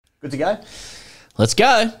Good to go? Let's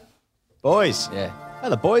go. Boys. Yeah.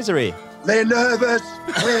 Oh, the boys are here. They're nervous.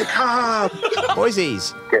 We're calm.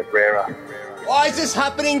 Boysies. Get rarer. Why is this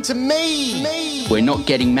happening to me? We're not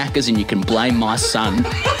getting Maccas and you can blame my son.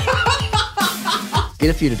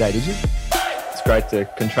 Get a few today, did you? It's great to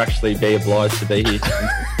contractually be obliged to be here.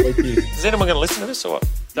 Is anyone going to listen to this or what?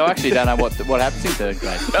 I actually don't know what happens in third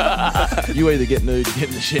grade. You either get nude, get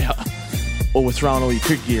in the shower, or we're throwing all your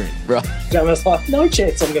cricket gear in. Right. Jammer's like, no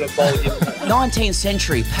chance I'm going to bowl you. 19th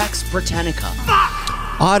century, Pax Britannica.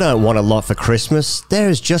 I don't want a lot for Christmas. There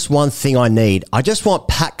is just one thing I need. I just want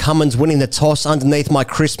Pat Cummins winning the toss underneath my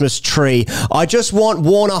Christmas tree. I just want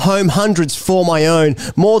Warner home hundreds for my own,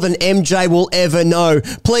 more than MJ will ever know.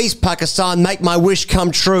 Please, Pakistan, make my wish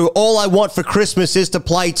come true. All I want for Christmas is to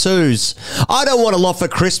play twos. I don't want a lot for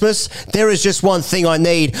Christmas. There is just one thing I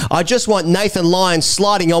need. I just want Nathan Lyon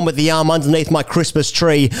sliding on with the arm underneath my Christmas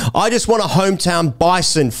tree. I just want a hometown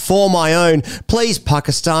bison for my own. Please,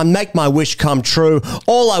 Pakistan, make my wish come true.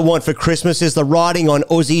 All I want for Christmas is the riding on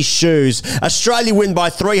Uzi's shoes. Australia win by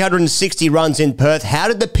 360 runs in Perth. How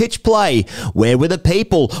did the pitch play? Where were the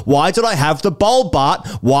people? Why did I have the bowl, Bart?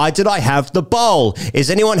 Why did I have the bowl?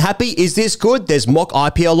 Is anyone happy? Is this good? There's mock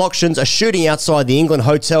IPL auctions are shooting outside the England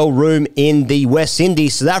hotel room in the West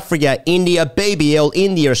Indies. South Africa, India, BBL,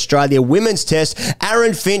 India, Australia, Women's Test.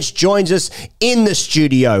 Aaron Finch joins us in the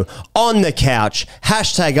studio, on the couch.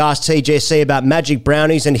 Hashtag Ask TGC about Magic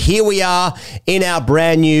Brownies. And here we are in our brand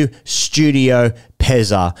new studio,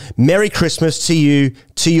 Pezza. Merry Christmas to you,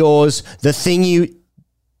 to yours, the thing you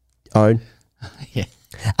own. Yeah.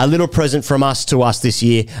 A little present from us to us this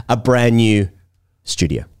year, a brand new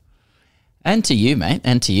studio. And to you, mate,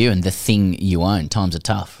 and to you and the thing you own. Times are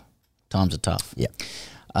tough. Times are tough. Yeah.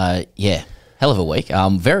 Yeah. Hell of a week.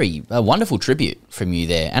 A wonderful tribute from you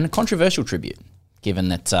there, and a controversial tribute, given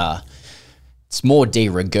that it's more de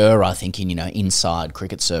rigueur, I think, in inside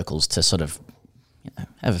cricket circles to sort of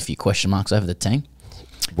have a few question marks over the team.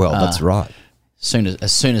 Well, that's right.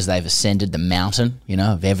 As soon as they've ascended the mountain,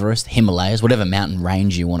 of Everest, Himalayas, whatever mountain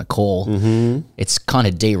range you want to call, it's kind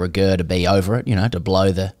of de rigueur to be over it, to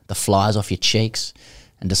blow the flies off your cheeks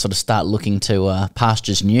and to sort of start looking to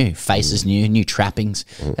pastures new, faces new trappings,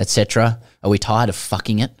 etc. Are we tired of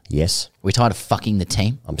fucking it? Yes. Are we tired of fucking the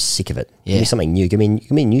team? I'm sick of it. Yeah. Give me something new. Give me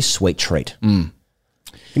a new sweet treat.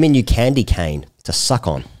 Give me a new candy cane to suck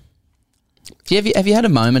on. Have you had a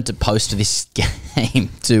moment to post this game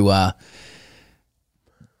to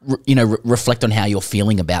reflect on how you're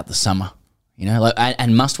feeling about the summer?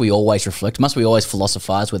 And must we always reflect? Must we always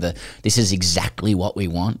philosophize whether this is exactly what we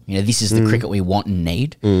want? This is the cricket we want and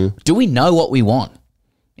need. Do we know what we want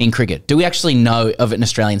in cricket? Do we actually know of an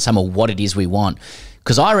Australian summer what it is we want?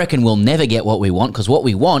 Because I reckon we'll never get what we want, because what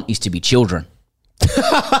we want is to be children.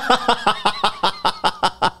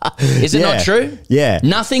 Is it not true? Yeah.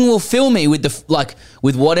 Nothing will fill me with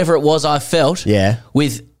with whatever it was I felt. Yeah.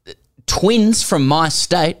 With twins from my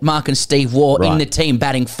state, Mark and Steve Waugh, in the team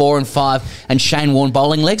batting 4 and 5 and Shane Warne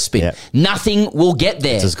bowling leg spin. Yeah. Nothing will get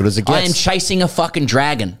there. It's as good as it gets. I am chasing a fucking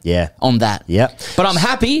dragon. Yeah. On that. Yeah. But I'm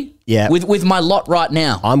happy. Yeah. With my lot right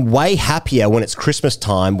now. I'm way happier when it's Christmas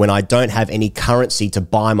time, when I don't have any currency to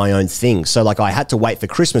buy my own things. So I had to wait for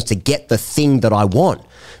Christmas to get the thing that I want.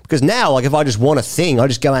 Because now, if I just want a thing, I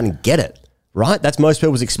just go out and get it. Right? That's most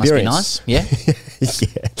people's experience. Must be nice. Yeah.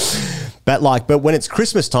 Yeah. But when it's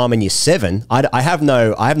Christmas time and you're 7, I have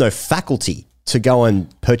no faculty to go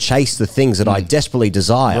and purchase the things that I desperately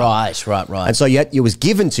desire. Right. And so it was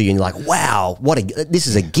given to you and you're like, wow, this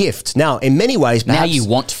is a gift. Now, in many ways, perhaps, now you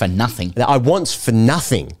want for nothing. I want for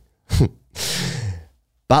nothing.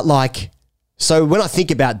 But so when I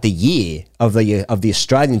think about the year of the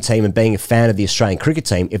Australian team and being a fan of the Australian cricket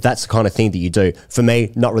team, if that's the kind of thing that you do, for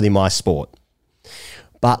me, not really my sport.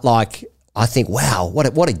 But I think, wow,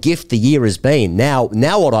 what a gift the year has been. Now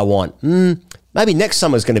what I want, maybe next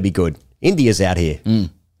summer's going to be good. India's out here.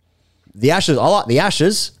 The Ashes, I like the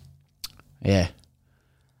Ashes. Yeah.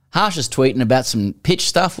 Harsh is tweeting about some pitch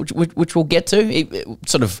stuff, which we'll get to. It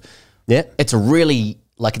sort of, yeah. It's a really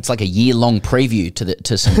it's like a year-long preview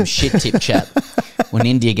to some shit tip chat when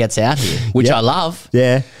India gets out here, which I love.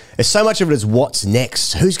 Yeah. There's so much of it as what's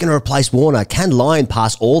next. Who's going to replace Warner? Can Lyon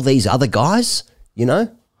pass all these other guys?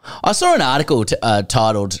 I saw an article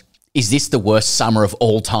titled, "Is this the worst summer of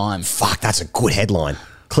all time?" Fuck, that's a good headline.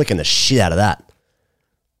 Clicking the shit out of that.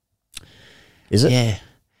 Is it? Yeah.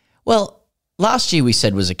 Well, last year we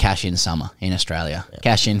said was a cash-in summer in Australia. Yeah.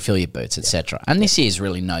 Cash in, fill your boots, etc. And this year is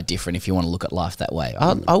really no different if you want to look at life that way.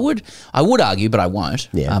 I would argue, but I won't.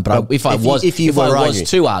 Yeah. If I was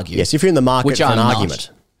to argue, yes, if you're in the market which for an I'm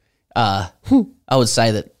argument, I would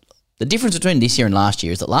say that The difference between this year and last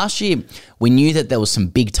year is that last year we knew that there was some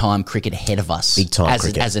big time cricket ahead of us,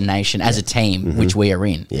 as a nation, as a team, which we are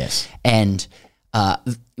in. Yes, and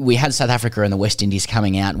we had South Africa and the West Indies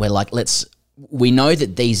coming out. We're like, we know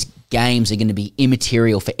that these games are going to be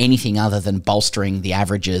immaterial for anything other than bolstering the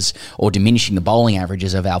averages or diminishing the bowling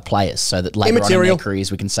averages of our players, so that later on in their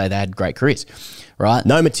careers we can say they had great careers, right?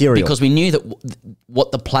 No material. Because we knew that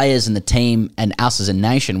what the players and the team and us as a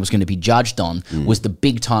nation was going to be judged on was the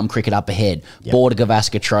big-time cricket up ahead, Border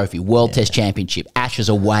Gavaskar Trophy, World Test Championship, Ashes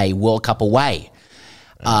away, World Cup away.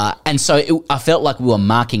 And so I felt like we were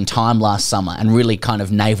marking time last summer and really kind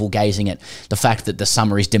of navel-gazing at the fact that the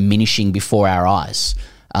summer is diminishing before our eyes.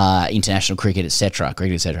 International cricket, etc.,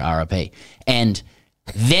 RIP. And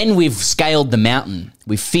then we've scaled the mountain.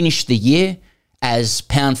 We've finished the year as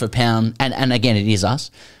pound for pound, and again, it is us,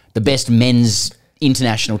 the best men's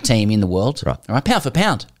international team in the world. Right. All right, pound for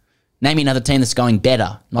pound. Name me another team that's going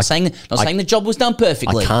better. Not saying the job was done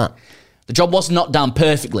perfectly. I can't. The job was not done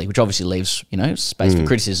perfectly, which obviously leaves, space for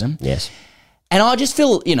criticism. Yes. And I just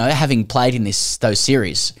feel, having played in those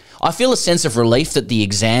series, I feel a sense of relief that the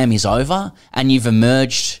exam is over and you've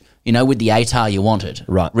emerged, with the ATAR you wanted.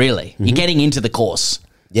 Right. Really. Mm-hmm. You're getting into the course.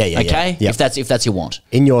 Yeah. Okay? Yeah. If that's your want.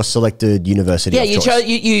 In your selected university of choice.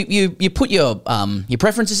 You put your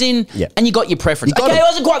preferences in and you got your preference. You got it 'em.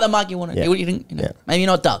 wasn't quite the mark you wanted. Yeah. You didn't, maybe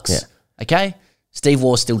not Ducks. Yeah. Okay? Steve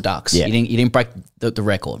Waugh's still Ducks. Yeah. You didn't break the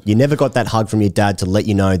record. You never got that hug from your dad to let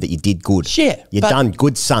you know that you did good. Yeah, You're done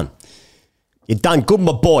good, son. You're done good,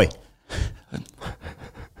 my boy.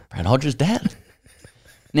 Brad Hodges' dad.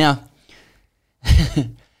 Now,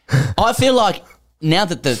 I feel like now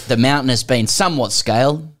that the mountain has been somewhat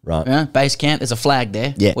scaled, right? Base camp, there's a flag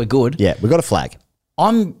there. Yeah, we're good. Yeah, we got a flag.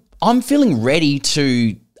 I'm feeling ready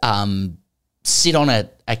to sit on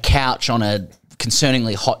a couch on a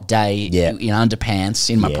concerningly hot day in underpants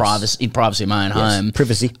in my privacy of my own home.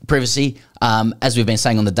 Privacy. As we've been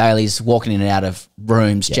saying on the dailies, walking in and out of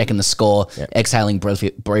rooms, checking the score, exhaling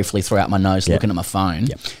briefly throughout my nose, looking at my phone,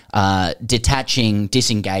 detaching,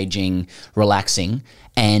 disengaging, relaxing,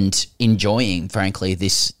 and enjoying, frankly,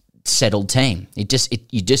 this settled team. You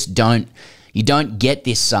don't get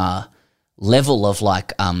this level of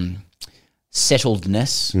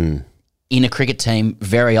settledness in a cricket team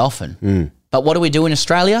very often. But what do we do in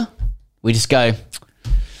Australia? We just go,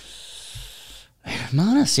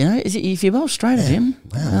 Marnus, if you bowl straight at him,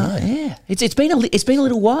 yeah, it's been a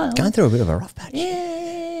little while. Going through a bit of a rough patch.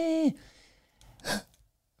 Yeah.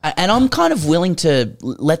 And I'm kind of willing to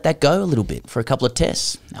let that go a little bit for a couple of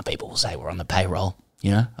tests. Now people will say we're on the payroll.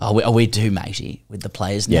 Are we too matey with the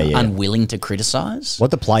players now, unwilling to criticise?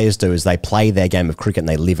 What the players do is they play their game of cricket and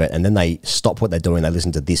they live it, and then they stop what they're doing and they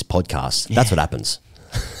listen to this podcast. Yeah. That's what happens.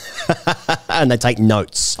 And they take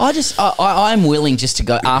notes. I'm willing just to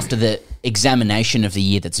go after the examination of the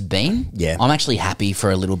year that's been. Yeah. I'm actually happy for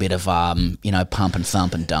a little bit of, pump and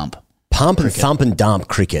thump and dump. Pump and thump and dump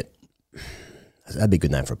cricket. That'd be a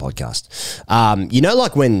good name for a podcast.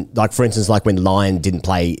 For instance, when Lyon didn't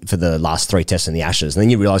play for the last 3 tests in the Ashes, and then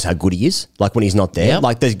you realise how good he is, when he's not there.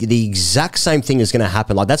 Yep. The exact same thing is going to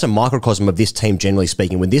happen. That's a microcosm of this team, generally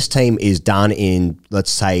speaking. When this team is done in,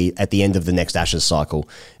 let's say, at the end of the next Ashes cycle,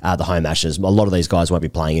 the home Ashes, a lot of these guys won't be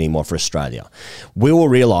playing anymore for Australia. We will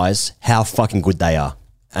realise how fucking good they are.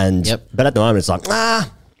 But at the moment,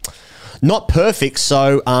 it's not perfect,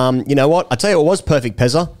 so you know what? I tell you what was perfect,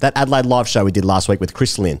 Pezza. That Adelaide live show we did last week with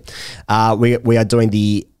Chris Lynn. We are doing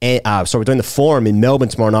we're doing the forum in Melbourne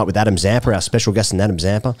tomorrow night with Adam Zampa, our special guest, and Adam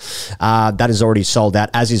Zampa. That is already sold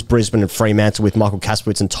out, as is Brisbane and Fremantle with Michael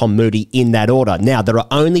Kasprowitz and Tom Moody in that order. Now, there are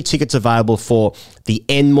only tickets available for the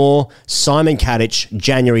Enmore, Simon Kadich,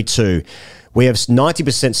 January 2. We have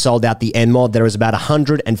 90% sold out the Enmore. There is about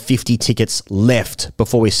 150 tickets left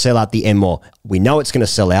before we sell out the Enmore. We know it's going to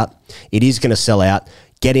sell out. It is going to sell out.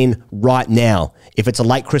 Get in right now. If it's a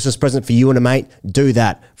late Christmas present for you and a mate, do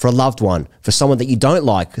that. For a loved one, for someone that you don't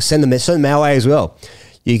like, send them our way as well.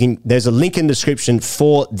 There's a link in the description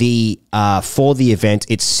for the event.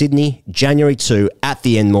 It's Sydney, January 2 at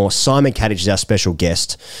the Enmore. Simon Kadich is our special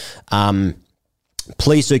guest.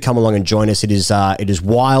 Please do come along and join us. It is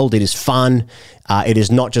wild. It is fun. It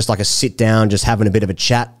is not just like a sit down, just having a bit of a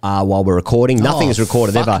chat while we're recording. Nothing is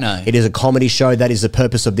recorded ever. No. It is a comedy show. That is the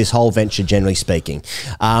purpose of this whole venture, generally speaking.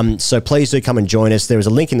 So please do come and join us. There is a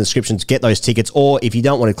link in the description to get those tickets. Or if you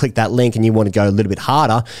don't want to click that link and you want to go a little bit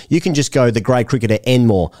harder, you can just go the Grey Cricketer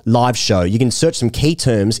Enmore live show. You can search some key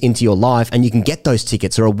terms into your life and you can get those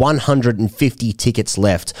tickets. There are 150 tickets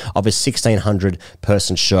left of a 1,600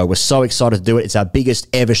 person show. We're so excited to do it. It's our biggest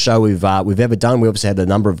ever show we've ever done. We obviously had a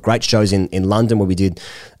number of great shows in London where we did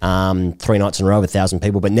 3 nights in a row, 1,000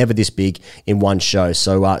 people, but never this big in one show.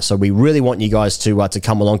 So we really want you guys to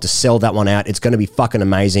come along to sell that one out. It's going to be fucking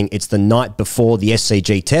amazing. It's the night before the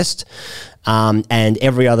SCG test. And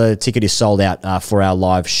every other ticket is sold out for our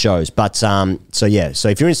live shows. But so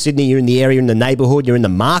if you're in Sydney, you're in the area, you're in the neighbourhood, you're in the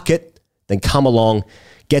market, then come along,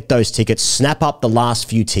 get those tickets, snap up the last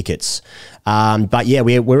few tickets. But yeah,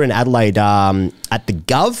 we're in Adelaide at the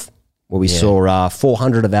Gov, where we saw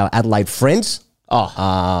 400 of our Adelaide friends.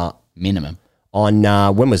 Minimum.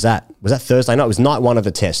 On when was that? Was that Thursday night? It was night one of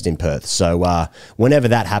the test in Perth. So whenever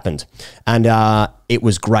that happened, and it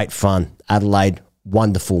was great fun. Adelaide.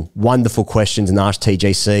 Wonderful questions in Ask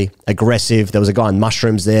TGC. Aggressive. There was a guy in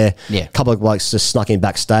mushrooms there. Yeah. A couple of blokes just snuck in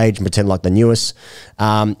backstage and pretend like the newest.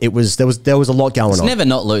 There was a lot going on. It's never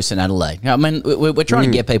not loose in Adelaide. I mean, we're trying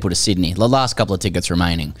to get people to Sydney. The last couple of tickets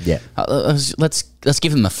remaining. Yeah. Let's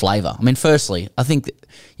give them a flavour. I mean, firstly, I think that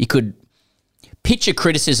you could pitch a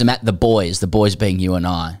criticism at the boys being you and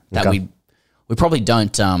I, that we probably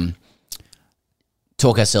don't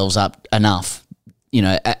talk ourselves up enough,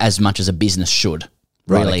 as much as a business should,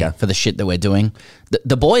 really, for the shit that we're doing.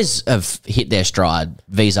 The boys have hit their stride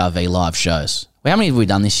vis-a-vis live shows. How many have we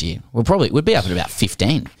done this year? We'd be up at about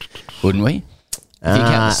 15, wouldn't we? If you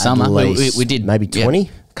count the summer, we did maybe 20. Yeah,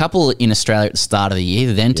 a couple in Australia at the start of the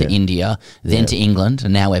year, then to India, then to England,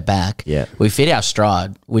 and now we're back. Yeah. We fit our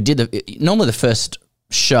stride. We did normally the first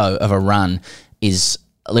show of a run is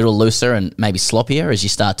a little looser and maybe sloppier as you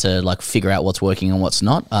start to figure out what's working and what's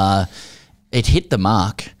not. It hit the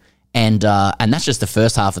mark, and that's just the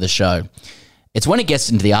first half of the show. It's when it gets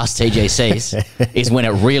into the Ask TGCs is when it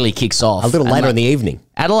really kicks off. A little later in the evening.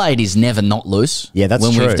 Adelaide is never not loose. Yeah, that's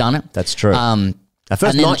when true. We've done it. That's true. Our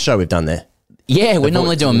first night show we've done there. Yeah, we're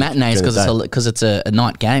normally doing matinees because it's a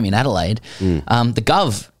night game in Adelaide. The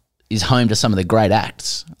Gov is home to some of the great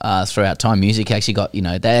acts throughout time. Music actually got,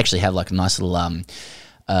 they actually have a nice little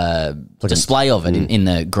display of it in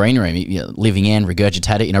the green room. Living Ann,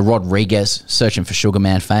 Regurgitated, Rodriguez, Searching for Sugar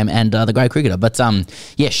Man fame, and the great cricketer. But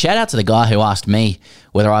shout out to the guy who asked me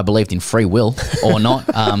whether I believed in free will or not,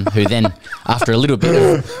 who then, after a little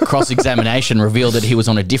bit of cross-examination, revealed that he was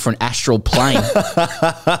on a different astral plane,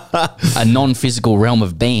 a non-physical realm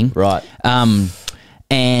of being. Right. And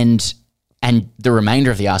the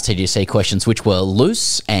remainder of the Ask TGC questions, which were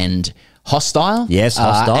loose and hostile. Yes,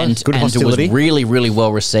 hostile. And hostility. It was really, really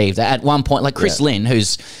well received. At one point, Chris Lynn,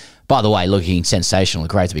 who's, by the way, looking sensational,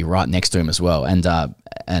 great to be right next to him as well,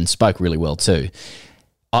 and spoke really well too.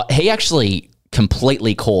 He actually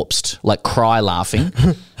completely corpsed, cry laughing,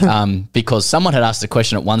 because someone had asked a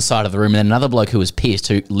question at one side of the room, and then another bloke who was pissed,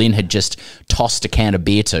 who Lynn had just tossed a can of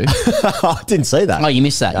beer to. I didn't see that. Oh, you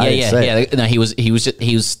missed that? Yeah. No, he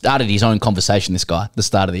was started his own conversation. This guy, the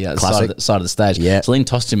start of the side of the stage. Yeah. So Lynn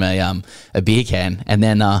tossed him a beer can, and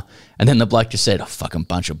then the bloke just said, "Oh, fucking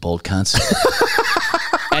bunch of bald cunts,"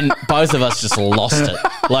 and both of us just lost it.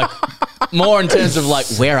 More in terms of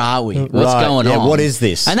where are we? What's going on? What is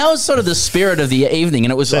this? And that was sort of the spirit of the evening,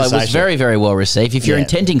 and it was very, very well received. If you're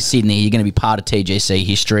intending Sydney, you're going to be part of TGC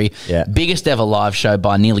history. Yeah. Biggest ever live show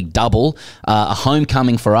by nearly double. A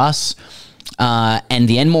homecoming for us. And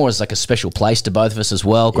the Enmore is a special place to both of us as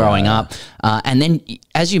well, growing up. And then,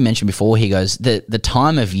 as you mentioned before, he goes, the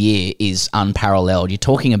time of year is unparalleled. You're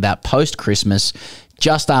talking about post-Christmas,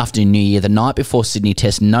 just after New Year, the night before Sydney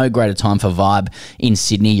Test, no greater time for vibe in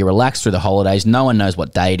Sydney. You relax through the holidays. No one knows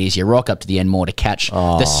what day it is. You rock up to the Enmore to catch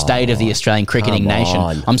the state of the Australian cricketing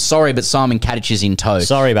nation. I'm sorry, but Simon Kadich is in tow.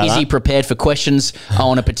 Sorry about that. Is he prepared for questions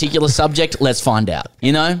on a particular subject? Let's find out,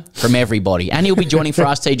 from everybody. And he'll be joining for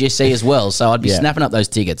Ask TGC as well. So I'd be snapping up those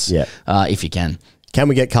tickets if you can. Can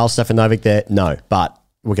we get Carl Stefanovic there? No, but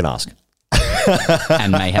we can ask.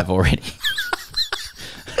 And may have already.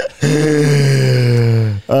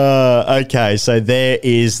 Okay, so there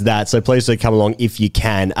is that. So please do come along if you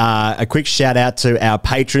can. A quick shout out to our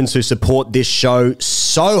patrons who support this show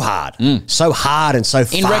so hard and so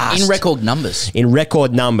fast. In record numbers. In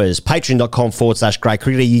record numbers. Patreon.com/Great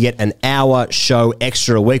Cricketer. You get an hour show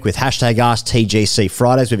extra a week with hashtag AskTGC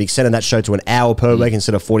Fridays. We've extended that show to an hour per week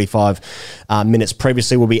instead of 45 minutes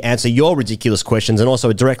previously. We'll be answering your ridiculous questions and also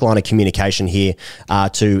a direct line of communication here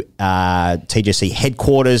to TGC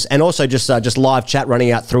headquarters, and also just live chat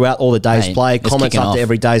running out throughout all the day's play, comments after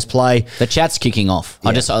every day's play. The chat's kicking off.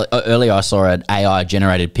 Yeah. Earlier I saw an AI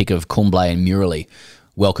generated pic of Kumble and Murali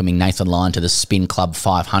welcoming Nathan Lyon to the Spin Club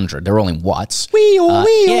 500. They're all in whites.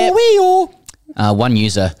 One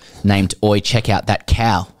user named Oi, check out that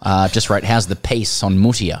cow. Just wrote, how's the peace on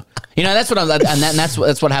Mutia? That's what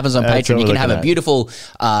that's what happens on Patreon. You can have a beautiful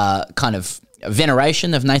kind of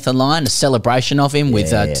veneration of Nathan Lyon, a celebration of him with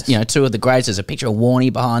two of the greats. There's a picture of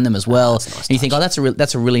Warney behind them as well. And you think, that's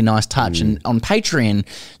a really nice touch. And on Patreon,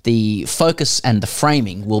 the focus and the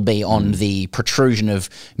framing will be on the protrusion of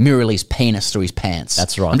Murali's penis through his pants.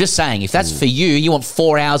 That's right. I'm just saying, if that's for you want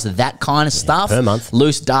 4 hours of that kind of stuff per month,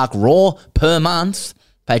 loose, dark, raw per month.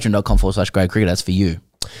 Patreon.com/Grade Cricket. That's for you.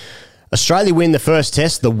 Australia win the first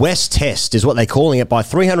test. The West Test is what they're calling it, by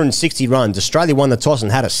 360 runs. Australia won the toss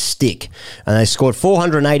and had a stick, and they scored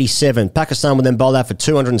 487. Pakistan would then bowl out for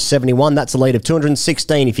 271. That's a lead of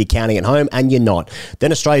 216 if you're counting at home, and you're not.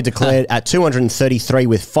 Then Australia declared at 233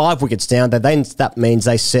 with 5 wickets down. That means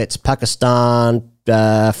they set Pakistan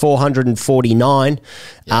 449,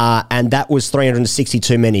 and that was 360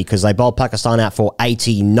 too many because they bowled Pakistan out for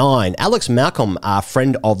 89. Alex Malcolm, a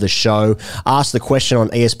friend of the show, asked the question on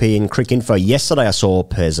ESPN Crick Info yesterday. I saw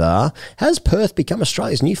Pezar. Has Perth become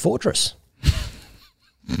Australia's new fortress?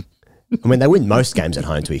 I mean, they win most games at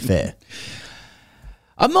home, to be fair.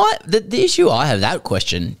 The issue I have that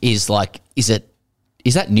question is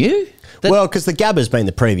is that new? Well, because the Gabba's been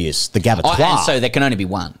the Gabba twice. And so there can only be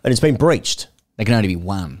one. And it's been breached. There can only be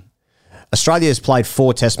one. Australia has played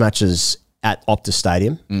 4 test matches at Optus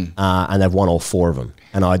Stadium, and they've won all 4 of them.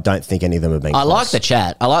 And I don't think any of them have been close. I like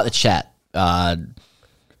the chat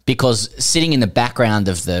because sitting in the background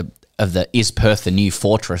of the is Perth the new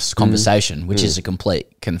fortress conversation, which is a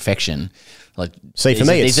complete confection. See, for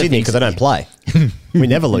me, it's Sydney because I don't play. We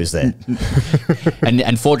never lose there.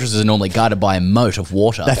 and fortresses are normally guarded by a moat of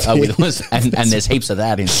water, and there's heaps of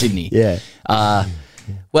that in Sydney. Yeah.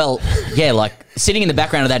 Sitting in the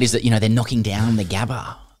background of that is that, they're knocking down the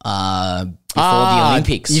Gabba before the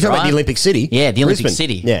Olympics. You're talking about the Olympic City? Yeah, the Olympic Brisbane.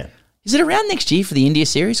 City. Yeah. Is it around next year for the India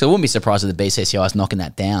series? So I wouldn't be surprised if the BCCI is knocking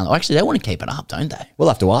that down. Oh, actually, they want to keep it up, don't they? We'll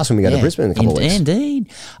have to ask when we go to Brisbane in a couple of weeks. Indeed.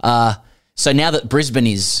 So now that Brisbane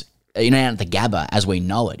is, the Gabba, as we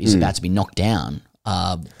know it, is about to be knocked down,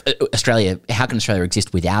 Australia, how can Australia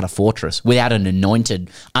exist without a fortress, without an anointed,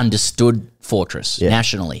 understood fortress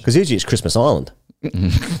nationally? Because usually it's Christmas Island.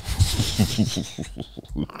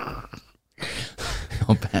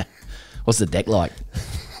 Not bad. What's the deck like?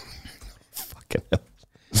 Fucking hell.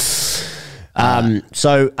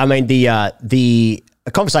 So, I mean, the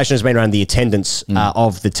conversation has been around the attendance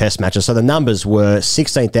of the test matches. So the numbers were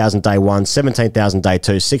 16,000 day 1, 17,000 day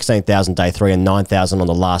 2, 16,000 day 3, and 9,000 on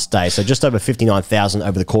the last day. So just over 59,000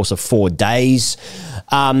 over the course of 4 days.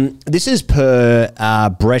 This is per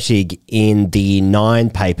Brettig in the 9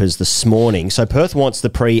 papers this morning. So Perth wants the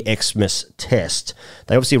pre-Xmas test.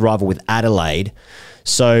 They obviously rival with Adelaide.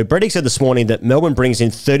 So Brettig said this morning that Melbourne brings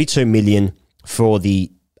in 32 million for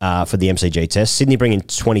the MCG test. Sydney bring in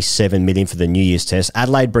 27 million for the New Year's test.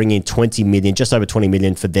 Adelaide bring in 20 million, just over 20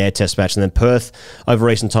 million for their test match. And then Perth, over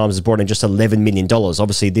recent times, has brought in just $11 million.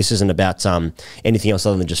 Obviously, this isn't about anything else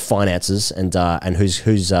other than just finances and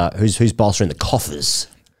who's bolstering the coffers.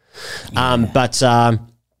 Yeah. But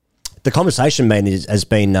the conversation, man, has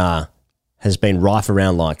been rife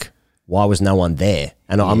around why was no one there?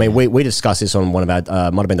 And I mean, we discussed this on one of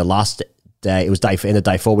our might have been the last day. It was end of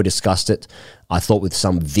day 4. We discussed it. I thought with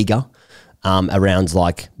some vigor around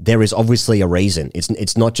there is obviously a reason.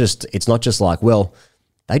 It's not just well,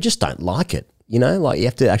 they just don't like it. You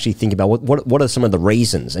have to actually think about what are some of the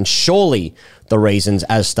reasons. And surely the reasons,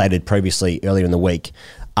 as stated previously earlier in the week,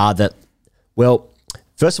 are that, well,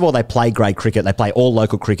 first of all, they play grade cricket. They play all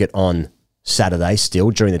local cricket on Saturday still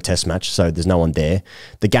during the test match, so there's no one there.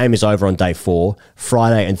 The game is over on day 4.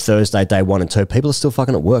 Friday and Thursday, day 1 and 2, people are still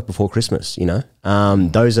fucking at work before Christmas,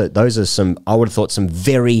 Those are some, I would have thought, some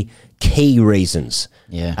very key reasons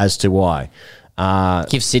as to why.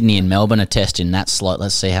 Give Sydney and Melbourne a test in that slot.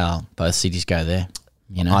 Let's see how both cities go there.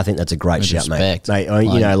 I think that's a great shout, mate. I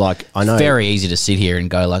know. Very easy to sit here and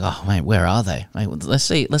go oh, mate, where are they? Mate, let's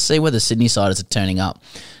see where the Sydney siders are turning up.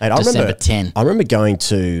 Mate, December 10. I remember going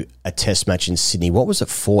to a test match in Sydney. What was it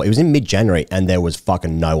for? It was in mid-January, and there was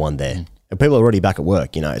fucking no one there. And people are already back at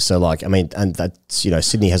work, So and that's,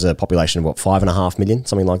 Sydney has a population of 5.5 million,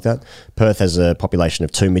 something like that. Perth has a population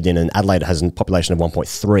of 2 million, and Adelaide has a population of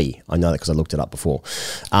 1.3. I know that because I looked it up before.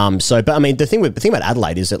 But I mean, the thing about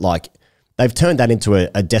Adelaide is that they've turned that into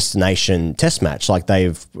a destination test match.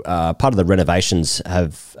 They've part of the renovations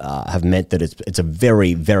have meant that it's a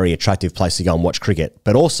very, very attractive place to go and watch cricket.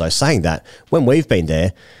 But also saying that, when we've been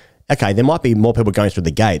there, okay, there might be more people going through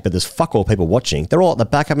the gate, but there's fuck all people watching. They're all at the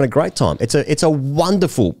back having a great time. It's a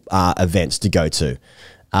wonderful event to go to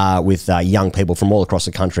with young people from all across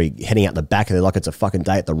the country heading out the back, and they're like it's a fucking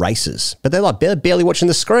day at the races. But they're barely watching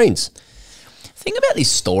the screens. Think about this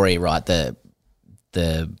story, right? The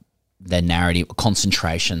narrative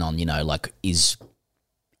concentration on, is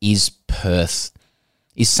is Perth?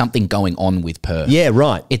 Is something going on with Perth? Yeah,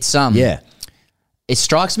 right. It's Yeah. It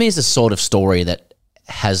strikes me as the sort of story that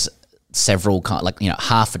has several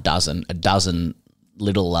half a dozen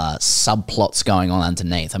little subplots going on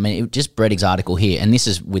underneath. I mean, just Brettig's article here, and this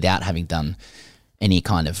is without having done any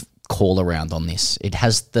kind of call around on this. It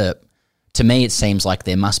has to me, it seems like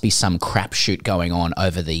there must be some crapshoot going on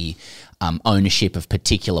over the ownership of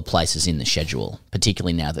particular places in the schedule,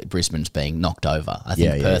 particularly now that Brisbane's being knocked over. I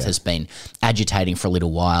think Perth has been agitating for a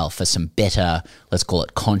little while for some better, let's call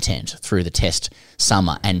it, content through the test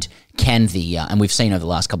summer. And can and we've seen over the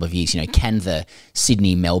last couple of years, can the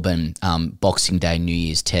Sydney-Melbourne Boxing Day, New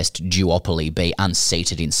Year's test duopoly be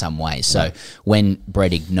unseated in some way? So when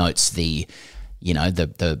Brettig notes the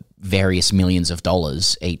various millions of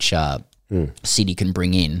dollars each city can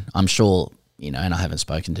bring in, I'm sure, and I haven't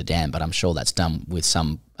spoken to Dan, but I'm sure that's done with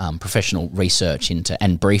some professional research into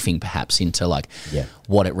and briefing perhaps into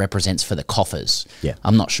what it represents for the coffers. Yeah.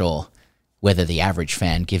 I'm not sure whether the average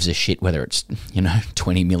fan gives a shit whether it's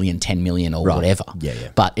 20 million, 10 million or whatever.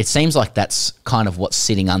 But it seems like that's kind of what's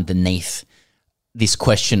sitting underneath this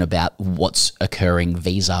question about what's occurring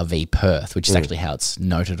vis-a-vis Perth, which is actually how it's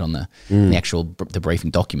noted on the actual the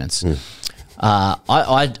briefing documents.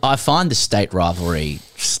 I find the state rivalry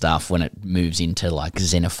stuff when it moves into like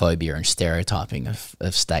xenophobia and stereotyping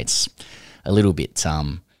of states a little bit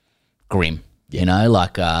grim,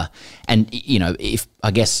 if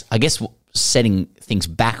I guess setting things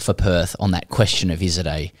back for Perth on that question of is it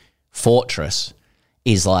a fortress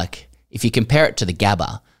is like if you compare it to the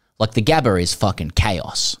Gabba, like the Gabba is fucking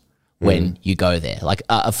chaos when you go there. Like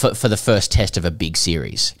for the first test of a big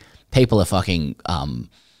series, people are fucking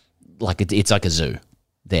it's like a zoo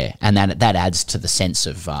there, and that adds to the sense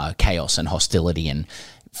of chaos and hostility. And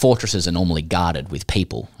fortresses are normally guarded with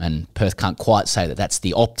people, and Perth can't quite say that that's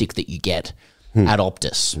the optic that you get at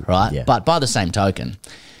Optus, right? Yeah. But by the same token,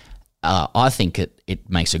 I think it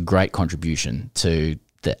makes a great contribution to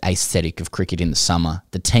the aesthetic of cricket in the summer.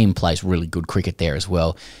 The team plays really good cricket there as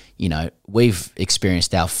well. We've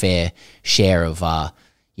experienced our fair share of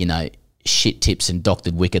shit tips and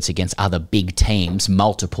doctored wickets against other big teams,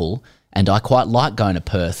 multiple, and I quite like going to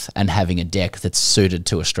Perth and having a deck that's suited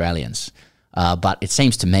to Australians. But it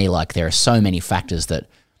seems to me like there are so many factors that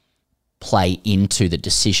play into the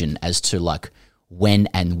decision as to like when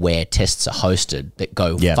and where tests are hosted that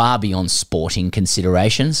go far beyond sporting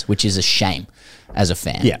considerations, which is a shame as a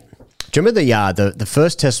fan. Yeah. Do you remember the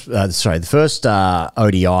first test? The first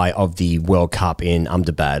ODI of the World Cup in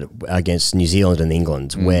Ahmedabad against New Zealand and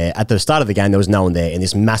England, where at the start of the game there was no one there in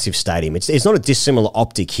this massive stadium. It's not a dissimilar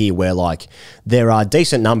optic here, where like there are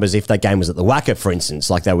decent numbers if that game was at the Wacker, for instance,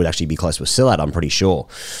 like they would actually be close to a sellout. I'm pretty sure.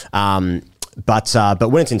 But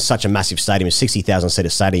when it's in such a massive stadium, a 60,000 seater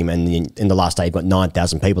stadium, and in the last day you've got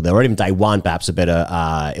 9,000 people there, or even day one, perhaps a better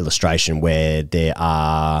illustration where there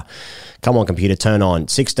are, come on computer, turn on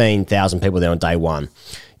 16,000 people there on day one.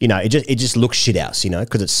 It just looks shithouse,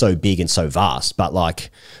 because it's so big and so vast. But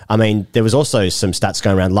there was also some stats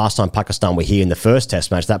going around. Last time Pakistan were here in the first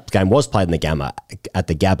test match, that game was played in the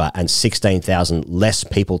Gabba, and 16,000 less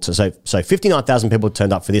people. So 59,000 people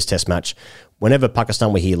turned up for this test match. Whenever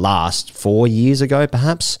Pakistan were here last, 4 years ago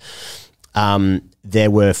perhaps,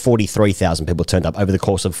 there were 43,000 people turned up over the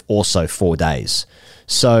course of also 4 days.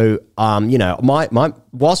 So,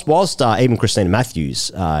 whilst even Christina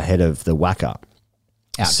Matthews, head of the Wacker,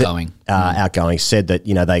 outgoing, said that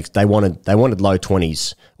they wanted low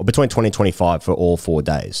 20s or between 20 and 25 for all 4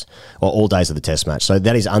 days or all days of the test match. So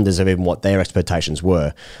that is unders of even what their expectations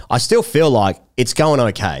were. I still feel like it's going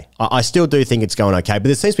okay. I still do think it's going okay, but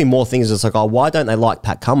there seems to be more things that's like, why don't they like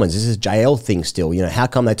Pat Cummins? This is a JL thing still. How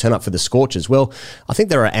come they turn up for the Scorchers? Well, I think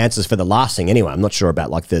there are answers for the last thing anyway. I'm not sure about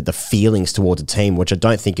like the feelings towards a team, which I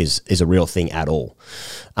don't think is a real thing at all.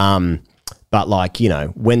 But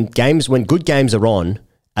when good games are on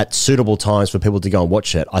at suitable times for people to go and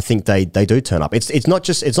watch it, I think they do turn up. It's not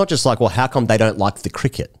just like, well, how come they don't like the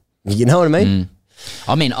cricket? You know what I mean?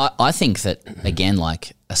 I think that, again,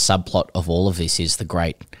 like a subplot of all of this is the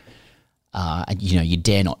great, you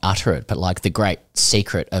dare not utter it, but like the great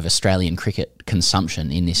secret of Australian cricket consumption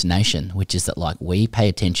in this nation, which is that like we pay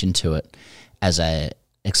attention to it as a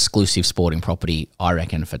exclusive sporting property, I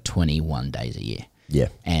reckon, for 21 days a year. Yeah.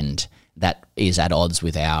 And that is at odds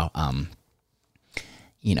with our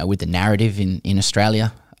with the narrative in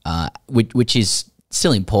Australia, which is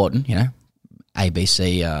still important,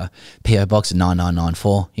 ABC, PO Box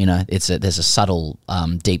 9994, there's a subtle,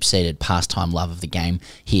 deep-seated pastime love of the game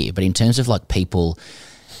here. But in terms of like people,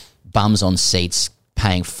 bums on seats,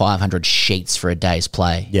 paying 500 sheets for a day's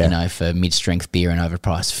play, for mid-strength beer and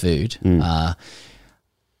overpriced food,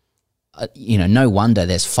 no wonder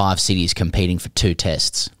there's 5 cities competing for 2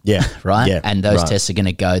 tests. Yeah. Right? Yeah. And those Right. tests are going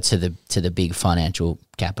to go to the big financial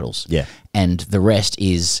capitals. Yeah. And the rest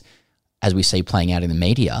is, as we see playing out in the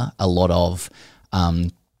media, a lot of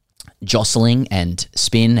jostling and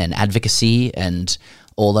spin and advocacy and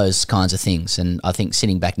all those kinds of things. And I think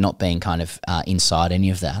sitting back, not being kind of inside any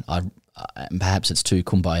of that, perhaps it's too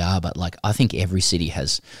kumbaya, but like I think every city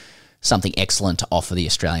has something excellent to offer the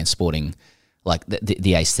Australian sporting, like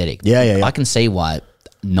the aesthetic. Yeah. I can see why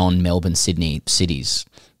non-Melbourne, Sydney cities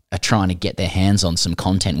are trying to get their hands on some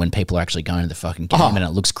content when people are actually going to the fucking game and it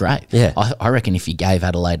looks great. Yeah. I reckon if you gave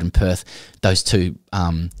Adelaide and Perth those two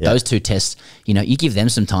tests, you give them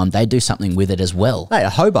some time, they do something with it as well. Hey,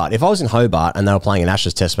 Hobart. If I was in Hobart and they were playing an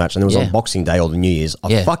Ashes Test match and it was Yeah. on Boxing Day or the New Year's,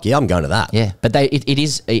 fuck yeah, I'm going to that. Yeah, but it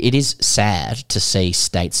is sad to see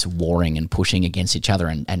states warring and pushing against each other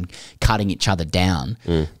and cutting each other down.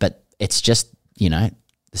 But it's just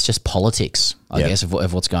it's just politics, I guess,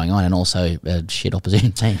 of what's going on, and also shit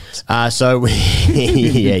opposition teams. Yeah. So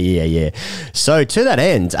to that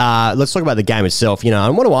end, let's talk about the game itself. I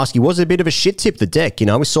want to ask you, was it a bit of a shit tip the deck?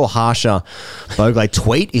 We saw Harsha Bogle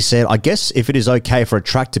tweet. He said, "I guess if it is okay for a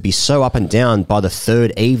track to be so up and down by the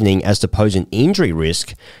third evening as to pose an injury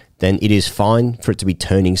risk, then it is fine for it to be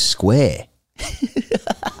turning square."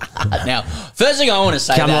 Now, first thing I want to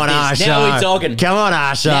say Come on, about this, Harsha. now we're talking. Come on,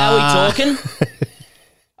 Harsha. Now we're talking.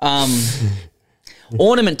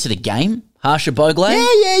 Ornament to the game, Harsha Bogle.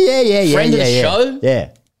 Yeah. Friend of the show. Yeah.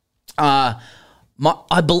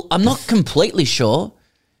 I'm not completely sure,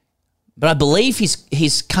 but I believe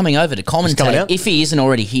he's coming over to coming commentate out? if he isn't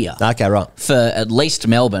already here. Okay, right. For at least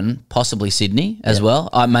Melbourne, possibly Sydney as well.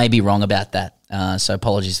 I may be wrong about that, so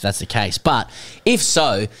apologies if that's the case. But if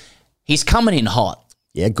so, he's coming in hot.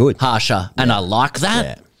 Yeah, good. Harsha, and I like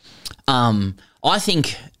that. Yeah. I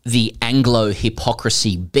think the Anglo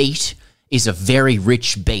hypocrisy beat is a very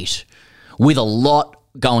rich beat with a lot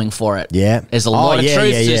going for it. Yeah. There's a lot of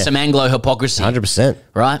truth to yeah. some Anglo hypocrisy. 100%.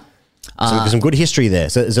 Right? Some good history there.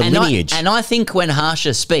 So there's a lineage. And I think when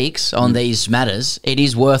Harsha speaks on these matters, it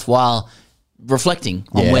is worthwhile reflecting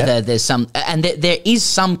on whether there's some, and there is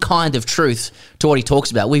some kind of truth to what he talks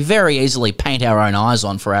about. We very easily paint our own eyes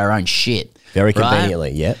on for our own shit. Very right?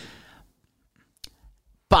 conveniently, yeah.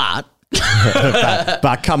 But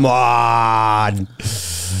but come on.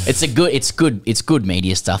 it's good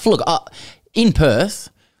media stuff. Look, in Perth,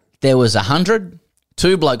 there was 100,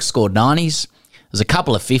 2 blokes scored 90s. There's a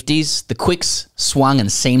couple of 50s. The Quicks swung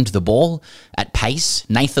and seamed the ball at pace.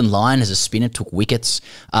 Nathan Lyon, as a spinner, took wickets.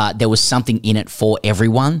 There was something in it for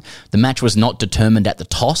everyone. The match was not determined at the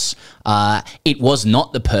toss. It was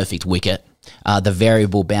not the perfect wicket. The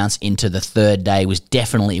variable bounce into the third day was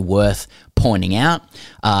definitely worth pointing out.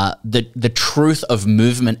 The truth of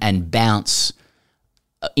movement and bounce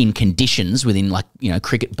in conditions within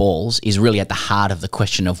cricket balls is really at the heart of the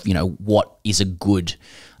question of what is a good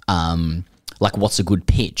what's a good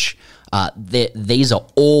pitch. These are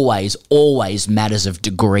always matters of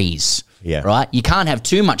degrees. Yeah. Right? You can't have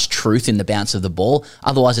too much truth in the bounce of the ball.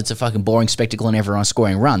 Otherwise, it's a fucking boring spectacle and everyone's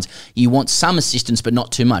scoring runs. You want some assistance, but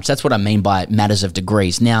not too much. That's what I mean by matters of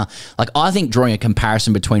degrees. Now, I think drawing a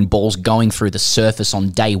comparison between balls going through the surface on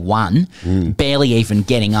day one, barely even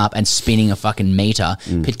getting up and spinning a fucking meter,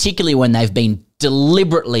 particularly when they've been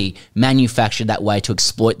deliberately manufactured that way to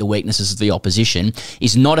exploit the weaknesses of the opposition,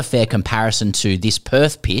 is not a fair comparison to this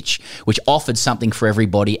Perth pitch, which offered something for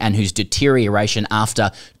everybody and whose deterioration after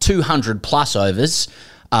 200 plus overs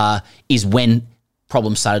is when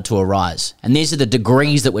problems started to arise. And these are the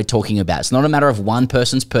degrees that we're talking about. It's not a matter of one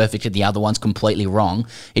person's perfect and the other one's completely wrong.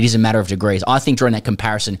 It is a matter of degrees. I think drawing that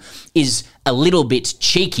comparison is a little bit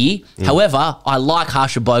cheeky. However, I like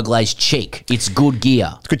Harsha Bogle's cheek. It's good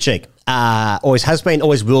gear. It's good cheek. Always has been,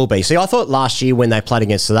 always will be. See, I thought last year when they played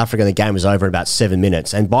against South Africa, the game was over in about 7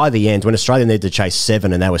 minutes. And by the end, when Australia needed to chase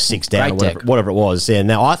 7 and they were 6 down, or whatever it was. Yeah.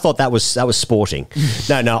 Now I thought that was sporting.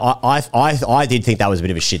 No, I did think that was a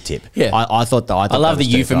bit of a shit tip. Yeah. I thought that. I love the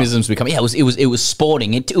euphemisms becoming. Yeah, it was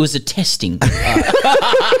sporting. It was a testing. But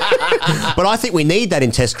I think we need that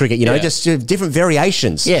in Test cricket. Just different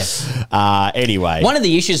variations. Yeah. Anyway, one of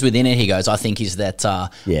the issues within it, he goes, I think, is that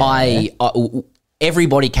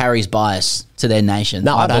everybody carries bias to their nation.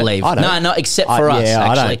 No, I don't. believe. I don't. No, except for us.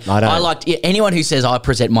 Actually, I don't. I like anyone who says I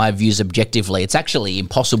present my views objectively. It's actually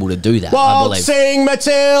impossible to do that. I believe. Waltzing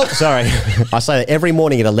Matilda. Sorry, I say that every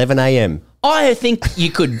morning at 11 a.m. I think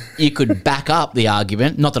you could back up the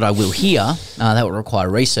argument. Not that I will here. That would require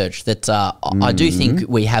research. That I do think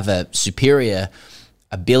we have a superior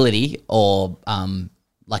ability or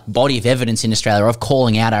body of evidence in Australia of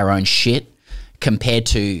calling out our own shit compared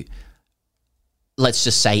to let's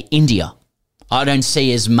just say India. I don't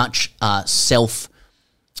see as much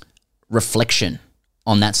self-reflection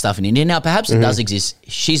on that stuff in India. Now, perhaps it does exist.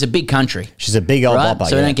 She's a big country. She's a big old right? bopper,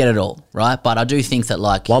 So we don't get it all, right? But I do think that,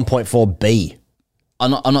 like... 1.4 B.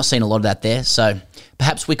 I'm not seeing a lot of that there. So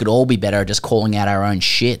perhaps we could all be better at just calling out our own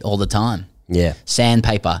shit all the time. Yeah.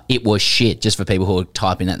 Sandpaper, it was shit, just for people who are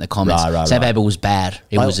typing that in the comments. Right. Sandpaper was bad.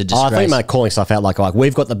 It was a disgrace. I think about calling stuff out like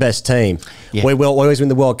we've got the best team. Yeah. We always win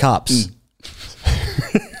the World Cups.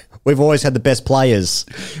 We've always had the best players.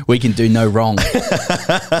 We can do no wrong.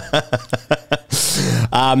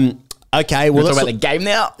 Okay, well, We'll talk about the game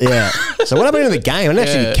now. Yeah. So what happened in the game? I didn't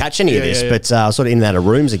actually catch any of this, but I was sort of in and out of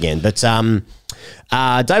rooms again. But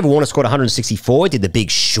David Warner scored 164, did the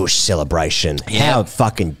big shush celebration. Yeah. How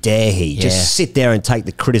fucking dare he just sit there and take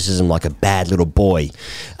the criticism like a bad little boy.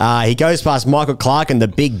 He goes past Michael Clark and the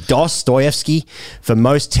big Dostoevsky for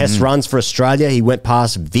most test runs for Australia. He went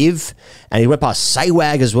past Viv and he went past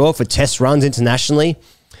Saywag as well for test runs internationally.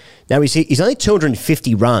 Now, he's only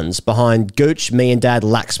 250 runs behind Gooch, me and Dad,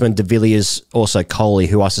 Laxman, De Villiers, also Coley,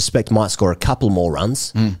 who I suspect might score a couple more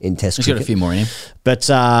runs in Test cricket. He's got a few more in him. But,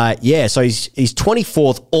 so he's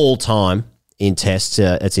 24th all-time in Tests.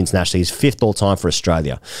 It's international. He's 5th all-time for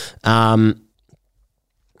Australia. I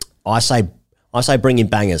say bring in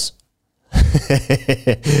bangers.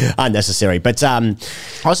 Unnecessary. But I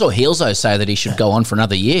saw Heelzo say that he should go on for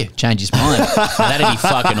another year, change his mind. That'd be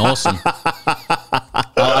fucking awesome.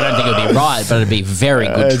 Well, I don't think it would be right, but it'd be very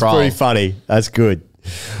good trial. It's pretty funny. That's good.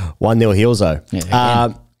 1-0 Heelzo.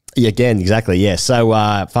 Yeah, again, exactly. Yeah. So,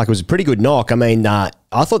 it was a pretty good knock. I mean, I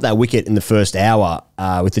thought that wicket in the first hour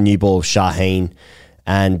with the new ball of Shaheen,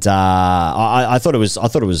 and I thought it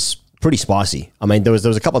was pretty spicy. I mean, there was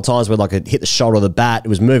a couple of times where like it hit the shoulder of the bat. It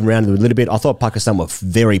was moving around a little bit. I thought Pakistan were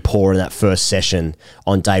very poor in that first session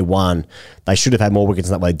on day one. They should have had more wickets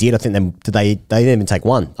than that way. They did. I think they didn't even take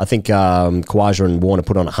one. I think Khawaja and Warner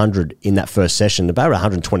put on 100 in that first session, about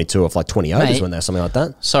 122 off like 20 overs when they were something like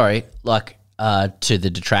that. Sorry, to the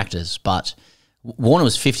detractors, but Warner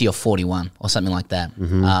was 50 or 41 or something like that.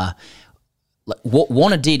 What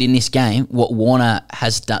Warner did in this game, what Warner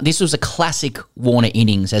has done, this was a classic Warner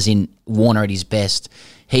innings, as in Warner at his best.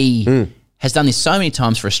 He has done this so many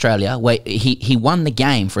times for Australia, where he won the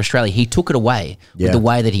game for Australia. He took it away with the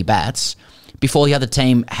way that he bats before the other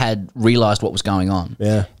team had realised what was going on.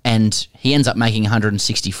 Yeah. And he ends up making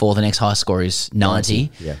 164. The next highest score is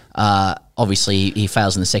 90. Yeah. Obviously, he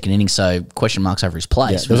fails in the second innings, so question marks over his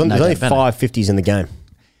place. Yeah. There's only 5 50s in the game.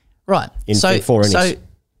 Right. In 4 innings.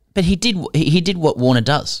 But he did what Warner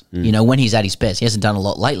does, you know, when he's at his best. He hasn't done a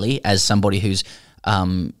lot lately, as somebody whose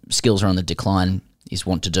skills are on the decline is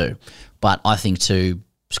wont to do. But I think to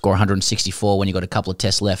score 164 when you've got a couple of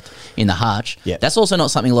tests left in the Harch, that's also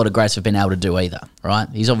not something a lot of greats have been able to do either, right?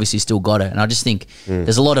 He's obviously still got it. And I just think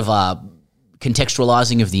there's a lot of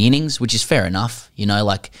contextualising of the innings, which is fair enough, you know,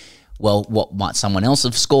 like, well, what might someone else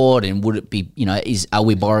have scored, and would it be, you know, are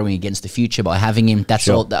we borrowing against the future by having him? That's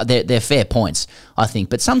all. They're fair points, I think.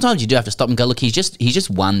 But sometimes you do have to stop and go, look, he's just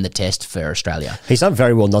won the test for Australia. He's done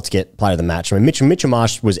very well not to get player of the match. I mean, Mitchell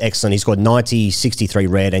Marsh was excellent. He scored 90, 63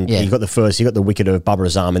 red, and he got the wicket of Babar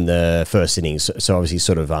Azam in the first innings. So obviously,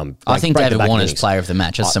 sort of. I think David Warner's player of the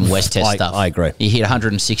match. That's some West Test stuff. I agree. He hit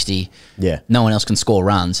 160. Yeah. No one else can score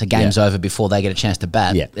runs. The game's over before they get a chance to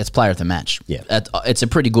bat. Yeah. That's player of the match. Yeah. It's a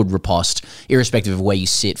pretty good riposte, irrespective of where you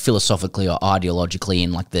sit philosophically or ideologically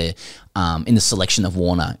in like the in the selection of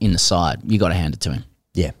Warner in the side. You got to hand it to him.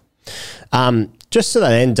 Yeah. Just to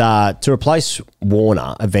that end, to replace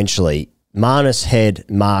Warner eventually, Marnus, Head,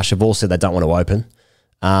 Marsh have all said they don't want to open.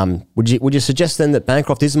 Would you suggest then that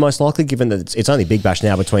Bancroft is the most likely, given that it's only Big Bash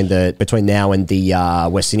now between now and the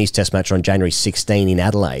West Indies Test match on January 16 in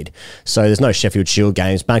Adelaide? So there's no Sheffield Shield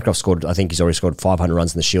games. Bancroft scored, I think he's already scored 500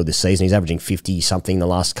 runs in the Shield this season. He's averaging 50 something the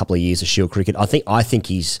last couple of years of Shield cricket. I think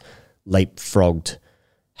he's leapfrogged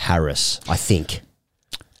Harris. I think.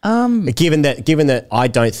 Given that I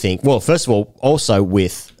don't think. Well, first of all, also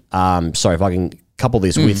with sorry if I can couple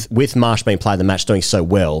this with Marsh being player of the match doing so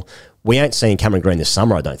well. We ain't seeing Cameron Green this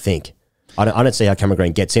summer, I don't think. I don't see how Cameron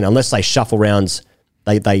Green gets in unless they shuffle rounds.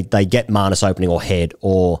 They get Marnus opening or Head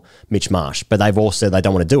or Mitch Marsh, but they've all said they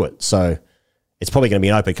don't want to do it. So it's probably going to be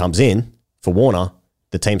an open comes in for Warner.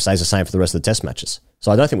 The team stays the same for the rest of the Test matches.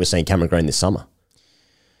 So I don't think we're seeing Cameron Green this summer.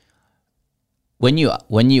 When you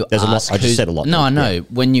There's ask a lot. I just said a lot. No, I know. Yeah.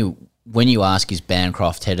 When you ask is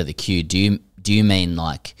Bancroft head of the queue, do you mean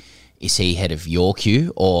like is he head of your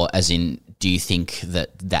queue, or as in do you think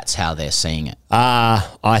that's how they're seeing it?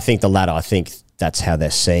 I think the latter. I think that's how they're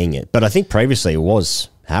seeing it. But I think previously it was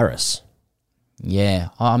Harris. Yeah.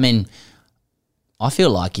 I mean, I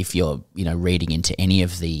feel like if you're, reading into any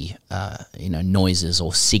of the, noises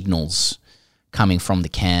or signals coming from the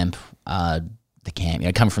camp,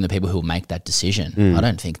 coming from the people who will make that decision, I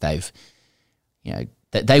don't think they've,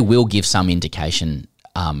 they will give some indication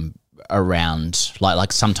around,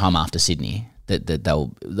 like sometime after Sydney, that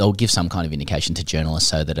they'll give some kind of indication to journalists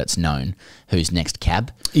so that it's known who's next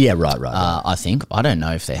cab. Yeah, right. I think. I don't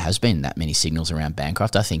know if there has been that many signals around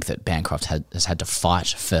Bancroft. I think that Bancroft has had to fight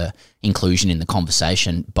for inclusion in the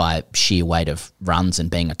conversation by sheer weight of runs and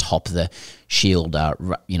being atop the Shield,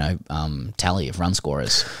 tally of run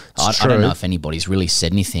scorers. I don't know if anybody's really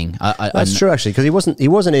said anything. That's true, actually, because he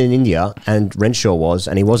wasn't in India and Renshaw was,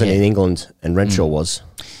 and he wasn't in England and Renshaw was.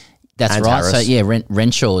 That's and right. Harris. So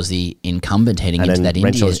Renshaw is the incumbent heading into that India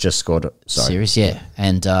Renshaw's just scored series. Yeah,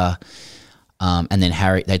 and then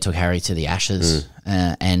they took Harry to the Ashes,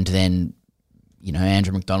 and then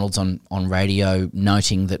Andrew McDonald's on radio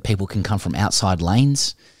noting that people can come from outside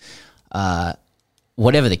lanes.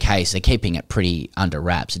 Whatever the case, they're keeping it pretty under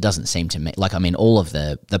wraps. It doesn't seem to me all of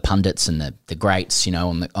the pundits and the greats,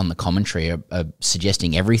 on the commentary are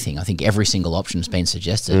suggesting everything. I think every single option's been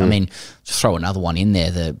suggested. Just throw another one in there.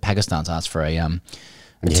 The Pakistan's asked for a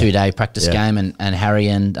 2-day practice game, and Harry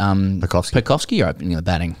and Pekovsky are opening the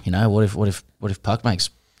batting. What if Puck makes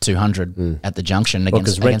 200 at the junction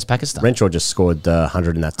against Pakistan? Renshaw just scored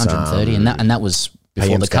 100 in that 130, and that was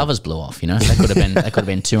before the covers blew off. They could have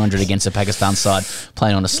been 200 against a Pakistan side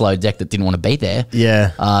playing on a slow deck that didn't want to be there.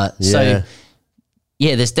 So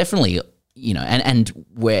there's definitely and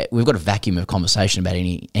we've got a vacuum of conversation about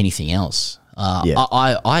anything else.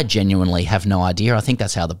 I genuinely have no idea. I think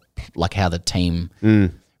that's how the team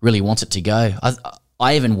really wants it to go.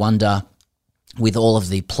 I even wonder, with all of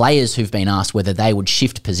the players who've been asked whether they would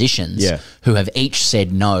shift positions, who have each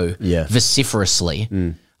said no vociferously,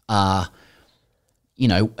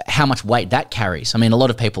 how much weight that carries. A lot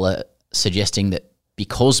of people are suggesting that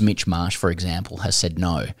because Mitch Marsh, for example, has said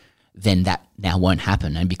no, then that now won't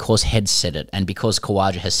happen. And because Head said it, and because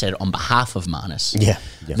Khawaja has said it on behalf of Marnus,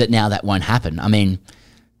 that now that won't happen.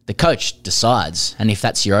 The coach decides, and if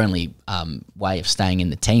that's your only way of staying in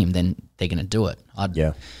the team, then they're going to do it.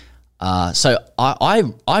 So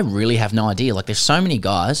I really have no idea. There's so many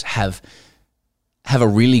guys have a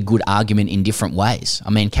really good argument in different ways.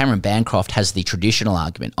 Cameron Bancroft has the traditional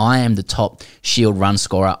argument. I am the top Shield run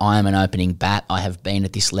scorer. I am an opening bat. I have been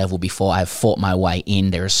at this level before. I have fought my way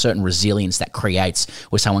in. There is certain resilience that creates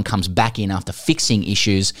where someone comes back in after fixing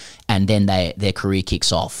issues and then their career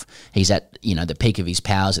kicks off. He's at the peak of his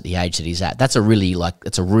powers at the age that he's at. That's a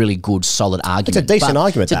really good, solid argument. It's a decent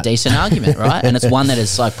argument. It's a decent argument, right? And it's one that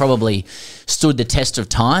has probably stood the test of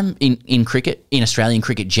time in cricket, in Australian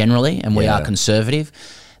cricket generally, and we are conservative.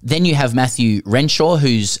 Then you have Matthew Renshaw,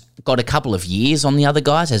 who's got a couple of years on the other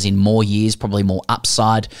guys, as in more years, probably more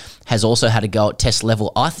upside, has also had a go at test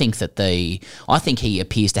level. I think he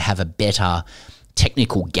appears to have a better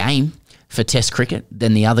technical game for test cricket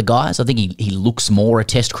than the other guys. I think he looks more a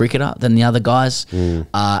test cricketer than the other guys.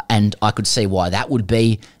 And I could see why that would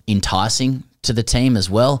be enticing to the team as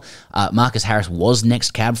well. Marcus Harris was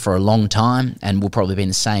next cab for a long time and will probably be in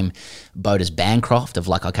the same boat as Bancroft of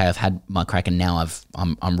okay, I've had my crack and now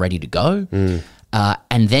I'm ready to go.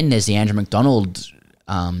 And then there's the Andrew McDonald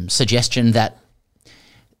suggestion that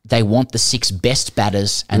they want the 6 best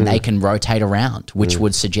batters and they can rotate around, which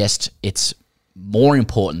would suggest it's more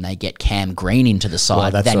important they get Cam Green into the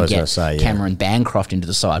side than get Cameron Bancroft into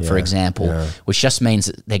the side, for example, which just means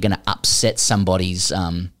that they're going to upset somebody's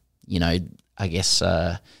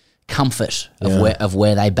comfort of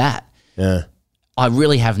where they bat. I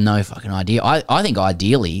really have no fucking idea. I think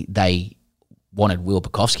ideally they wanted Will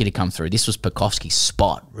Pekovsky to come through. This was Pekovsky's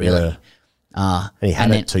spot, really. And he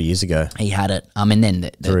had it 2 years ago. He had it. And then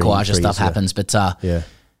the Khawaja stuff happens, but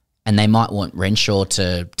and they might want Renshaw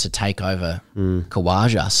to take over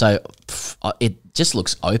Khawaja. So it just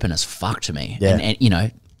looks open as fuck to me.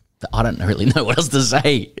 And I don't really know what else to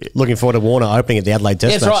say. Looking forward to Warner opening at the Adelaide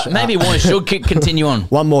Test match. That's right. Maybe Warner should continue on.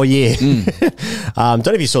 One more year. Don't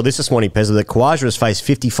know if you saw this morning, Pez, that Khawaja has faced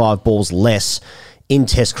 55 balls less in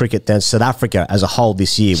Test cricket than South Africa as a whole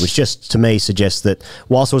this year, which just to me suggests that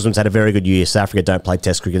whilst Usman's had a very good year, South Africa don't play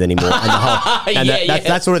Test cricket anymore. And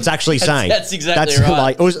that's what it's actually saying. That's exactly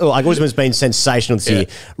right. Usman's been sensational this year.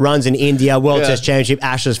 Runs in India, World Test Championship,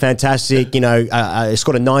 Ashes, fantastic.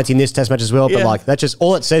 Scored a 90 in this Test match as well. But that's just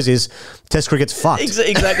all it says is Test cricket's fucked.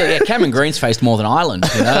 Exactly. Yeah, Cameron Green's faced more than Ireland.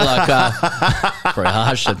 Pretty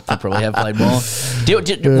harsh. Should probably have played more.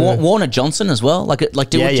 Warner Johnson as well. What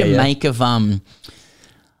do you make of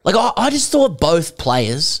I just thought both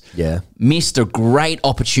players missed a great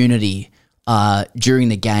opportunity during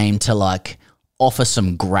the game to offer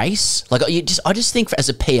some grace. Like I just think as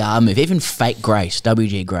a PR move, even fake Grace,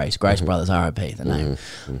 WG Grace, Grace Brothers RIP, the name,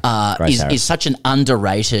 is such an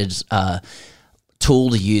underrated tool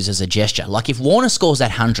to use as a gesture. Like if Warner scores that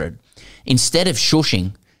 100, instead of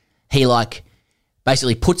shushing, he like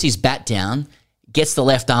basically puts his bat down, gets the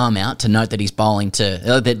left arm out to note that he's bowling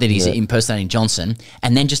to that he's impersonating Johnson,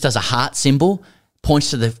 and then just does a heart symbol, points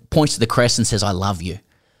to the crest and says, "I love you."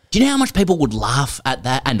 Do you know how much people would laugh at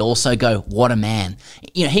that and also go, "What a man"?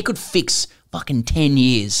 You know, he could fix fucking 10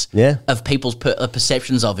 years of people's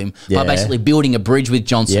perceptions of him by basically building a bridge with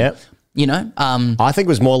Johnson. Yeah. You know, I think it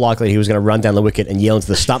was more likely he was going to run down the wicket and yell into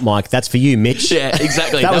the stump mic, "That's for you, Mitch." Yeah,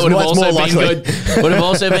 exactly. that would have also more been likely. good. Would have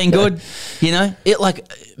also been good. You know, it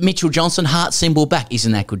like Mitchell Johnson heart symbol back.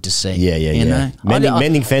 Isn't that good to see? Yeah. You know,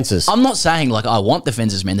 Mending fences. I'm not saying like I want the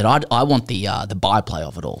fences mended. I want the byplay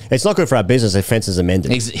of it all. It's not good for our business if fences are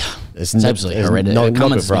mended. It's absolutely horrendous. Not good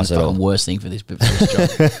Cummins for has us been at the all. fucking worst thing for this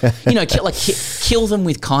job. You know, kill them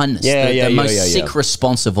with kindness. The most sick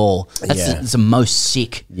response of all. That's the most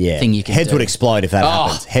sick thing you can Heads do. would explode if that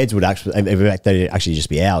happens. Heads would actually just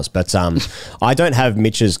be ours. But I don't have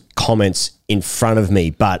Mitch's comments in front of me,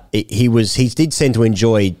 but he did seem to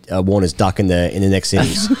enjoy Warner's duck in the next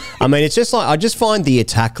innings. I mean, it's just like I just find the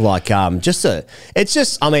attack like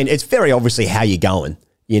it's very obviously how you're going,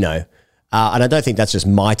 you know. And I don't think that's just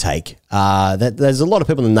my take. There's a lot of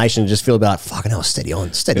people in the nation who just feel about fucking hell, steady on,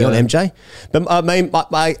 MJ. But I mean,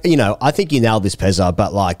 I think you nailed this, Pezza.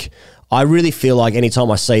 But like, I really feel like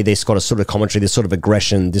anytime I see this kind of sort of commentary, this sort of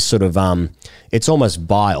aggression, this sort of it's almost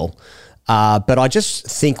vile. But I just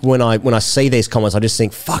think when I see these comments, I just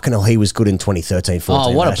think fucking hell, he was good in 2013,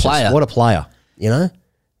 14. Oh, what a player! What a player! You know,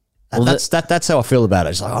 that's how I feel about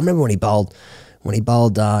it. It's like I remember when he bowled,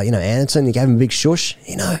 Anderson, he gave him a big shush.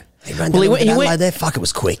 You know. He ran down he went there. Fuck, it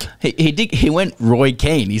was quick. He went Roy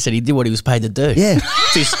Keane. He said he did what he was paid to do. Yeah,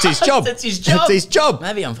 it's his job. That's his job. It's his job.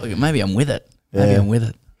 Maybe I'm with it. Maybe I'm with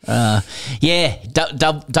it.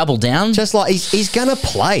 Double down. Just like he's gonna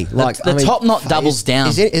play. Like the top knot doubles down.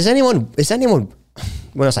 Is anyone?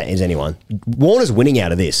 When I say is anyone, Warner's winning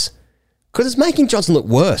out of this because it's making Johnson look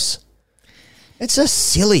worse. It's just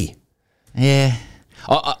silly. Yeah,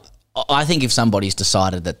 I think if somebody's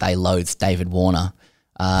decided that they loathe David Warner.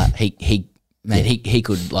 He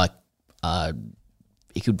could like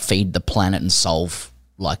he could feed the planet and solve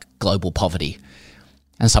like global poverty,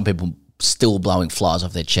 and some people still blowing flies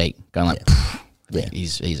off their cheek, going like,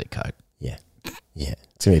 he's a coke. Yeah.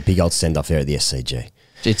 It's gonna be a big old send off there at the SCG.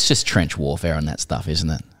 It's just trench warfare on that stuff,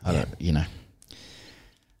 isn't it? I don't, you know,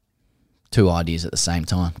 two ideas at the same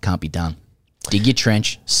time can't be done. Dig your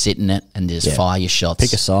trench, sit in it, and just fire your shots.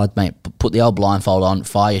 Pick a side, mate. Put the old blindfold on,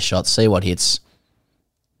 fire your shots, see what hits.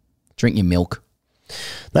 Drink your milk.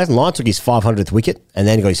 Nathan Lyon took his 500th wicket and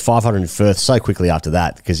then got his 501st so quickly after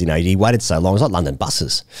that because, you know, he waited so long. It was like London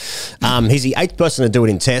buses. He's the 8th person to do it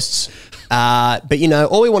in tests. But, you know,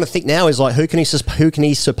 all we want to think now is like who can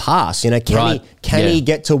he surpass? You know, can he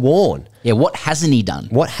get to Warne? Yeah, what hasn't he done?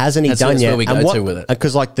 What hasn't he done yet? That's where we go to with it.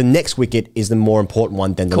 Because, like, the next wicket is the more important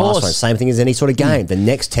one than the last one. Same thing as any sort of game. The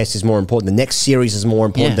next test is more important. The next series is more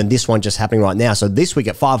important than this one just happening right now. So this week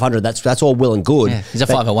at 500, that's all well and good. Yeah, he's at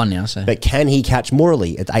 501 now. So, but can he catch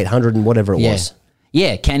Morley at 800 and whatever it was?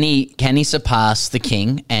 Yeah, can he surpass the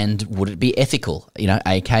king? And would it be ethical? You know,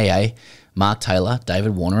 AKA Mark Taylor,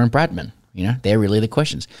 David Warner, and Bradman. You know, they're really the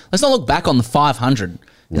questions. Let's not look back on the 500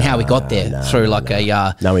 and how we got there through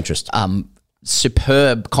no interest.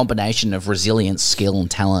 Superb combination of resilience, skill, and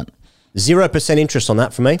talent. 0% interest on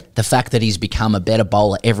that for me. The fact that he's become a better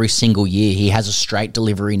bowler every single year. He has a straight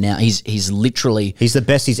delivery now. He's literally... He's the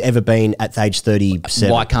best he's ever been at age 37.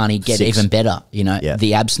 Why can't he get even better? You know,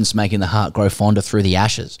 the absence making the heart grow fonder through the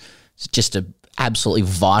ashes. It's just an absolutely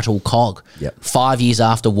vital cog. 5 years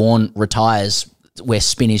after Warne retires, where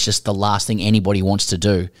spin is just the last thing anybody wants to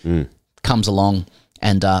do, comes along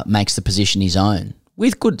and makes the position his own.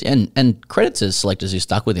 With good and credit to selectors who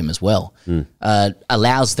stuck with him as well.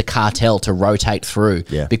 Allows the cartel to rotate through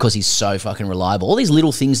because he's so fucking reliable. All these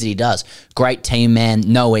little things that he does. Great team man,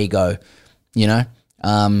 no ego. You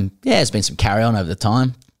know, there's been some carry on over the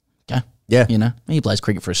time. Okay, you know, he plays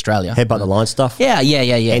cricket for Australia. Headbutt the line stuff.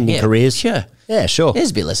 Ending careers. Sure, sure. There's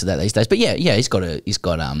a bit less of that these days, but he's got a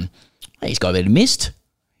bit of mist.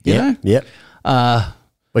 You know.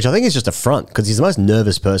 Which I think is just a front because he's the most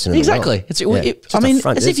nervous person in the world. Exactly. As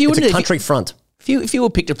if you wouldn't... It's a country front. If you were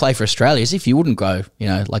picked to play for Australia, as if you wouldn't go, you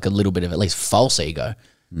know, like a little bit of at least false ego.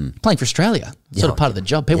 Playing for Australia. Sort of part of the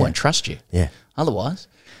job. People won't trust you. Yeah. Otherwise...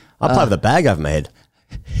 I play with a bag over my head.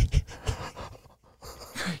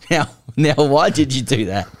 Now, why did you do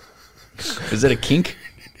that? Was it a kink?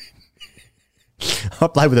 I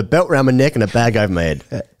played with a belt around my neck and a bag over my head.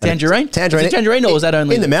 Tangerine? Tangerine. Is it tangerine or was that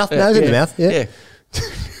only in the mouth? No, it was in the mouth. Yeah.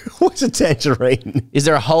 What's a tangerine? Is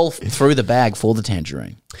there a hole through the bag for the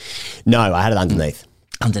tangerine? No, I had it underneath.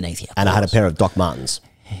 Underneath, yeah. And I had a pair of Doc Martens.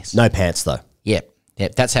 Yes. No pants, though. Yep.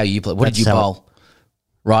 That's how you play. What That's did you how bowl?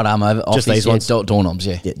 Right arm over? Just these ones? Doorknobs,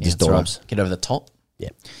 yeah. Yeah, just that's doorknobs. Right. Get over the top.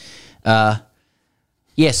 Yeah.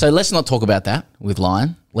 Yeah, so let's not talk about that with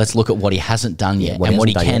Lyon. Let's look at what he hasn't done yet what and he what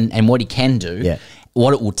he hasn't done can and what he can do. Yeah.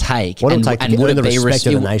 What it will take. What it'll take to would earn it the be respect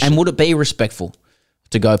of the nation. and would it be respectful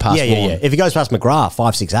to go past Yeah. Warren? If he goes past McGrath,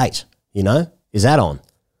 5'6", 8", is that on?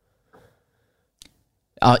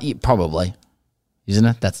 Yeah, probably. Isn't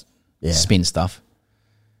it? That's spin stuff.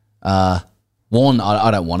 Warren,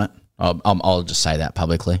 I don't want it. I'll just say that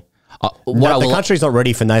publicly. The country's not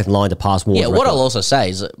ready for Nathan Lyon to pass Warren's what record. I'll also say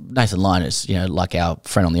is that Nathan Lyon is, like our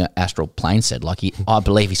friend on the astral plane said, I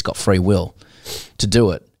believe he's got free will to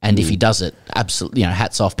do it. And if he does it, absolutely,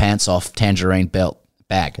 hats off, pants off, tangerine belt,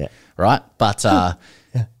 bag, right? But I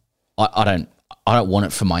don't want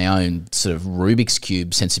it for my own sort of Rubik's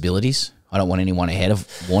Cube sensibilities. I don't want anyone ahead of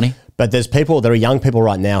Warney. But there are young people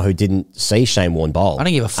right now who didn't see Shane Warne bowl. I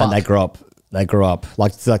don't give a fuck. And they grew up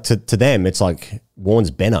like to them, it's like Warne's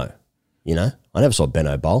Benno. I never saw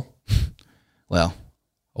Benno bowl. Well,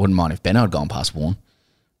 I wouldn't mind if Benno had gone past Warren.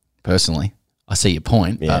 Personally, I see your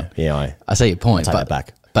point. I see your point. take that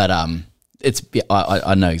back. But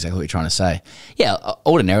I know exactly what you're trying to say. Yeah,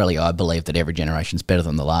 ordinarily I believe that every generation's better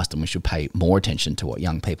than the last, and we should pay more attention to what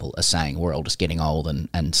young people are saying. We're all just getting old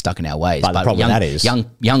and stuck in our ways. But the problem with that is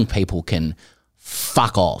young people can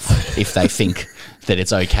fuck off if they think that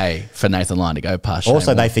it's okay for Nathan Lyon to go past.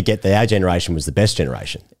 Also, they forget that our generation was the best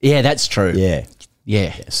generation. Yeah, that's true. Yeah.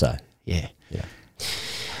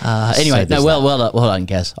 Anyway, well done,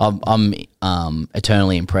 Gaz. I'm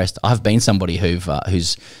eternally impressed. I've been somebody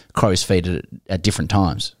who's crow's feet at different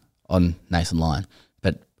times on Nathan Lyon,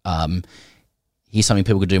 but here's something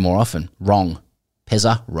people could do more often. Wrong,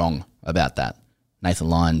 Pezza, wrong about that. Nathan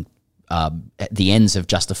Lyon, the ends have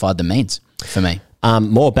justified the means for me.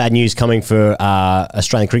 More bad news coming for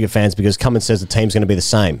Australian cricket fans because Cummins says the team's going to be the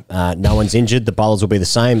same. No one's injured. The bowlers will be the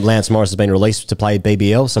same. Lance Morris has been released to play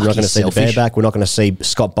BBL, so we're not going to see the bear back. We're not going to see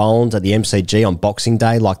Scott Boland at the MCG on Boxing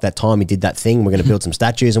Day like that time he did that thing. We're going to build some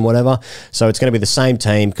statues and whatever. So it's going to be the same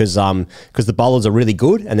team because the bowlers are really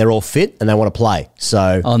good and they're all fit and they want to play.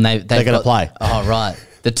 So they're going to play. Oh, right.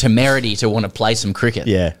 The temerity to want to play some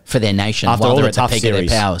cricket for their nation after while all they're the at tough the peak series. of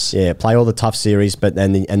their powers. Yeah, play all the tough series, but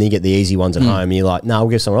then you get the easy ones at home. And you're like, no,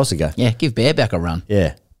 we'll give someone else a go. Yeah, give Bareback a run.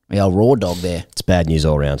 Yeah, the old raw dog there. It's bad news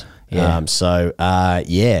all around. Yeah.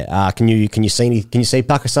 Can you see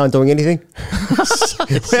Pakistan doing anything?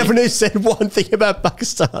 We haven't even said one thing about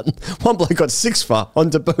Pakistan. One bloke got 6 for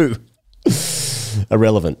on debut.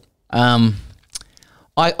 Irrelevant.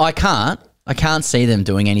 I can't see them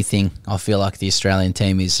doing anything. I feel like the Australian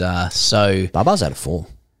team is so... Baba's out of form.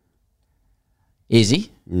 Is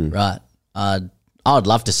he? Right. I would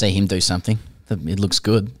love to see him do something. It looks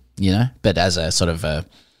good, but as a sort of a...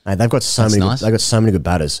 Hey, they've got so many good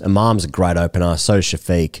batters. Imam's a great opener. So is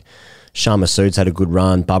Shafiq. Shah Massoud's had a good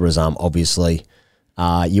run. Babar Azam, obviously.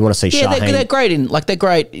 You want to see Shaheen. They're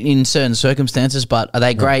great in certain circumstances, but are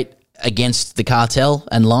they great against the cartel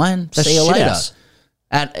and Lyon? See you later.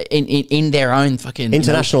 In their own fucking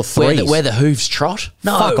international threes where the hooves trot.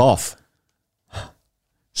 No, fuck off.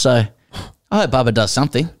 So I hope Bubba does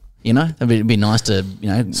something. It'd be nice to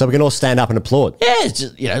So we can all stand up and applaud. Yeah,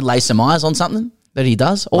 just lay some eyes on something that he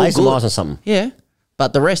does. Lay some eyes on something. Yeah,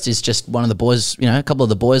 but the rest is just one of the boys. A couple of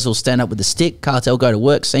the boys will stand up with the stick. Cartel go to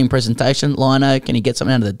work. Scene presentation. Lino, can you get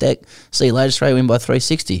something out of the deck? See you later. Australia win by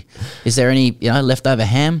 360. Is there any leftover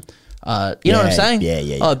ham? You know what I'm saying?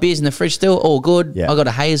 Yeah. Oh, beer's in the fridge still, all good. Yeah. I got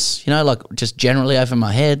a haze, just generally over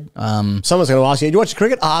my head. Someone's going to ask you, "Did you watch the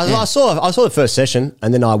cricket?" I saw the first session,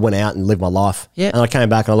 and then I went out and lived my life. Yeah. And I came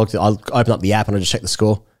back and I opened up the app and I just checked the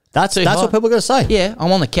score. That's what people are going to say. Yeah,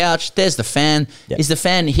 I'm on the couch. There's the fan. Yeah. Is the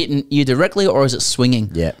fan hitting you directly or is it swinging?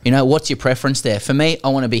 Yeah. What's your preference there? For me, I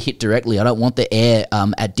want to be hit directly. I don't want the air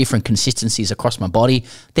at different consistencies across my body.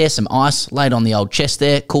 There's some ice laid on the old chest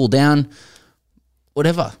there. Cool down.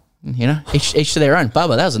 Whatever. Each to their own.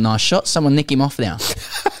 Bubba, that was a nice shot. Someone nick him off now.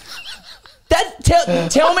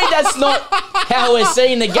 Tell me that's not how we're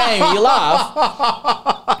seeing the game. You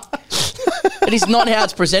laugh. It is not how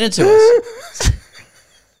it's presented to us.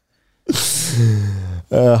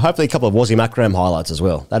 Hopefully a couple of Wazzy Macram highlights as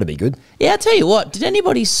well. That'd be good. Yeah, I'll tell you what. Did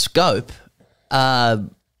anybody scope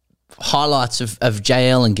highlights of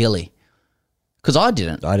JL and Gilly? Because I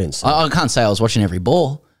didn't. I didn't see I can't say I was watching every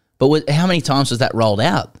ball. But how many times was that rolled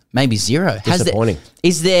out? Maybe 0. Disappointing.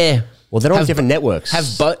 Is there Well, they're on different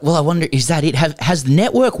networks. Well, I wonder, is that it? Has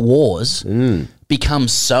network wars become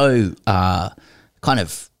so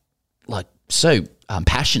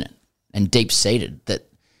passionate and deep-seated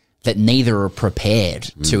that neither are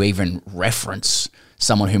prepared to even reference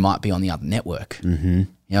someone who might be on the other network? Mm-hmm.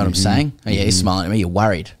 You know what I'm saying? Oh, yeah, you're smiling at me. You're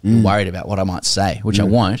worried. You're worried about what I might say, which I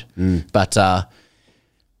won't. But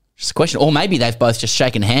just a question. Or maybe they've both just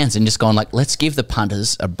shaken hands and just gone like, let's give the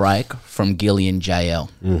punters a break from Gillian JL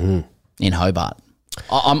in Hobart.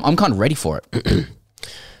 I'm kind of ready for it.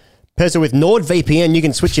 Pezza, with NordVPN, you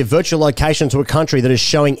can switch your virtual location to a country that is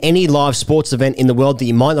showing any live sports event in the world that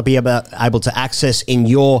you might not be able to access in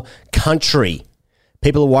your country.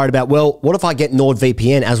 People are worried about, well, what if I get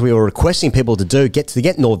NordVPN, as we were requesting people to do, get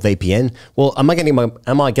NordVPN? Well, am I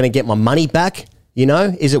going to get my money back? You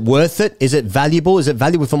know, is it worth it? Is it valuable? Is it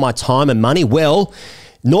valuable for my time and money? Well,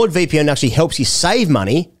 NordVPN actually helps you save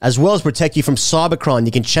money as well as protect you from cybercrime.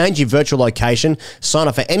 You can change your virtual location, sign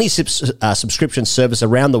up for any subscription service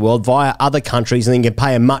around the world via other countries, and then you can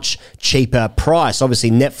pay a much cheaper price.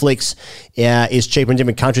 Obviously, Netflix is cheaper in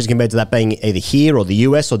different countries compared to that being either here or the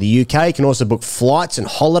US or the UK. You can also book flights and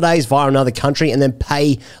holidays via another country and then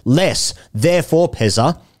pay less. Therefore,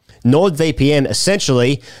 Pezza, NordVPN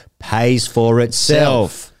essentially pays for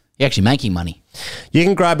itself. You're actually making money. You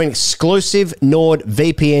can grab an exclusive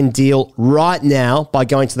NordVPN deal right now by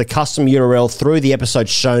going to the custom URL through the episode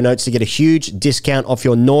show notes to get a huge discount off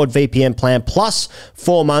your NordVPN plan plus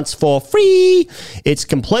 4 months for free. It's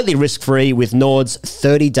completely risk-free with Nord's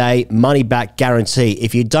 30-day money-back guarantee.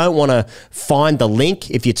 If you don't want to find the link,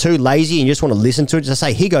 if you're too lazy and you just want to listen to it, just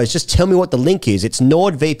say, here goes, just tell me what the link is. It's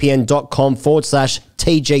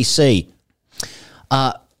nordvpn.com/TGC.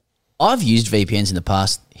 I've used VPNs in the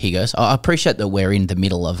past, Higos. I appreciate that we're in the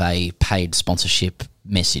middle of a paid sponsorship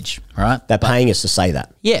message, right? They're paying us to say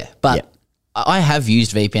that. Yeah, but I have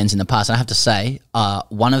used VPNs in the past. And I have to say,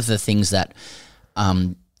 one of the things that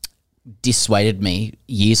dissuaded me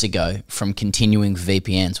years ago from continuing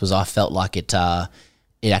VPNs was I felt like it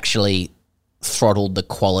actually throttled the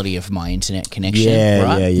quality of my internet connection.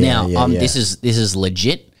 This is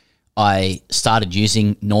legit. I started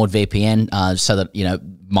using NordVPN so that, you know,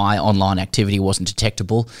 my online activity wasn't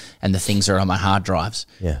detectable and the things are on my hard drives.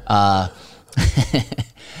 Yeah.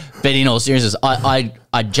 But in all seriousness, I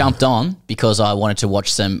jumped on because I wanted to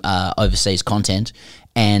watch some overseas content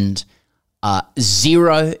and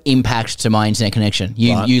zero impact to my internet connection.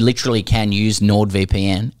 You literally can use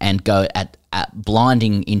NordVPN and go at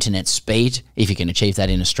blinding internet speed if you can achieve that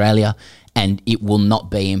in Australia, and it will not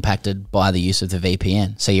be impacted by the use of the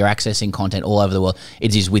VPN. So you're accessing content all over the world.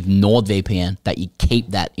 It is with NordVPN that you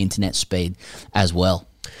keep that internet speed as well.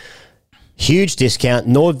 Huge discount,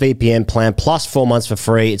 NordVPN plan plus 4 months for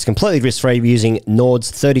free. It's completely risk-free using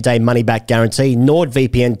Nord's 30-day money-back guarantee.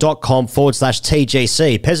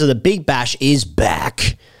 NordVPN.com/TGC. Pezza, the Big Bash is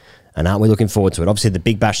back. And aren't we looking forward to it? Obviously, the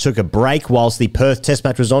Big Bash took a break whilst the Perth Test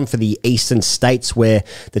match was on for the Eastern States, where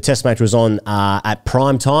the Test match was on at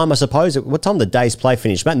prime time, I suppose. What time did the day's play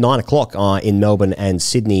finish? About 9 o'clock in Melbourne and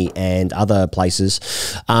Sydney and other places.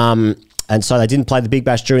 And so they didn't play the Big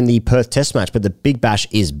Bash during the Perth Test match, but the Big Bash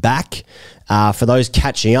is back. For those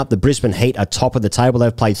catching up, the Brisbane Heat are top of the table.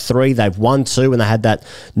 They've played 3. They've won 2, and they had that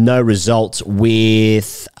no result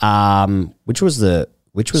with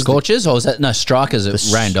which was Scorchers, or was that Strikers?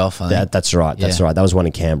 It rained off. I think. That's right. That's right. That was one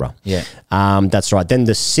in Canberra. Yeah, that's right. Then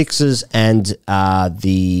the Sixers and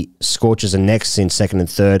the Scorchers are next in second and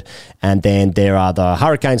third, and then there are the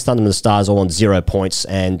Hurricanes, Thunder, and the Stars all on 0 points,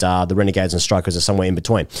 and the Renegades and Strikers are somewhere in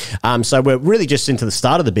between. So we're really just into the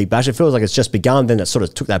start of the Big Bash. It feels like it's just begun. Then it sort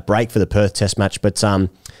of took that break for the Perth Test match, but the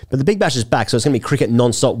Big Bash is back, so it's going to be cricket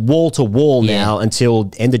non-stop, wall to wall now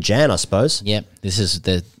until end of Jan, I suppose. Yep. This is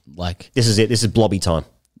it. This is blobby time,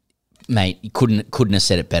 mate. You couldn't have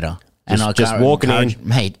said it better. And I just walking in,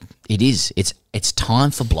 mate. It is. It's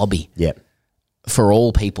time for blobby. Yep. For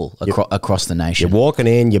all people across the nation. You're walking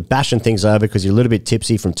in, you're bashing things over because you're a little bit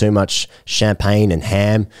tipsy from too much champagne and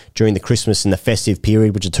ham during the Christmas and the festive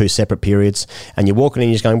period, which are 2 separate periods. And you're walking in,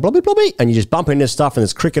 you're just going blobby, blobby, and you just bump into stuff, and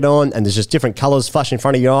there's cricket on, and there's just different colours flashing in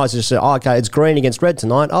front of your eyes. You just say, oh, okay, it's green against red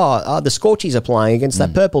tonight. The Scorchies are playing against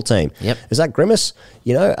that purple team. Yep. Is that Grimace?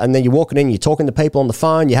 You know, and then you're walking in, you're talking to people on the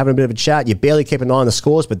phone, you're having a bit of a chat, you barely keep an eye on the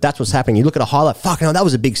scores, but that's what's happening. You look at a highlight, fucking hell, that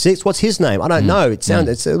was a big 6. What's his name? I don't know. It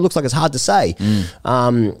looks like it's hard to say.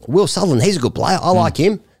 Will Sutherland, he's a good player. I like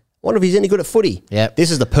him. Wonder if he's any good at footy. Yep.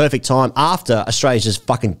 This is the perfect time after Australia's just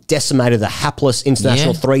fucking decimated the hapless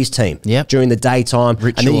international threes team during the daytime.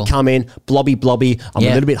 Ritual. And then you come in, blobby. I'm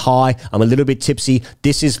a little bit high. I'm a little bit tipsy.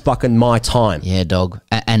 This is fucking my time. Yeah, dog.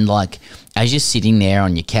 And like, as you're sitting there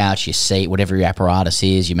on your couch, your seat, whatever your apparatus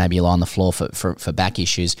is, you maybe lie on the floor for back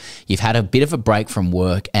issues. You've had a bit of a break from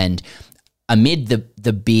work, and amid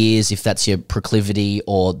the beers, if that's your proclivity,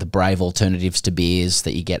 or the brave alternatives to beers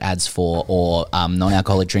that you get ads for, or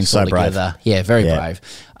non-alcoholic drinks altogether. Yeah, very brave.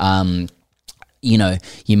 You know,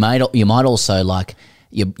 you might also like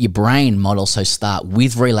your brain might also start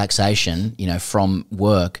with relaxation. You know, from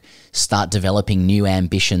work, start developing new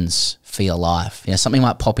ambitions for your life. You know, something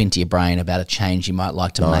might pop into your brain about a change you might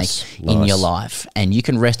like to make in your life, and you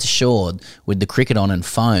can rest assured with the cricket on and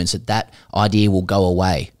phones that idea will go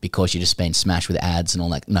away because you've just been smashed with ads and all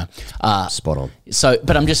that. No, spot on. So,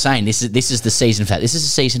 but I'm just saying, this is the season for that. This is a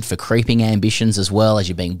season for creeping ambitions as well, as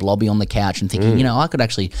you're being blobby on the couch and thinking, you know, I could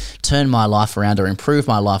actually turn my life around or improve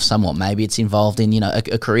my life somewhat. Maybe it's involved in, you know,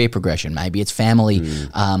 a career progression. Maybe it's family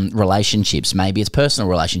relationships. Maybe it's personal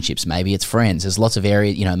relationships. Maybe it's friends. There's lots of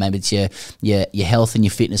areas, you know, maybe it's your health and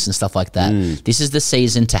your fitness and stuff like that. This is the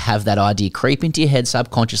season to have that idea creep into your head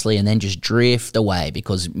subconsciously and then just drift away,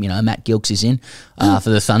 because, you know, Matt Gilks is in for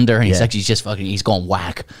the Thunder, and he's actually just fucking, he's gone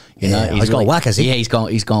whack. You know, he's gone whack, has he? Yeah, he's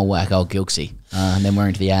gone whack, old Gilksy. And then we're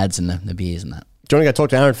into the ads and the beers and that. Do you want to go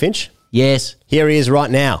talk to Aaron Finch? Yes. Here he is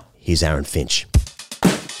right now. Here's Aaron Finch.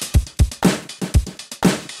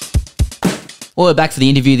 Well, we're back for the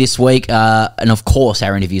interview this week. And of course,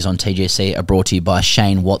 our interviews on TGC are brought to you by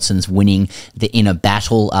Shane Watson's winning the Inner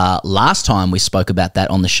Battle. Last time we spoke about that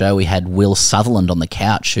on the show, we had Will Sutherland on the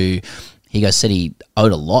couch, who said he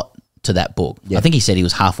owed a lot to that book. I think he said he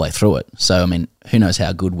was halfway through it. So, I mean, who knows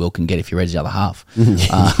how good Will can get if you read the other half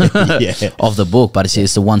of the book. But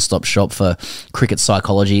it's the one-stop shop for cricket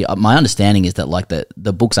psychology. My understanding is that like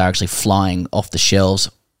the books are actually flying off the shelves,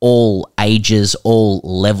 all ages, all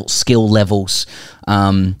skill levels.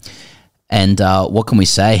 And what can we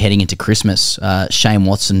say heading into Christmas?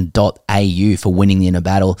 ShaneWatson.au for winning the Inner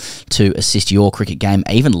Battle to assist your cricket game,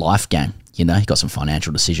 even life game. You know, you got some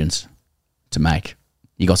financial decisions to make.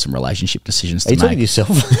 You got some relationship decisions to make. Are you talking to yourself?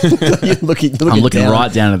 I'm looking down.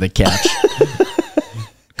 Right down at the couch.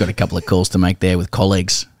 Got a couple of calls to make there with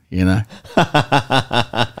colleagues, you know.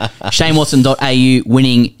 ShaneWatson.au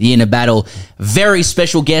winning the Inner Battle. Very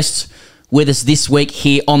special guest with us this week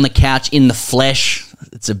here on the couch in the flesh.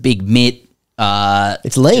 It's a big mitt.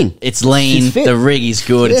 It's lean. It's lean. It's fit. The rig is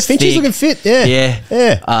good. Yeah, it's Finch is looking fit.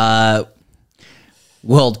 Yeah.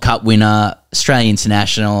 World Cup winner, Australian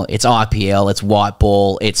international. It's IPL. It's white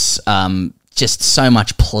ball. It's just so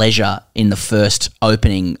much pleasure in the first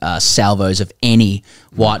opening salvos of any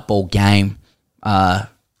white ball game.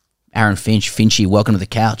 Aaron Finch, Finchy, welcome to the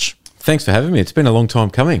couch. Thanks for having me. It's been a long time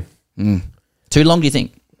coming. Too long, do you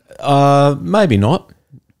think? Maybe not.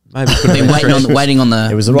 Maybe could have Been waiting on the.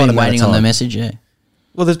 It was the right amount of waiting on the time. message. Yeah.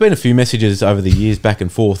 Well, there's been a few messages over the years back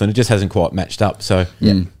and forth, and it just hasn't quite matched up. So,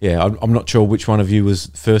 I'm not sure which one of you was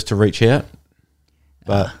first to reach out,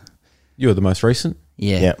 but you were the most recent.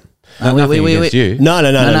 Yeah. Nothing against you.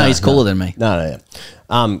 No. He's cooler than me. No.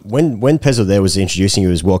 When Pezzo there was introducing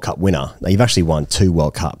you as World Cup winner, now you've actually won 2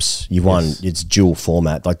 World Cups. You've won, it's dual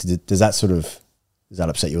format. Like, does that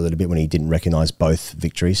upset you a little bit when he didn't recognise both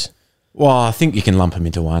victories? Well, I think you can lump them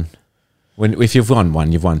into one. If you've won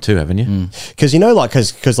one, you've won 2, haven't you? Because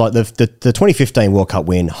because like the 2015 World Cup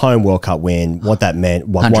win, home World Cup win, what that meant,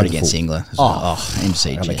 100 against England.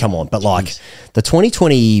 MCG. I mean, come on, but like the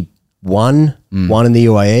 2021 one in the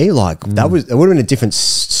UAE, like it would have been a different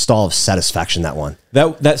style of satisfaction. That one,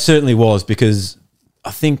 that certainly was, because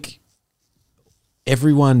I think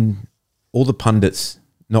everyone, all the pundits,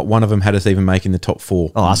 not one of them had us even making the top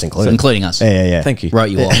 4. Oh, us included, including us. Yeah. Thank you.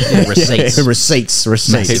 Wrote you off. Receipts. Receipts.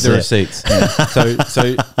 Keep the receipts.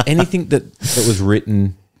 So anything that was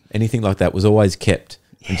written, anything like that was always kept.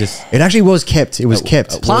 And just it actually was kept. It was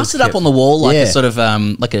kept. Plastered up on the wall like a sort of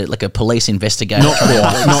like a police investigator. Not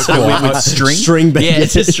quite. With string. Yeah,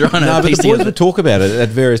 just trying to No, but piece the boys together. would talk about it at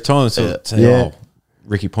various times. So say,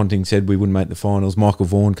 Ricky Ponting said we wouldn't make the finals. Michael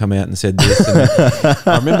Vaughan come out and said this. And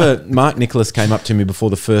I remember Mark Nicholas came up to me before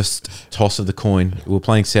the first toss of the coin. We were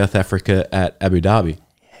playing South Africa at Abu Dhabi,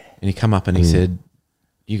 and he come up and he said,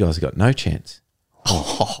 "You guys have got no chance."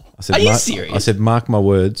 I said, Are you Mark, serious? I said, "Mark my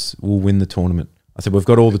words, we'll win the tournament." I said, "We've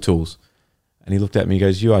got all the tools." And he looked at me, he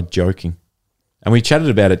goes, "You are joking." And we chatted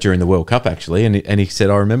about it during the World Cup, actually. And he said,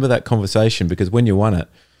 "I remember that conversation because when you won it,"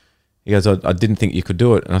 he goes, I didn't think you could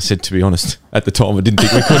do it. And I said, to be honest, at the time, I didn't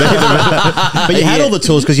think we could either. But you had all the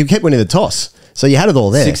tools because you kept winning the toss. So you had it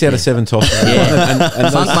all there. 6 out of 7 tosses. Yeah. and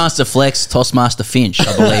those- Funkmaster Flex, Tossmaster Finch,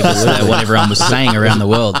 I believe is what everyone was saying around the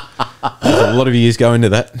world. a lot of years go into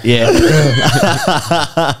that. Yeah.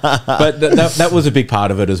 But that was a big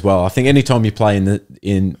part of it as well. I think anytime you play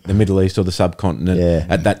in the Middle East or the subcontinent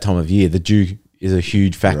at that time of year, the dew is a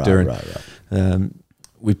huge factor. Right.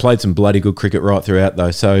 We played some bloody good cricket right throughout,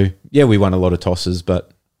 though. So, yeah, we won a lot of tosses,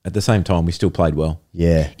 but at the same time, we still played well.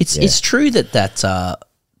 Yeah. It's true that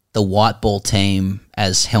the white ball team,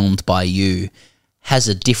 as helmed by you, has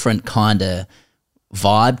a different kind of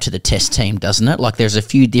vibe to the test team, doesn't it? Like there's a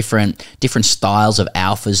few different styles of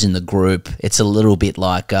alphas in the group. It's a little bit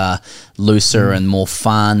like looser and more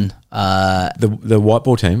fun. The white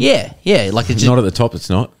ball team? Yeah. Like it's Not at the top, it's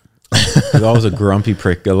not. 'Cause I was a grumpy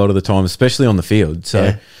prick a lot of the time, especially on the field.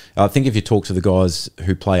 So I think if you talk to the guys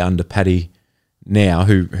who play under Paddy now,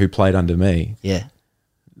 who played under me,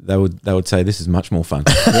 they would say this is much more fun.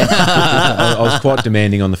 I was quite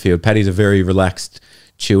demanding on the field. Paddy's a very relaxed,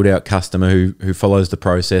 chilled out customer who follows the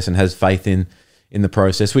process and has faith in the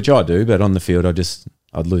process, which I do. But on the field,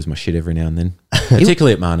 I'd lose my shit every now and then,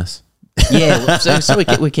 particularly at Marnus. Yeah, so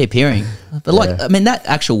we keep hearing, but I mean, that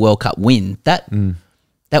actual World Cup win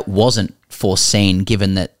that wasn't foreseen,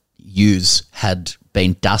 given that yous had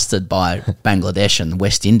been dusted by Bangladesh and the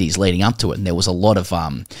West Indies leading up to it, and there was a lot of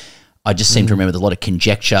I just seem to remember there's a lot of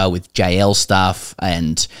conjecture with JL stuff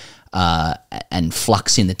and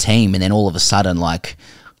flux in the team, and then all of a sudden, like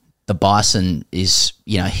the Bison is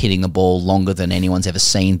hitting the ball longer than anyone's ever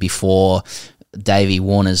seen before. Davey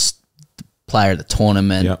Warner's player of the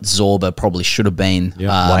tournament. Yep. Zorba probably should have been.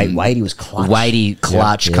 Yep. Wadey was clutch. Wadey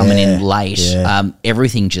clutch coming in late.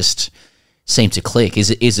 Everything just seemed to click. Is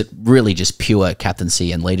it really just pure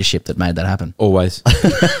captaincy and leadership that made that happen? Always.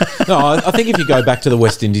 No, I think if you go back to the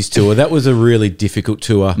West Indies tour, that was a really difficult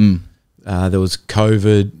tour. There was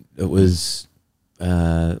COVID. It was we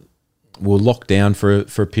were locked down for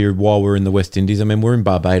a period while we were in the West Indies. I mean, we're in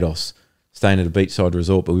Barbados, staying at a beachside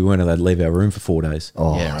resort, but we weren't allowed to leave our room for 4 days.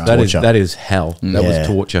 Oh, Yeah, right. That is hell. That was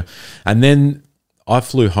torture. And then I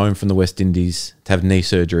flew home from the West Indies to have knee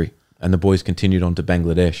surgery, and the boys continued on to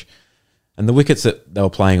Bangladesh. And the wickets that they were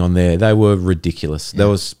playing on there, they were ridiculous. They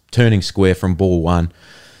was turning square from ball one.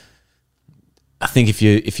 I think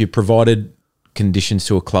if you provided conditions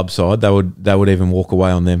to a club side, they would even walk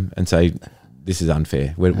away on them and say, this is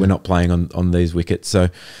unfair. We're not playing on these wickets. So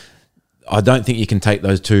I don't think you can take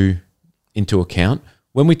those two into account.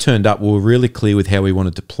 When we turned up, we were really clear with how we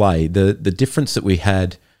wanted to play. The difference that we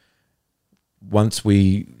had once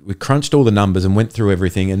we crunched all the numbers and went through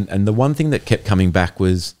everything, and the one thing that kept coming back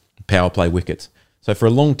was power play wickets. So for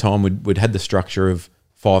a long time, we'd had the structure of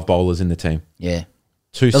 5 bowlers in the team. Yeah.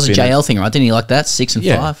 2 That was a spinners. JL thing, right? Didn't he like that? 6 and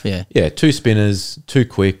 5? Yeah. Yeah, 2 spinners, 2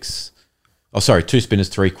 quicks. 2 spinners,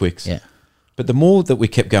 3 quicks. Yeah. But the more that we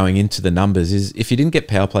kept going into the numbers is if you didn't get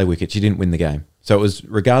power play wickets, you didn't win the game. So it was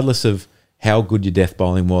regardless of how good your death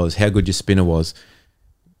bowling was, how good your spinner was.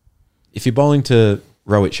 If you're bowling to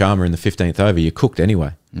Rohit Sharma in the 15th over, you're cooked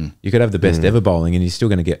anyway. You could have the best ever bowling and you're still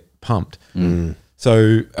going to get pumped.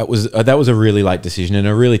 So that was a really late decision and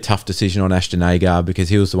a really tough decision on Ashton Agar because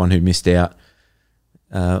he was the one who missed out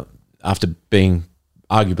after being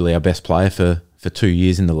arguably our best player for 2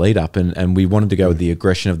 years in the lead up, and we wanted to go with the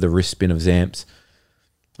aggression of the wrist spin of Zamps,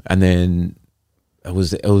 and then it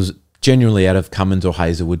was genuinely out of Cummins or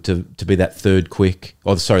Hazelwood to be that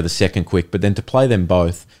the second quick, but then to play them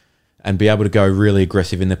both and be able to go really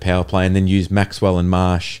aggressive in the power play and then use Maxwell and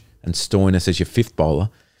Marsh and Stoinis as your 5th bowler.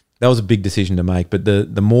 That was a big decision to make, but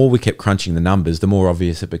the more we kept crunching the numbers, the more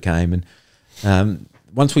obvious it became. And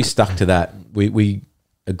once we stuck to that, we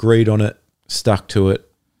agreed on it, stuck to it,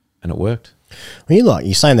 and it worked. When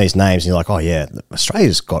you're saying these names, and you're like, oh yeah,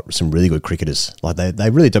 Australia's got some really good cricketers. Like they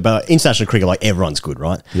really do. But international cricket, like everyone's good,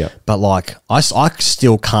 right? Yeah. But like I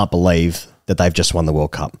still can't believe that they've just won the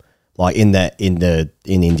World Cup. Like in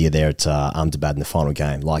India there at Ahmedabad in the final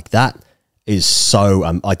game. Like that is so.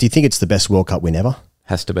 Do you think it's the best World Cup win ever?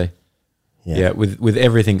 Has to be. Yeah. With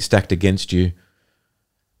everything stacked against you,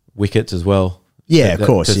 wickets as well. Yeah, of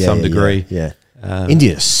course. To some degree. Yeah.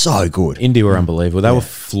 India is so good. India were unbelievable. They were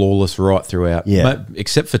flawless right throughout. Yeah.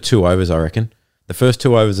 Except for 2 overs, I reckon. The first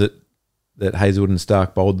 2 overs that Hazelwood and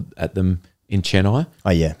Stark bowled at them in Chennai. Oh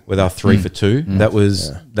yeah. With our 3 for 2. That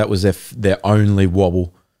was their only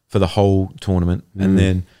wobble for the whole tournament. And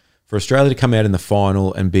then for Australia to come out in the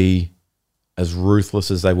final and be as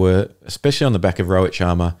ruthless as they were, especially on the back of Rohit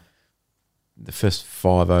Sharma, the first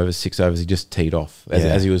 5 overs, 6 overs, he just teed off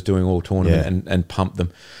as he was doing all tournament and pumped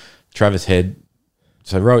them. Travis Head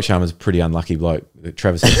So Rohit Sharma's a pretty unlucky bloke.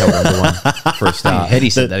 Travis had held onto one for a start. Hetty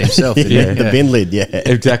said that himself. Didn't Yeah, he? the bin lid, yeah.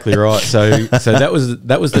 Exactly right. So that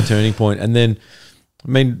was the turning point. And then, I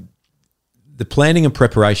mean, the planning and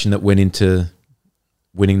preparation that went into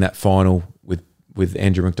winning that final with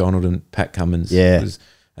Andrew McDonald and Pat Cummins,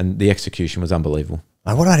 and the execution was unbelievable.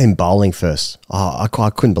 And what about him bowling first? Oh, I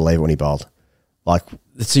couldn't believe it when he bowled. Like,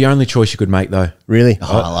 It's the only choice you could make, though. really?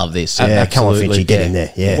 Oh, I love this. Yeah, come on, absolutely. Finchy, get in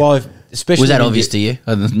there. Yeah. Well, especially Was that in obvious India-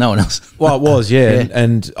 to you? No one else. Well, it was, yeah.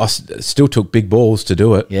 And I still took big balls to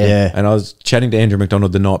do it. Yeah. And I was chatting to Andrew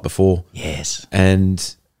McDonald the night before, Yes.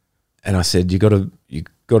 and I said, you got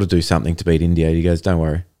to do something to beat India. He goes, don't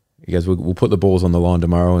worry. He goes, we'll put the balls on the line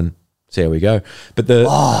tomorrow and see how we go. But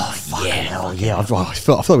fucking hell, yeah. I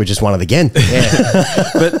thought we just won it again.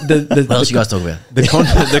 but What else you guys talk about?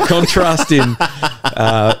 the contrast in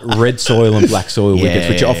red soil and black soil wickets,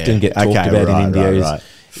 which often get talked Okay, about right, in India, right.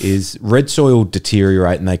 is red soil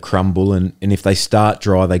deteriorate and they crumble, and if they start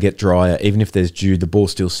dry, they get drier. Even if there's dew, the ball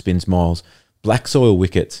still spins miles. Black soil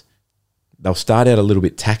wickets, they'll start out a little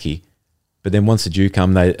bit tacky, but then once the dew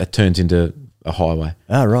comes, it turns into a highway.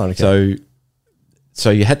 Oh, right. Okay. So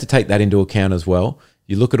you had to take that into account as well.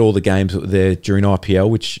 You look at all the games that were there during IPL,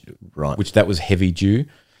 which that was heavy dew.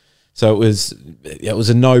 So it was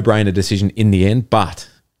a no-brainer decision in the end. But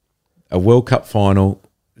a World Cup final,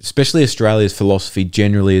 especially Australia's philosophy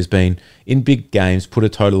generally has been in big games, put a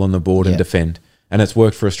total on the board and defend, and it's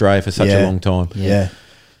worked for Australia for such a long time. Yeah.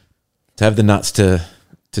 To have the nuts to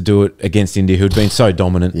do it against India, who'd been so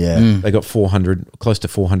dominant. Yeah. They got 400, close to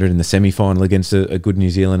 400 in the semi-final against a good New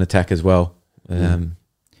Zealand attack as well.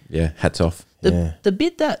 Hats off. The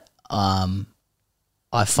bit that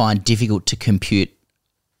I find difficult to compute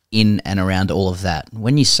in and around all of that,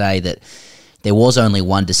 when you say that there was only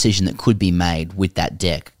one decision that could be made with that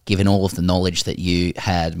deck, given all of the knowledge that you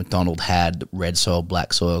had, McDonald had, red soil,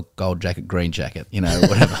 black soil, gold jacket, green jacket,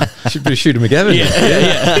 whatever. Should be shooting McGavin.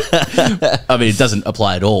 Yeah. I mean, it doesn't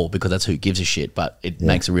apply at all because that's who gives a shit, but it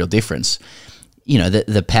makes a real difference.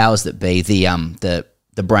 The powers that be,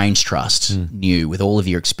 the Brains Trust knew, with all of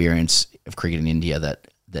your experience of cricket in India, that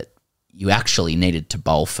you actually needed to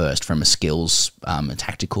bowl first from a skills, a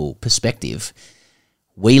tactical perspective.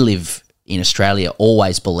 We live in Australia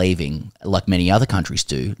always believing, like many other countries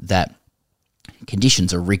do, that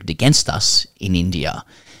conditions are rigged against us in India.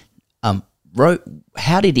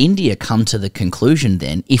 How did India come to the conclusion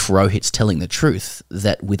then, if Rohit's telling the truth,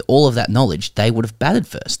 that with all of that knowledge, they would have batted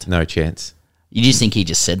first? No chance. You just think he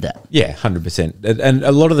just said that? Yeah, 100%. And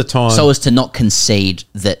a lot of the time... So as to not concede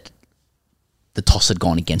that the toss had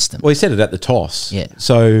gone against them. Well, he said it at the toss. Yeah.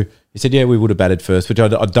 So he said, we would have batted first, which I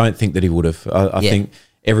don't think that he would have. I think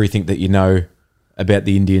everything that you know about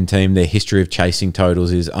the Indian team, their history of chasing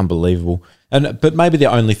totals is unbelievable. But maybe the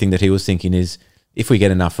only thing that he was thinking is, if we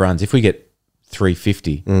get enough runs, if we get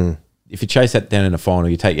 350, if you chase that down in a final,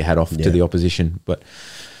 you take your hat off to the opposition. But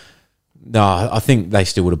no, I think they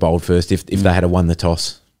still would have bowled first if they had won the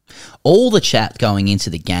toss. All the chat going into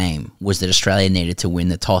the game was that Australia needed to win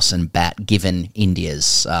the toss and bat, given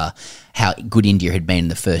India's how good India had been in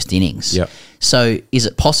the first innings. Yep. So is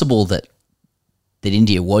it possible that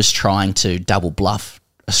India was trying to double bluff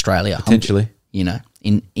Australia? Potentially.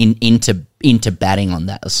 Into batting on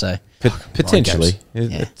that. So potentially.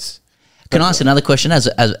 Can I ask another question? As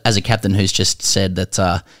a captain who's just said that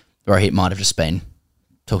Rohit might have just been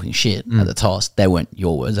talking shit at the toss. They weren't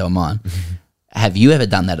your words, they were mine. Have you ever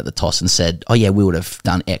done that at the toss and said, oh yeah, we would have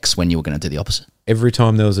done X when you were going to do the opposite? Every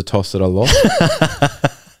time there was a toss that I lost,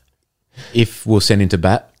 if we're sent into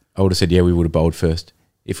bat, I would have said, we would have bowled first.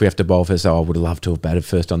 If we have to bowl first, I would have loved to have batted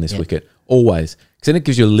first on this wicket. Always. Because then it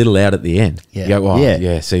gives you a little out at the end. Yeah. You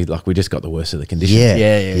go, see, like we just got the worst of the conditions.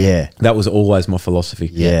 Yeah. That was always my philosophy.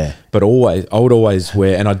 Yeah. But I would always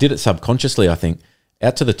wear, and I did it subconsciously, I think,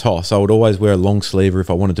 out to the toss, I would always wear a long sleever if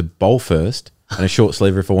I wanted to bowl first and a short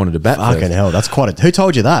sleever if I wanted to bat first. Fucking hell, that's quite a... Who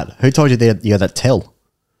told you that? Who told you that you had that tell?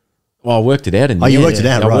 Well, I worked it out in the end. You worked it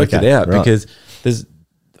out, right? I worked it out right. because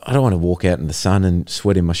I don't want to walk out in the sun and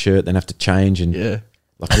sweat in my shirt, then have to change and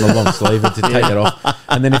like a long sleeve to take that off.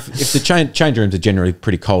 And then if the change rooms are generally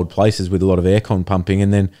pretty cold places with a lot of aircon pumping,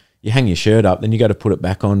 and then you hang your shirt up, then you go to put it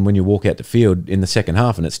back on when you walk out the field in the second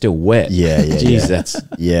half and it's still wet. Jeez,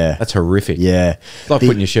 that's horrific. Yeah. It's like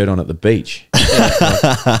putting your shirt on at the beach.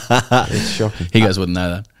 It's shocking. You guys wouldn't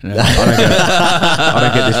know that. I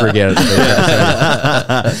don't get this rig out at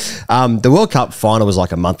the beach. The World Cup final was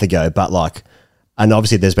like a month ago, but like And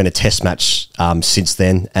obviously, there's been a test match since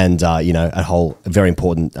then, and a very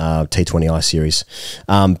important T20I series.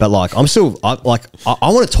 But like, I'm still I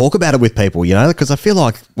want to talk about it with people, because I feel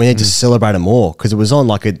like we need to celebrate it more. Because it was on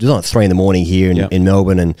at 3 a.m. here in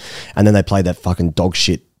Melbourne, and then they played that fucking dog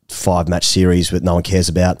shit 5-match series that no one cares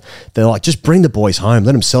about. They're like, just bring the boys home,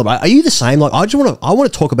 let them celebrate. Are you the same? Like, I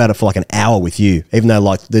want to talk about it for like an hour with you, even though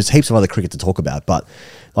like there's heaps of other cricket to talk about, but.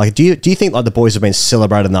 Like, do you think like the boys have been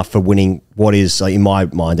celebrated enough for winning what is, like, in my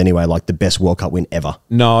mind anyway, like the best World Cup win ever?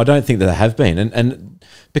 No, I don't think that they have been, and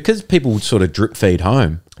because people sort of drip feed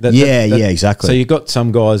home. Exactly. So you got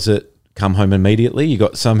some guys that come home immediately. You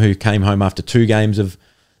got some who came home after 2 games of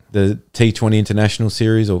the T20 International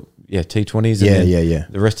Series, or T20s.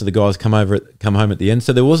 And the rest of the guys come home at the end.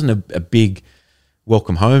 So there wasn't a big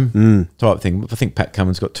welcome home type thing. I think Pat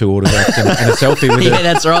Cummins got 2 autographs and a selfie with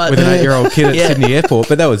that's right. with an 8-year-old kid at Sydney Airport,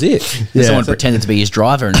 but that was it. Someone pretended to be his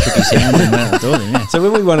driver and took his hand and went out the door. Yeah. So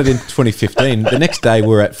when we won it in 2015, the next day we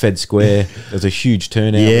were at Fed Square. There was a huge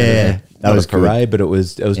turnout. That was a parade, but it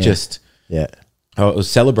was just it was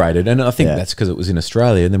celebrated, and I think that's because it was in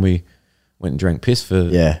Australia. And then we went and drank piss for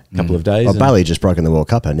a couple of days. Well, Bailey just broke in the World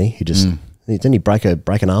Cup, hadn't he? He just didn't he break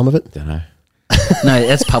an arm of it? Don't know. No,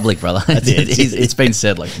 that's public, brother. It's been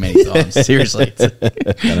said like many times. Seriously,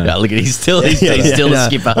 no, look at he's still the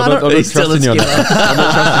skipper. I'm not trusting you on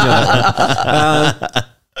that.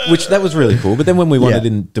 Which that was really cool. But then when we won it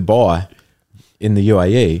in Dubai, in the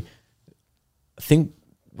UAE, I think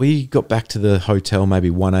we got back to the hotel maybe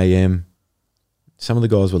 1 a.m. Some of the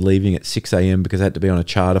guys were leaving at 6 a.m. because they had to be on a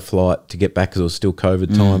charter flight to get back because it was still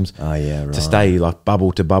COVID times. Oh yeah, right. To stay like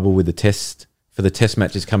bubble to bubble with the test for the test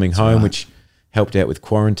matches coming home, which helped out with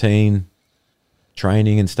quarantine,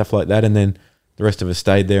 training and stuff like that. And then the rest of us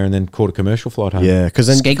stayed there and then caught a commercial flight home. Yeah, because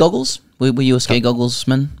then ski goggles. Were you a ski goggles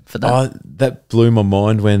man for that? Oh, that blew my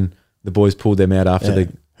mind when the boys pulled them out after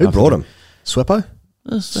the. Who brought them? Swepo?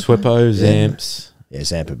 Swepo, Zamps. Yeah,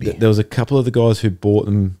 Zamp would be. There was a couple of the guys who bought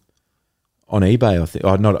them on eBay, I think,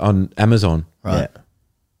 or not on Amazon. Right. Yeah.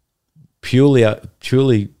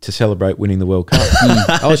 Purely to celebrate winning the World Cup.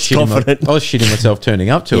 I was shitting myself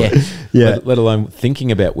turning up to it. Yeah. Let alone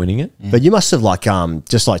thinking about winning it. But you must have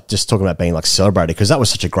just talking about being like celebrated, because that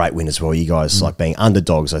was such a great win as well. You guys like being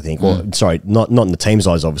underdogs, I think. Or sorry, not in the team's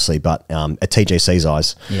eyes obviously, but at TGC's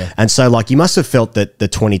eyes. Yeah. And so like you must have felt that the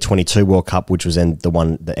 2022 World Cup, which was the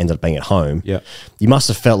one that ended up being at home. Yeah. You must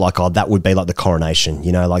have felt like, that would be like the coronation.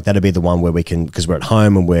 Like that'd be the one where we can, because we're at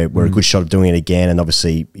home and we're a good shot of doing it again. And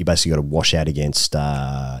obviously you basically got to wash out against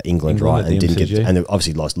England, right? And didn't get, and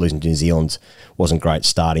obviously losing to New Zealand wasn't great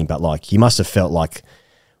starting, but like you must have felt like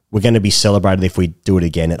we're going to be celebrated if we do it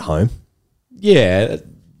again at home. Yeah,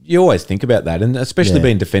 you always think about that, and especially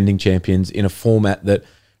being defending champions in a format that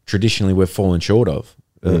traditionally we've fallen short of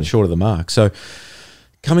the mark. So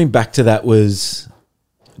coming back to that was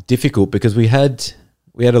difficult because we had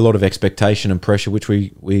a lot of expectation and pressure, which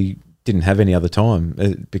we didn't have any other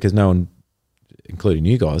time because no one, including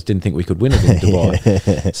you guys, didn't think we could win it in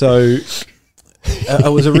Dubai. So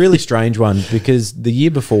it was a really strange one because the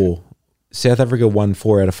year before, South Africa won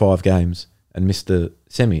 4 out of 5 games and missed the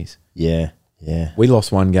semis. Yeah. We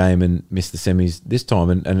lost 1 game and missed the semis this time,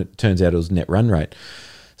 and it turns out it was net run rate.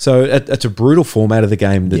 So it's a brutal format of the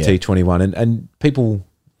game, the T21, and people,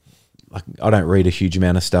 like, I don't read a huge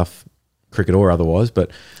amount of stuff, cricket or otherwise, but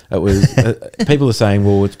it was people are saying,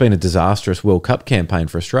 well, it's been a disastrous World Cup campaign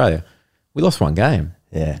for Australia. We lost 1 game.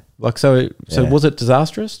 Yeah. Like, so was it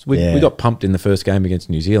disastrous? We got pumped in the first game against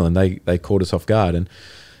New Zealand. They caught us off guard. And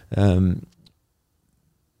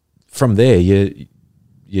from there,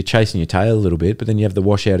 you're chasing your tail a little bit, but then you have the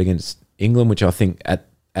washout against England, which I think at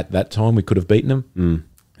that time we could have beaten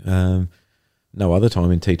them. No other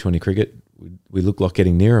time in T20 cricket, we looked like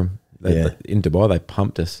getting near them. In Dubai, they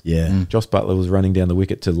pumped us. Yeah. Josh Buttler was running down the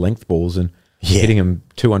wicket to length balls and hitting him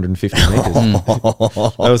 250 metres.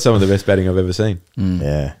 That was some of the best batting I've ever seen.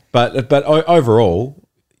 Yeah. But overall,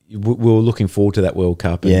 we were looking forward to that World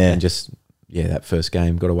Cup and just, that first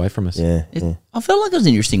game got away from us. Yeah. I felt like it was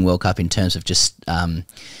an interesting World Cup in terms of just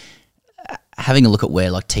having a look at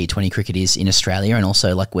where like T20 cricket is in Australia, and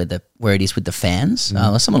also like where it is with the fans.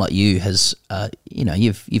 Someone like you has,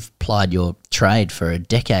 you've plied your trade for a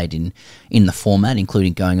decade in the format,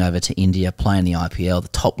 including going over to India, playing the IPL, the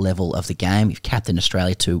top level of the game. You've captained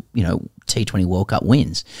Australia to T20 World Cup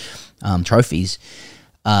wins, trophies.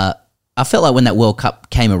 I felt like when that World Cup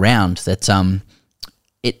came around that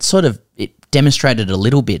it demonstrated a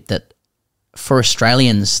little bit that for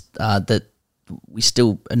Australians that we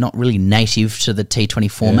still are not really native to the T20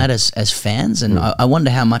 format as fans, and I wonder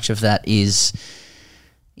how much of that is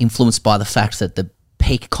influenced by the fact that the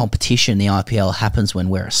peak competition, the IPL, happens when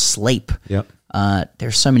we're asleep. Yep. There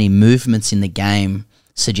are so many movements in the game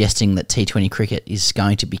suggesting that T20 cricket is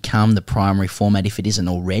going to become the primary format if it isn't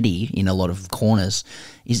already in a lot of corners.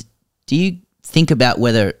 Do you think about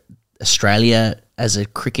whether Australia as a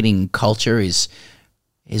cricketing culture is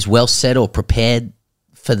well set or prepared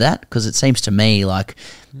for that? Because it seems to me like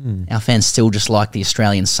our fans still just like the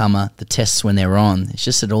Australian summer, the tests when they're on. It's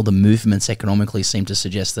just that all the movements economically seem to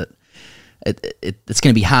suggest that it's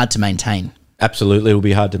going to be hard to maintain. Absolutely, it'll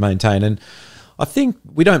be hard to maintain. And I think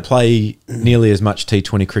we don't play nearly as much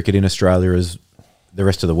T20 cricket in Australia as the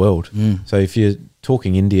rest of the world. So if you're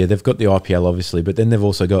talking India, they've got the IPL obviously, but then they've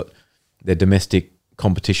also got their domestic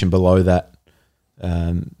competition below that,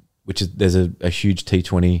 which is there's a huge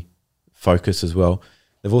T20 focus as well.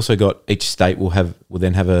 They've also got each state will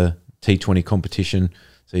then have a T20 competition.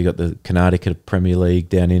 So you got the Karnataka Premier League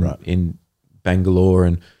down in Bangalore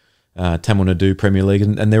and Tamil Nadu Premier League,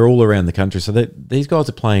 and they're all around the country. So these guys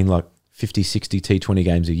are playing like 50, 60 T20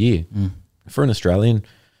 games a year. For an Australian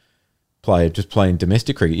player just playing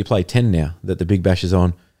domestic cricket, you play 10 now that the Big Bash is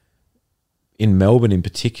on. In Melbourne in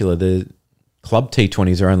particular, the club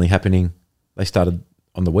T20s are only happening, they started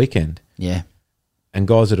on the weekend. Yeah. And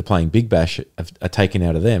guys that are playing Big Bash are taken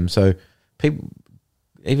out of them. So people,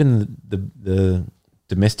 even the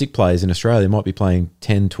domestic players in Australia might be playing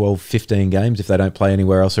 10, 12, 15 games if they don't play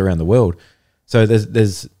anywhere else around the world. So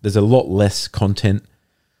there's a lot less content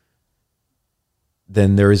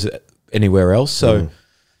than there is anywhere else. So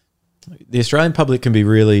the Australian public can be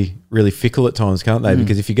really, really fickle at times, can't they?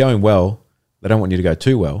 Because if you're going well, they don't want you to go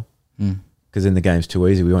too well because then the game's too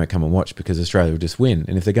easy. We won't come and watch because Australia will just win.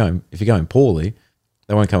 And if you're going poorly,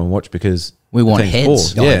 they won't come and watch because we want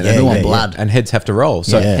heads. We want blood. And heads have to roll.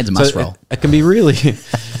 So heads must roll. It can be really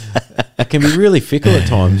fickle at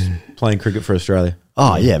times playing cricket for Australia.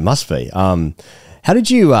 Oh yeah, it must be. How did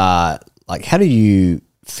you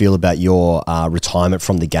feel about your retirement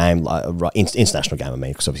from the game, international game? I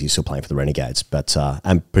mean, because obviously you're still playing for the Renegades, but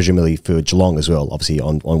and presumably for Geelong as well. Obviously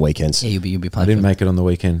on weekends. Yeah, you'll be playing. I didn't make it on the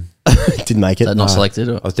weekend. Didn't make it. So not selected.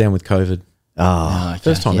 Or? I was down with COVID. Oh, okay,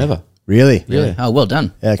 first time ever. Really? Yeah. Oh, well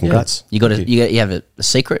done. Yeah, congrats. You got you have a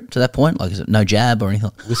secret to that point? Like, is it no jab or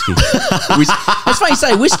anything? Whiskey. That's funny you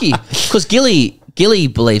say whiskey because Gilly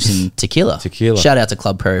believes in tequila. Tequila. Shout out to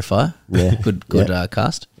Club Prairie Fire. Yeah. Good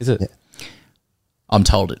cast. Is it? Yeah. I'm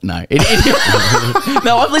told it. No,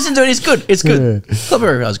 no. I've listened to it. It's good. It's good. Club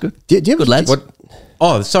Prairie Fire is good. Do you good lads. What?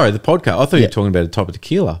 Oh, sorry, the podcast. I thought you were talking about a type of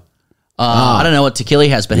tequila. I don't know what tequila he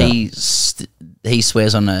has, but he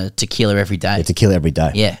swears on a tequila every day. Yeah, tequila every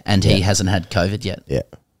day. Yeah, and he hasn't had COVID yet. Yeah.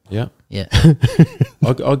 Yeah. Yeah.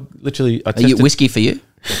 I literally Are you whiskey for you?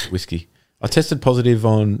 Whiskey. I tested positive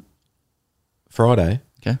on Friday.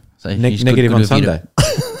 Okay. So Negative on Sunday.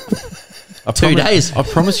 2 days. I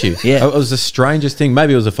promise you. Yeah. It was the strangest thing.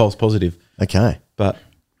 Maybe it was a false positive. Okay. But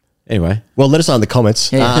anyway. Well, let us know in the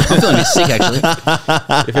comments. Yeah, I'm feeling a bit sick actually.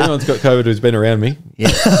 If anyone's got COVID who's been around me,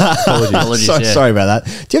 Apologies. Sorry about that.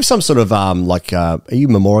 Do you have some sort of are you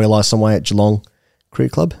memorialised some way at Geelong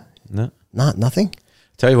Cricket Club? no. No, nothing.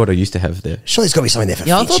 Tell you what I used to have there. Surely there's got to be something there for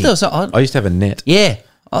Yeah, I Finchy. thought there was. I used to have a net. Yeah.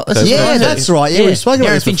 Oh, So Yeah, that's right. Yeah, we've spoken about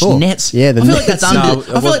Aaron this Finch before. nets. Yeah, the I feel like nets. that's under.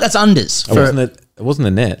 No, I feel like that's unders. It wasn't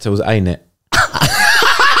a net. It was a net.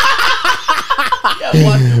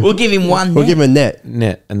 We'll give him one. We'll give him a net.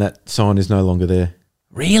 Net, and that sign is no longer there.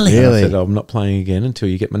 Really? Really? I said, I'm not playing again until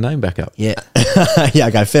you get my name back up. Yeah. Yeah,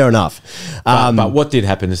 okay, fair enough. But what did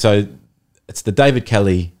happen? So it's the David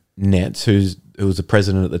Kelly Nets, who was the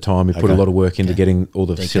president at the time. He put a lot of work into getting all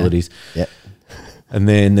the facilities. Yeah. And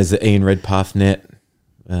then there's the Ian Redpath net,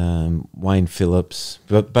 Wayne Phillips,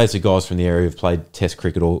 but basically guys from the area who've played Test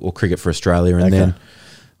cricket or cricket for Australia. And then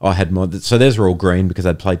I had so theirs were all green because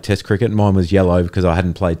I'd played Test cricket, and mine was yellow because I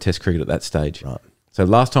hadn't played Test cricket at that stage. Right. So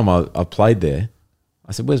last time I played there,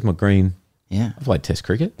 I said, "Where's my green?" Yeah. I played Test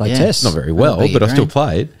cricket. Played Test. Not very well, Be but I still green.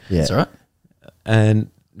 played. Yeah. That's all right. And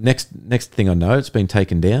next thing I know, it's been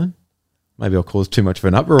taken down. Maybe I'll cause too much of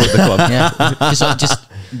an uproar at the club. Yeah. just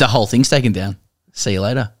the whole thing's taken down. See you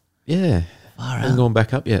later. Yeah. Far Hasn't out. gone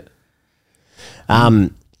back up yet.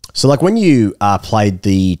 So like when you played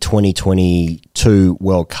the 2022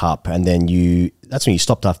 World Cup and then that's when you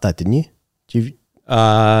stopped after that, didn't you?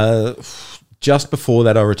 Just before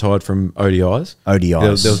that, I retired from ODIs.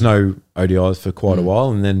 ODIs. There was no ODIs for quite a while,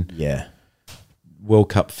 and then Yeah. World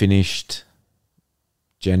Cup finished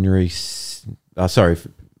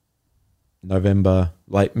November,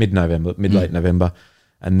 late November,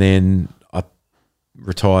 and then I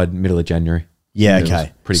retired middle of January. Yeah, And it was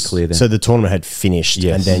okay. pretty clear then. So the tournament had finished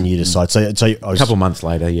Yes. and then you decide. So I was, a couple of months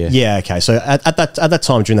later, yeah. Yeah, okay. So at that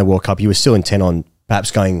time during the World Cup, you were still intent on perhaps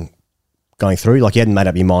going through? Like you hadn't made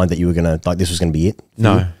up your mind that you were going to, like this was going to be it?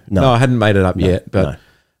 No, I hadn't made it up yet, but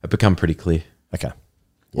it become pretty clear. Okay.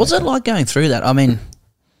 What's it like going through that? I mean,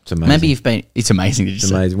 It's amazing. maybe you've been. It's amazing. It's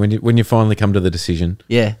amazing when you finally come to the decision.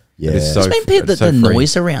 Yeah. Yeah. It's so, There's been it's so the freeing.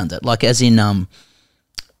 noise around it, like as in,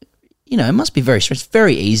 it must be it's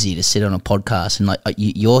very easy to sit on a podcast and like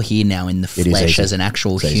you're here now in the It is flesh easy. as an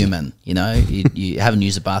actual It's easy. human. You know, you haven't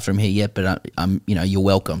used the bathroom here yet, but you're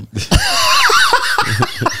welcome.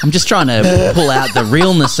 I'm just trying to pull out the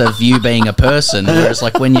realness of you being a person. Whereas,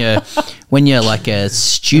 like when you're like a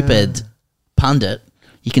stupid pundit,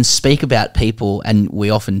 you can speak about people, and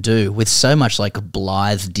we often do, with so much like a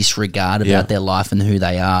blithe disregard about their life and who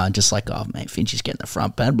they are, and just like, oh man, Finch is getting the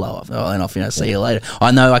front pad blow off. Oh, and off, see you later.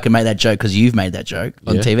 I know I can make that joke because you've made that joke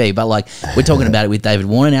on TV, but like we're talking about it with David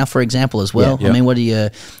Warner now, for example, as well. Yeah. I mean,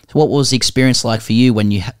 what was the experience like for you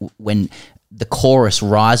when the chorus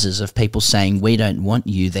rises of people saying we don't want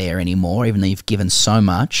you there anymore, even though you've given so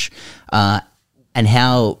much, and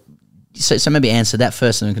how? So maybe answer that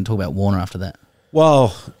first, and then we can talk about Warner after that.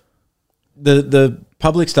 Well, the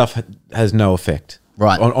public stuff has no effect,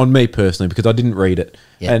 Right. on me personally, because I didn't read it,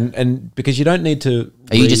 Yeah. and because you don't need to.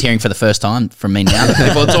 Are you just hearing for the first time from me now that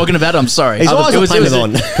people are talking about it? I'm sorry. His eyes are painted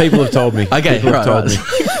on. People have told me. Okay, people have right, told me.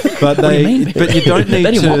 But do you mean? but you don't need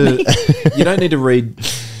They didn't want to. You don't need to read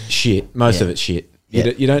shit. Most of it's shit. Yeah.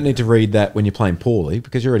 You don't need to read that when you're playing poorly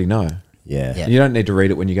because you already know. Yeah. Yeah. You don't need to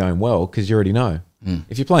read it when you're going well because you already know.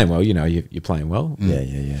 If you're playing well, you know you're playing well.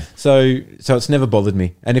 Yeah. So it's never bothered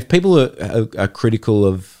me. And if people are critical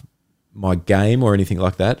of my game or anything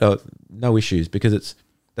like that, no issues, because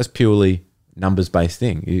that's purely numbers based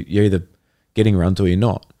thing. You're either getting runs or you're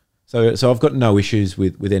not. So I've got no issues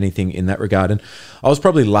with anything in that regard. And I was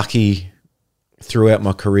probably lucky throughout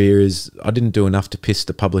my career is I didn't do enough to piss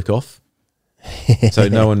the public off. So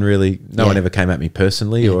no one ever came at me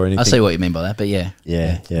personally or anything. I see what you mean by that, but yeah.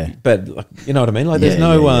 But like, you know what I mean? Like there's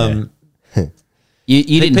You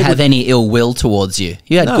didn't people- have any ill will towards you.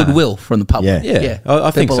 You had No. goodwill from the public. Yeah,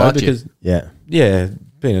 I think People so liked you. because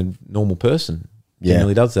being a normal person Yeah.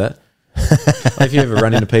 generally does that. Like if you ever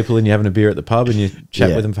run into people and you're having a beer at the pub and you chat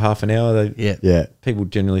Yeah. with them for half an hour, Yeah. people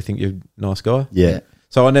generally think you're a nice guy. Yeah.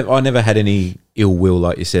 So I never had any ill will,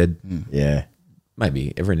 like you said. Yeah.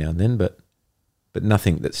 Maybe every now and then, but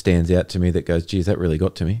nothing that stands out to me that goes, geez, that really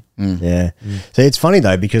got to me. Yeah. So it's funny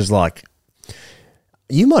though, because like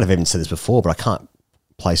you might have even said this before, but I can't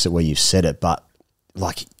place it where you've said it, but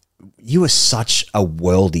like you were such a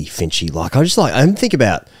worldie, Finchy. Like I think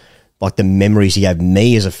about like the memories you gave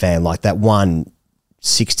me as a fan, like that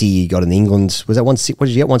 160 you got in England. Was that what did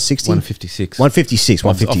you get? 160? 156. 156. I'm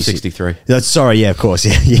 156. 63. Sorry, yeah, of course.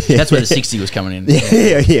 Yeah. That's where the 60 was coming in.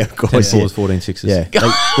 yeah, of 10 course. fours, 14 sixes. Yeah.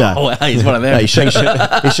 Oh, wow, he's one of them. No, he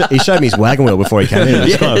showed me his wagon wheel before he came in.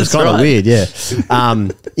 It was that's kind of right. weird,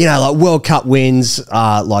 yeah. Like World Cup wins,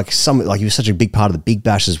 like he was such a big part of the Big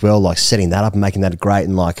Bash as well, like setting that up and making that great,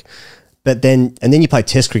 and like, but then you play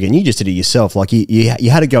Test cricket and you just did it yourself. Like you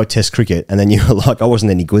had to go at Test cricket, and then you were like, I wasn't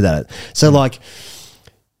any good at it. So like,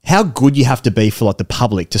 how good you have to be for like the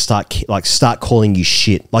public to start calling you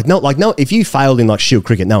shit. Like no, if you failed in like Shield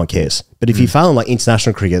cricket, no one cares. But if you fail in like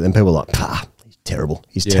international cricket, then people are like, he's terrible.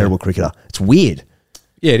 He's a terrible cricketer. It's weird.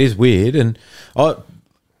 Yeah, it is weird. And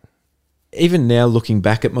even now looking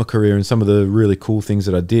back at my career and some of the really cool things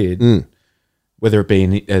that I did, whether it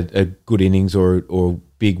be a good innings or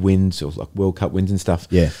big wins or like World Cup wins and stuff,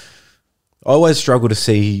 Yeah. I always struggle to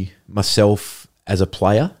see myself as a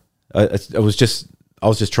player. I was just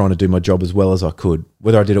trying to do my job as well as I could.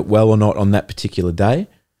 Whether I did it well or not on that particular day,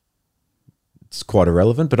 it's quite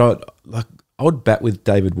irrelevant. But I would bat with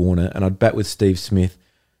David Warner and I'd bat with Steve Smith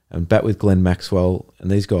and bat with Glenn Maxwell and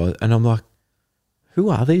these guys, and I'm like, who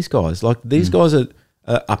are these guys? Like these guys are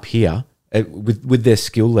up here with their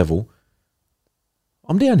skill level.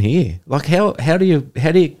 I'm down here. Like how do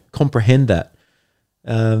you comprehend that?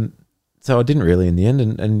 So I didn't really in the end,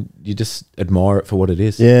 and you just admire it for what it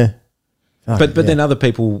is. Yeah. But then other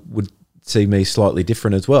people would see me slightly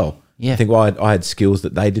different as well. Yeah. I think, well, I had skills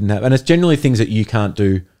that they didn't have. And it's generally things that you can't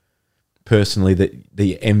do personally that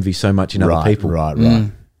you envy so much in other people. Right.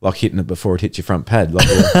 Like hitting it before it hits your front pad. Like,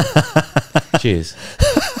 cheers.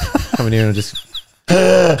 Coming here and just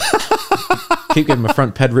keep getting my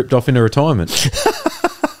front pad ripped off into retirement.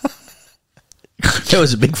 There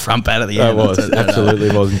was a big front pad at the That end. was.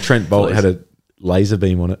 Absolutely was. And Trent Bolt had a laser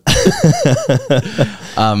beam on it.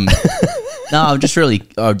 No, I'm just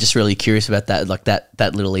really curious about that, like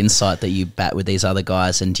that little insight that you bat with these other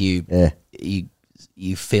guys, and you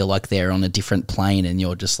you feel like they're on a different plane and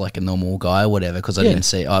you're just like a normal guy or whatever. Because I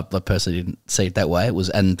personally didn't see it that way. It was,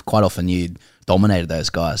 and quite often you dominated those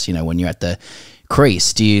guys. You know, when you're at the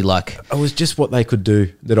crease, do you like? It was just what they could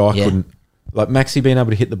do that I couldn't. Like Maxi being able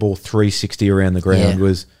to hit the ball 360 around the ground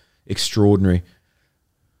was extraordinary.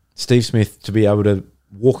 Steve Smith to be able to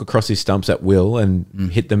walk across his stumps at will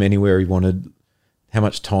and hit them anywhere he wanted. How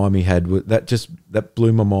much time he had, that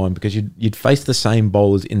blew my mind, because you'd face the same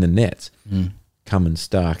bowlers in the nets, Cummins,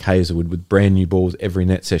 Stark, Hazelwood, with brand new balls every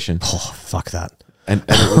net session. Oh, fuck that. And it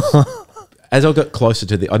was, as I got closer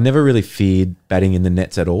to I never really feared batting in the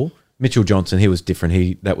nets at all. Mitchell Johnson, he was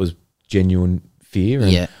different. That was genuine fear.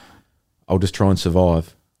 And I'll just try and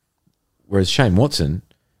survive. Whereas Shane Watson,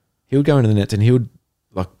 he would go into the nets and he would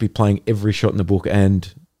like be playing every shot in the book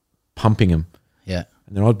and pumping them. Yeah.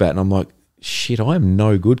 And then I'd bat and I'm like, shit, I am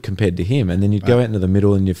no good compared to him. And then you'd go out into the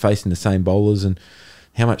middle and you're facing the same bowlers and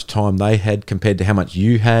how much time they had compared to how much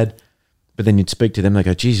you had. But then you'd speak to them, they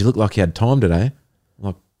go, geez, you look like you had time today. I'm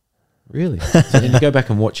like, really? So then you go back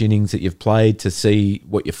and watch innings that you've played to see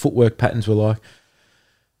what your footwork patterns were like.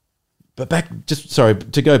 But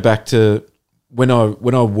to go back to when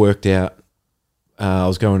I worked out, I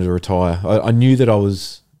was going to retire. I knew that I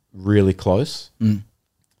was really close.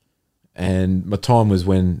 And my time was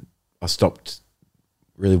when I stopped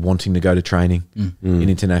really wanting to go to training in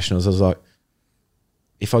internationals. I was like,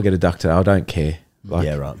 if I get a duck today, I don't care. Like,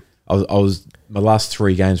 yeah, right. I was my last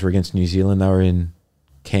 3 games were against New Zealand. They were in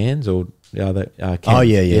Cairns or Cairns. Oh,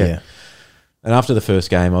 yeah. And after the first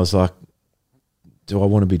game, I was like, do I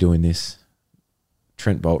want to be doing this?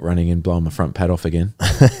 Trent Bolt running in, blowing my front pad off again.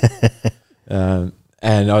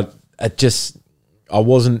 And I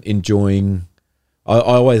wasn't enjoying. I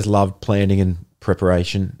always loved planning and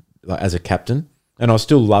preparation, like as a captain, and I was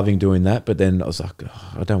still loving doing that. But then I was like,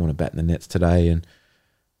 I don't want to bat in the nets today, and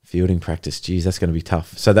fielding practice, geez, that's going to be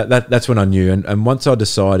tough. So that's when I knew. And once I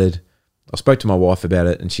decided, I spoke to my wife about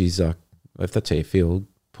it, and she's like, well, if that's how you feel,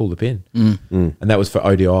 pull the pin. And that was for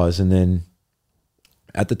ODIs. And then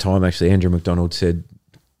at the time, actually, Andrew McDonald said,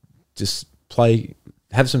 just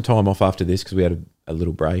have some time off after this, because we had a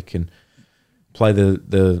little break, and play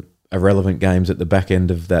the irrelevant games at the back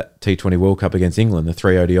end of that T20 World Cup against England, the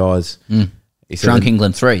 3 ODIs. He said, Drunk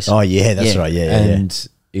England threes. Oh, yeah, that's right. Yeah, and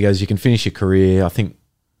he goes, you can finish your career. I think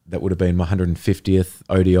that would have been my 150th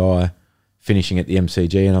ODI, finishing at the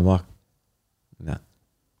MCG. And I'm like, no,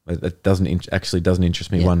 that doesn't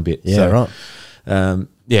interest me one bit. Yeah, so, right.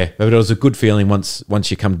 But it was a good feeling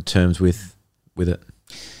once you come to terms with it.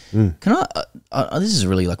 Can I this is a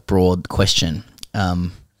really like broad question,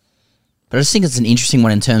 but I just think it's an interesting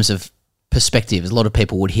one in terms of perspective. A lot of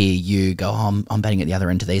people would hear you go, oh, I'm batting at the other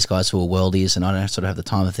end to these guys who are worldies and I don't sort of have the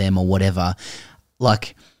time of them or whatever.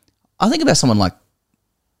 Like, I think about someone like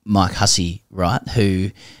Mike Hussey, right,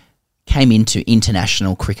 who came into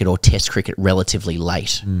international cricket or test cricket relatively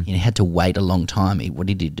late. You know, he had to wait a long time. He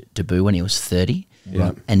did debut when he was 30,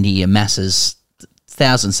 and he amasses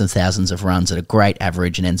thousands and thousands of runs at a great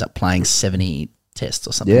average and ends up playing 70 tests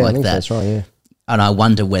or something like that. That's right, yeah. And I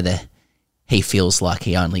wonder whether he feels like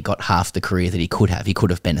he only got half the career that he could have. He could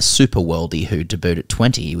have been a super worldie who debuted at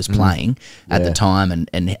 20. He was playing at the time,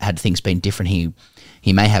 and had things been different, he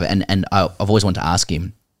may have. And I've always wanted to ask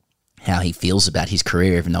him how he feels about his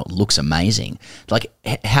career, even though it looks amazing. Like,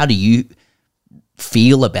 how do you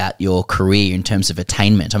feel about your career in terms of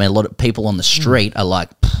attainment? I mean, a lot of people on the street are like,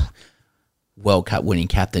 World Cup winning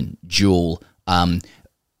captain, dual,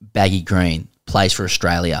 baggy green, plays for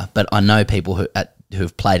Australia. But I know people who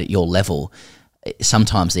have played at your level,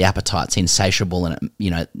 sometimes the appetite's insatiable, and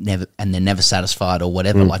they're never satisfied or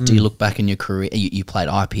whatever. Like, do you look back in your career? You played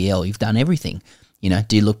IPL, you've done everything.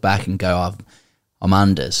 Do you look back and go, I'm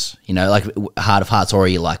unders? Like heart of hearts, or are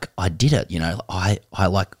you like, I did it? I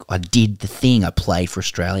did the thing. I played for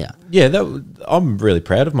Australia. Yeah, I'm really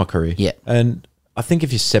proud of my career. Yeah, and I think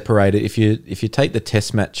if you separate it, if you take the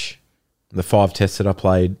test match, the 5 tests that I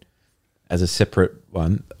played as a separate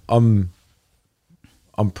one, I'm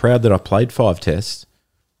proud that I played 5 tests.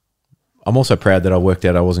 I'm also proud that I worked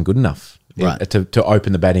out I wasn't good enough to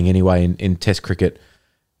open the batting anyway in test cricket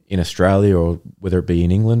in Australia, or whether it be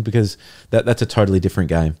in England, because that's a totally different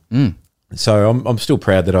game. So I'm still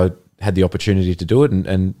proud that I had the opportunity to do it,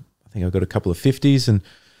 and I think I got a couple of 50s.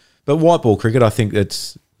 But white ball cricket, I think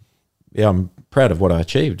I'm proud of what I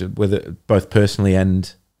achieved, whether both personally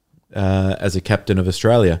and as a captain of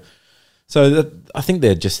Australia. So I think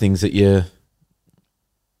they're just things that you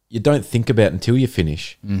don't think about until you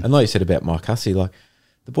finish. And like you said about Mike Hussey, like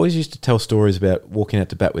the boys used to tell stories about walking out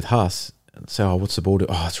to bat with Huss and say, oh, what's the ball do?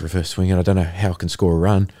 Oh, it's reverse swing, and I don't know how I can score a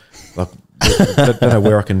run. Like, I don't know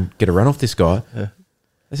where I can get a run off this guy.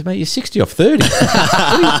 I said, mate, you're 60 off 30. what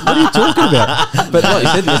are you talking about? But like you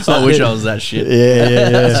said, it's I like wish I was that shit.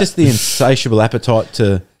 it's just the insatiable appetite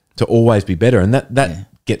to always be better, and that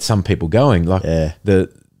gets some people going. Like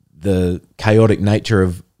the chaotic nature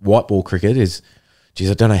of white ball cricket is, geez,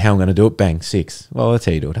 I don't know how I'm going to do it. Bang, 6. Well, that's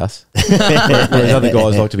how you do it, Huss. Whereas other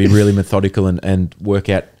guys like to be really methodical and work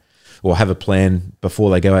out or have a plan before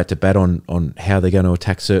they go out to bat on how they're going to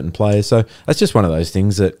attack certain players. So that's just one of those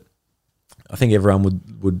things that I think everyone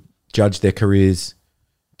would judge their careers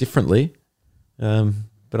differently. But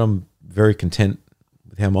I'm very content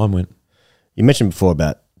with how mine went. You mentioned before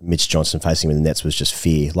about Mitch Johnson facing him in the nets was just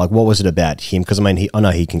fear. Like, what was it about him? Because, I mean, I know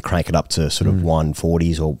he can crank it up to sort of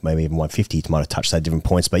 140s or maybe even 150. He might have touched that different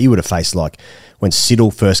points, but you would have faced, like, when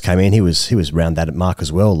Siddle first came in, he was around that mark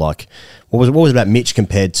as well. Like, what was it about Mitch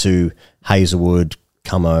compared to Hazelwood,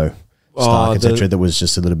 Cummo, Stark, etc., that was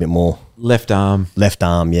just a little bit more left arm,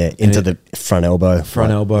 into the front elbow,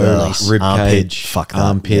 rib cage,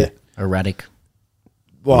 armpit, erratic.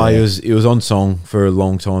 Well, he was on song for a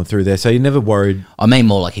long time through there, so you never worried. I mean,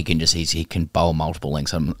 more like he can bowl multiple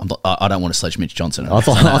lengths. I don't want to sledge Mitch Johnson. I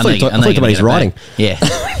thought about his riding. Yeah,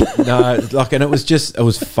 no, like, and it was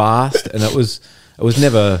fast, and it was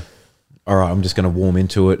never. All right, I'm just going to warm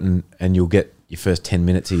into it, and you'll get your first 10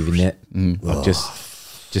 minutes of your net. Like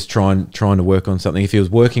just trying to work on something. If he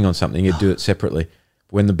was working on something, he'd do it separately.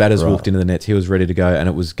 When the batters walked into the nets, he was ready to go, and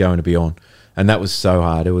it was going to be on, and that was so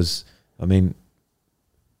hard. It was, I mean,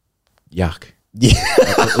 yuck. Yeah,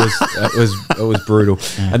 it was brutal.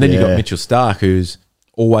 And then you got Mitchell Stark, who's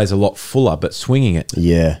always a lot fuller but swinging it.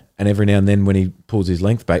 Yeah, and every now and then when he pulls his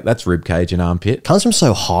length back, that's rib cage and armpit. Comes from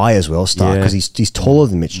so high as well, Stark, because he's taller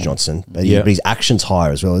than Mitch Johnson, but his action's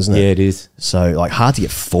higher as well, isn't it? Yeah, it is. So, like, hard to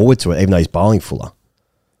get forward to it, even though he's bowling fuller.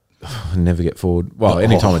 I never get forward. Well,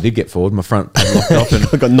 anytime I did get forward, my front pad locked off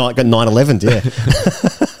and got 9/11. Yeah.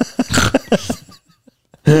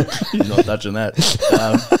 He's not touching that.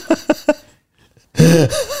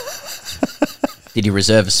 Did he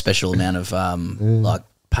reserve a special amount of like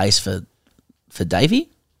pace for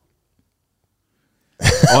Davey?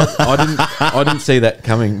 I didn't see that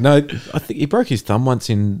coming. No, I think he broke his thumb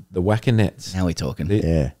once in the whacker nets. How are we talking?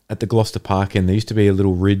 At the Gloucester Park end, there used to be a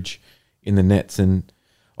little ridge in the nets, and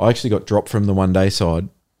I actually got dropped from the one day side.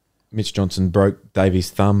 Mitch Johnson broke Davey's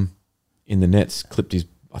thumb in the nets, clipped his,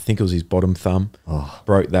 I think it was his bottom thumb,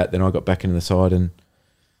 broke that. Then I got back into the side and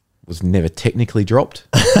was never technically dropped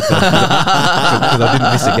because I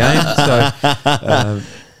didn't miss a game.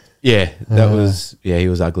 So he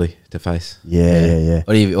was ugly to face. Yeah.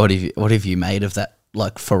 What have you made of that?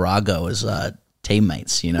 Like Farrago as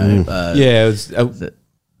teammates, you know? It was,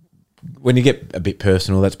 when you get a bit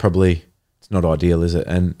personal, that's probably. Not ideal, is it?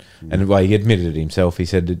 And well, he admitted it himself. He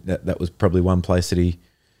said that was probably one place that he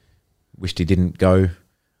wished he didn't go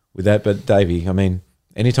with that. But Davey, I mean,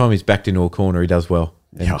 anytime he's backed into a corner, he does well.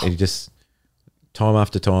 And he just time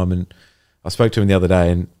after time. And I spoke to him the other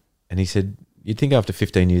day, and he said, "You'd think after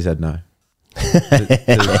 15 years I'd know."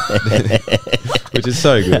 Which is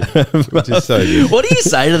so good. What do you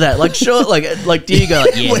say to that? Like, sure, like do you go,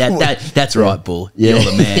 that's right, Bull. You're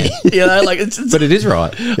the man. You know, like but it is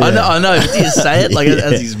right. I know. But do you say it like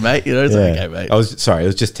as his mate? You know, it's like, okay, mate. It was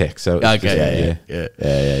just text. So okay,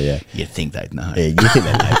 yeah. You think they'd know? Yeah, you think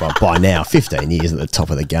they know by now. 15 years at the top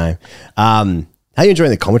of the game. How are you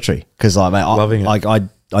enjoying the commentary? Because loving it.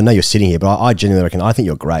 I know you're sitting here, but I genuinely reckon I think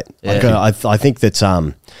you're great. I think that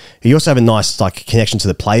you also have a nice connection to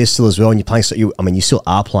the players still as well, and you're playing. You still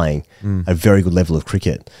are playing a very good level of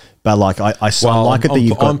cricket. But I like it that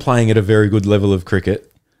you've got. I'm playing at a very good level of cricket.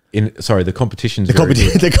 The competition's the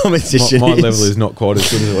competition. My level is not quite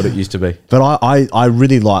as good as what it used to be. But I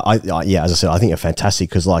really like. As I said, I think you're fantastic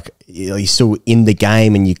because you're still in the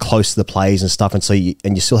game and you're close to the players and stuff, and so you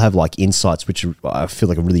still have insights which I feel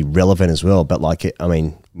like are really relevant as well. But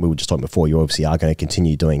we were just talking before. You obviously are going to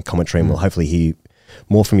continue doing commentary, and we'll hopefully hear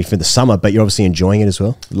more from you for the summer. But you're obviously enjoying it as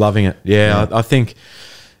well. Loving it. Yeah. I think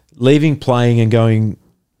leaving playing and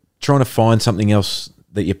trying to find something else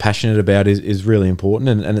that you're passionate about is really important,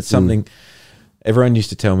 and it's something everyone used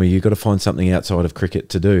to tell me, you've got to find something outside of cricket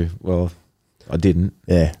to do. Well, I didn't.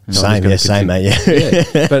 Yeah, same, mate.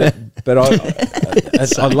 Yeah. But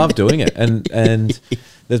I love doing it, and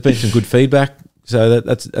there's been some good feedback, so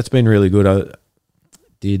that's been really good. I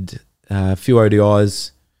did a few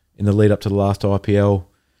ODIs in the lead up to the last IPL,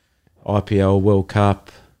 World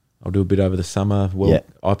Cup. I'll do a bit over the summer,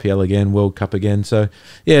 IPL again, World Cup again. So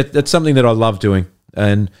yeah, that's something that I love doing.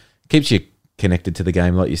 And keeps you connected to the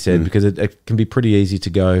game, like you said, because it can be pretty easy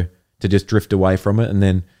to just drift away from it, and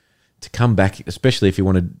then to come back, especially if you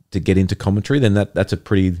wanted to get into commentary, then that's a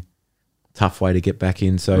pretty tough way to get back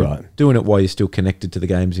in. So doing it while you're still connected to the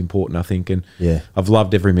game is important, I think. And I've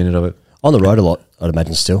loved every minute of it. On the road a lot, I'd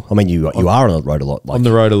imagine still. I mean, you are on the road a lot. On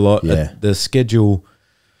the road a lot. Yeah. The schedule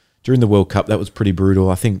during the World Cup, that was pretty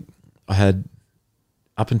brutal. I think I had,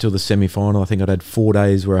 up until the semi-final, I think I'd had 4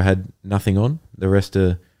 days where I had nothing on. The rest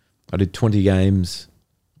I did 20 games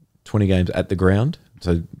at the ground.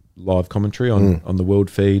 So live commentary on the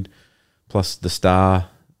world feed, plus the Star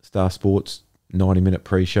Sports 90-minute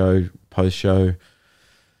pre-show, post-show.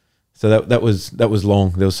 So that was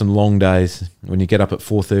long. There was some long days when you get up at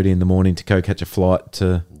 4:30 in the morning to go catch a flight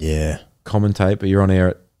to commentate, but you're on air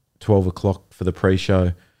at 12 o'clock for the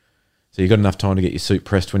pre-show. So you got enough time to get your suit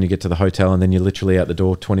pressed when you get to the hotel, and then you're literally out the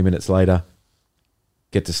door 20 minutes later,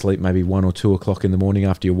 get to sleep maybe 1 or 2 o'clock in the morning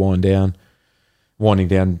after you winding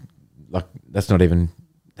down, like that's not even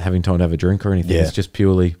having time to have a drink or anything. It's just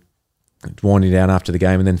purely winding down after the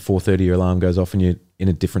game, and then 4:30 your alarm goes off and you're in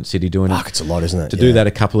a different city doing it. It's a lot, isn't it? To do that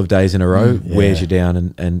a couple of days in a row wears you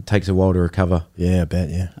down and takes a while to recover. Yeah, I bet,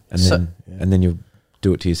 And then you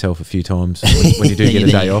do it to yourself a few times when you do get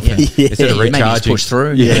a day off. Instead of maybe just recharging, push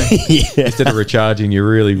through. Instead of recharging, you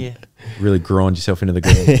really grind yourself into the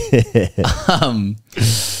ground.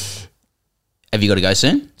 Have you got to go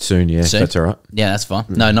soon? Soon, yeah. Soon? That's all right. Yeah, that's fine.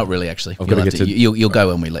 No, not really, actually. I've got to get to. You'll go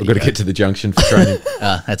when we leave. I've got to get to the junction for training.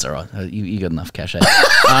 That's all right. You got enough cash.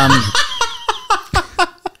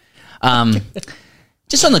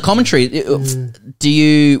 Just on the commentary, do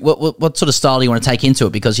you what sort of style do you want to take into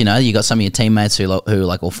it? Because you got some of your teammates who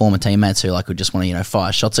or former teammates who would just want to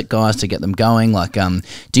fire shots at guys to get them going. Like,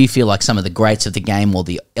 do you feel like some of the greats of the game or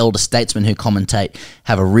the elder statesmen who commentate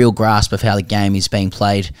have a real grasp of how the game is being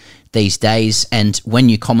played these days? And when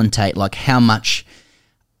you commentate, like, how much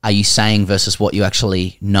are you saying versus what you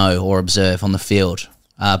actually know or observe on the field?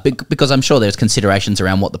 Because I'm sure there's considerations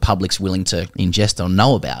around what the public's willing to ingest or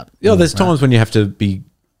know about. Yeah, there's times when you have to be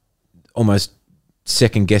almost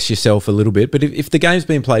second guess yourself a little bit. But if the game's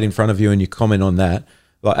being played in front of you and you comment on that,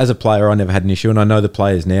 like as a player, I never had an issue, and I know the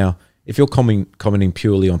players now. If you're commenting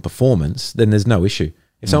purely on performance, then there's no issue.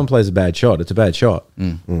 If someone plays a bad shot, it's a bad shot.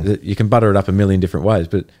 You can butter it up a million different ways,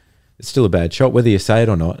 but it's still a bad shot, whether you say it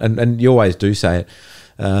or not. And you always do say it.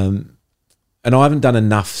 And I haven't done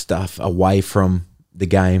enough stuff away from the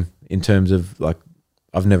game in terms of, like,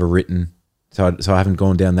 I've never written, so I haven't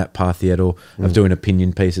gone down that path yet, or of doing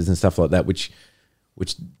opinion pieces and stuff like that, which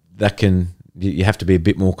that can, you have to be a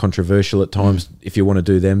bit more controversial at times if you want to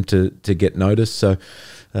do them to get noticed. So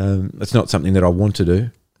it's not something that I want to do.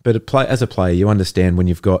 But as a player, you understand when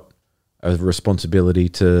you've got a responsibility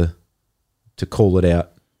to call it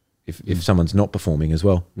out if someone's not performing as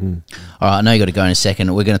well. All right, I know you got to go in a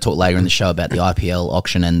second. We're going to talk later in the show about the IPL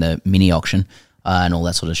auction and the mini auction. And all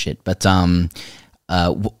that sort of shit. But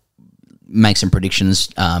make some predictions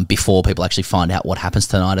before people actually find out what happens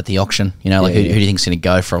tonight at the auction. Who do you think's going to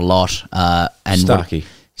go for a lot? And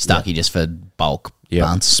Starkey. Just for bulk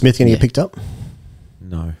bunts. Smith going to get picked up?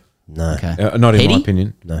 No. Okay. Not in Heady? my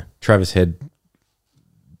opinion. No. Travis Head,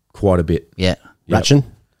 quite a bit. Yeah. Ratchin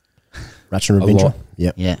Ravindra? lot.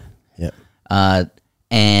 Yep. Yeah. Yep.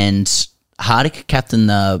 And Hardik, captain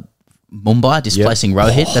Mumbai, displacing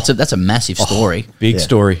Rohit. That's a massive story. Big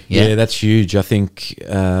story. Yeah. Yeah, that's huge. I think...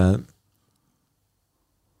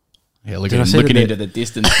 Looking into the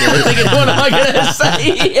distance there. Thinking, what am I going to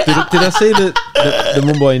say? Did I see that the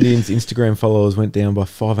Mumbai Indians Instagram followers went down by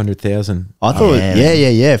 500,000? I thought,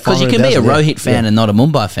 yeah. Because you can be a Rohit fan and not a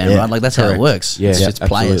Mumbai fan, right? Like, that's how it works. Yeah, it's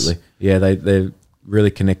players. absolutely. Yeah, they're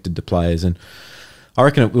really connected to players, and I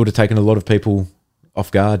reckon it would have taken a lot of people off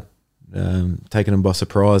guard, taken them by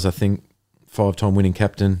surprise. I think 5-time winning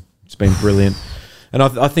captain. It's been brilliant, and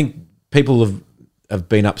I think people have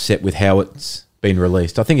been upset with how it's been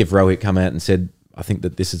released. I think if Rohit come out and said, I think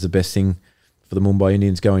that this is the best thing for the Mumbai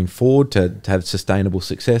Indians going forward to have sustainable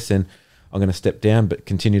success, and I'm going to step down but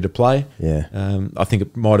continue to play. Yeah. I think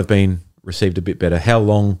it might have been received a bit better. How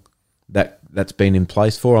long that's been in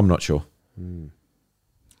place for, I'm not sure.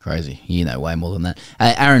 Crazy. You know way more than that.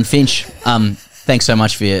 Aaron Finch, thanks so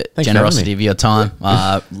much for your generosity of your time.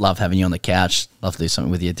 Love having you on the couch. Love to do something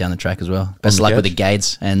with you down the track as well. Best of luck with the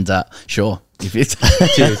Gades, and sure. If it's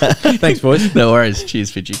Cheers. Thanks, boys. No worries.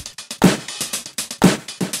 Cheers, Finchie.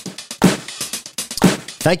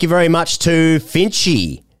 Thank you very much to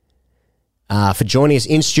Finchie for joining us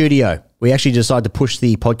in studio. We actually decided to push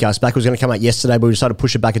the podcast back. It was going to come out yesterday, but we decided to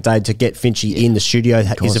push it back a day to get Finchie in the studio.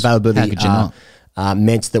 His availability How could you not?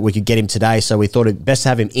 meant that we could get him today. So we thought it best to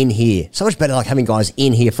have him in here. So much better like having guys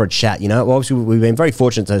in here for a chat, you know. Well, obviously, we've been very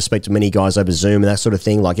fortunate to speak to many guys over Zoom and that sort of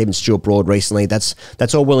thing, like even Stuart Broad recently. That's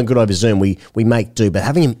all well and good over Zoom. We make do. But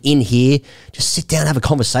having him in here, just sit down, have a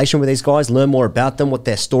conversation with these guys, learn more about them, what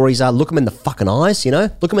their stories are, look them in the fucking eyes, you know.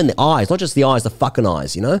 Look them in the eyes, not just the eyes, the fucking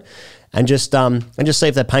eyes, you know. And just see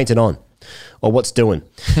if they're painted on or what's doing.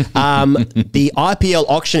 The IPL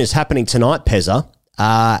auction is happening tonight, Pezza.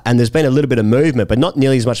 And there's been a little bit of movement, but not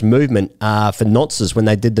nearly as much movement for Nonces when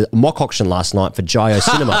they did the mock auction last night for Geo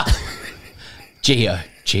Cinema. Geo.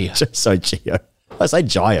 So Geo. I say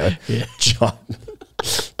Geo. Yeah.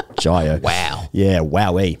 Geo. Wow. Yeah,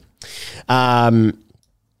 wowee.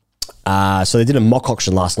 So they did a mock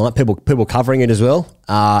auction last night. People covering it as well.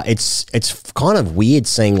 It's kind of weird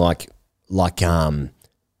seeing like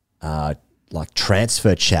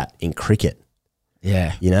transfer chat in cricket.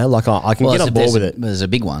 Yeah. You know, like I can get on board with it. There's a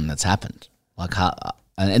big one that's happened.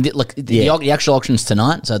 The actual auction's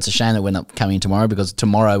tonight, so it's a shame that we're not coming tomorrow, because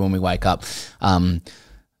tomorrow when we wake up,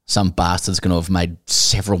 some bastard's going to have made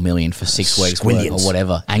several million for 6 weeks work or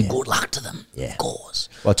whatever, and good luck to them. Yeah. Of course.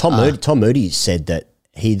 Well, Tom Moody said that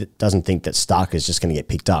he doesn't think that Stark is just going to get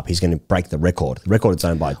picked up. He's going to break the record. The record is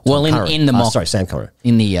owned by Sam Curran.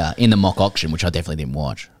 In the mock auction, which I definitely didn't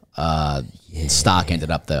watch. Stark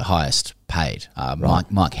ended up the highest paid.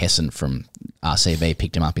 Mike Hessen from RCB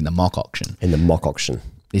picked him up in the mock auction. In the mock auction.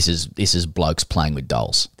 This is blokes playing with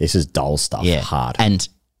dolls. This is doll stuff. Yeah. Hard.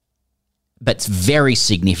 But it's very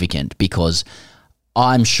significant, because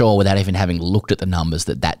I'm sure, without even having looked at the numbers,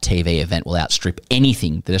 that TV event will outstrip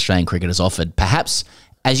anything that Australian cricket has offered. Perhaps,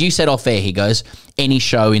 as you said off air, he goes, any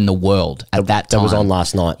show in the world at that time. That was on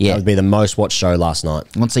last night. Yeah. That would be the most watched show last night.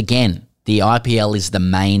 Once again, the IPL is the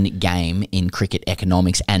main game in cricket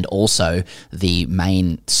economics, and also the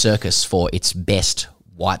main circus for its best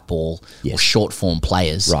white ball or short form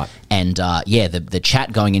players. Right. And the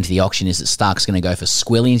chat going into the auction is that Stark's going to go for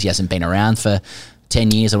squillions. He hasn't been around for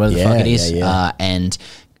 10 years or whatever the fuck it is. And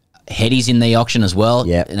Hedy's in the auction as well.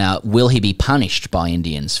 Yep. Now, will he be punished by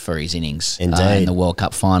Indians for his innings in the World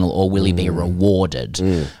Cup final, or will he be rewarded?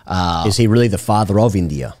 Is he really the father of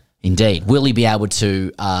India? Indeed. Will he be able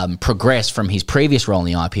to progress from his previous role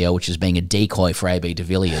in the IPL, which is being a decoy for AB de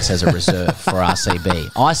Villiers as a reserve for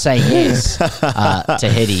RCB? I say yes to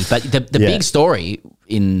Hedy. But the big story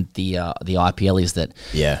in the IPL is that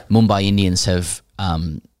Mumbai Indians have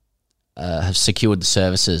secured the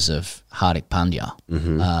services of Hardik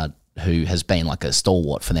Pandya, who has been like a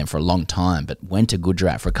stalwart for them for a long time, but went to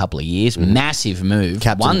Gujarat for a couple of years. Massive move.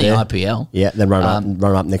 Captain won the there. IPL. Yeah, then run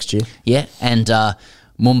up next year. Yeah, and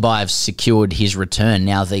Mumbai have secured his return.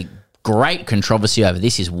 Now, the great controversy over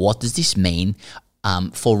this is, what does this mean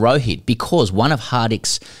for Rohit? Because one of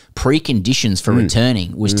Hardik's preconditions for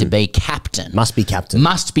returning was to be captain. Must be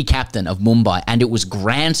captain of Mumbai, and it was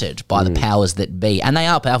granted by the powers that be, and they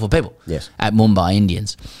are powerful people at Mumbai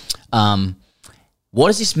Indians. What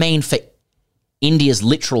does this mean for India's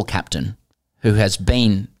literal captain, who has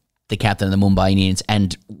been the captain of the Mumbai Indians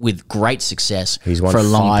and with great success for a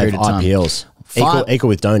long period of time? IPLs. Equal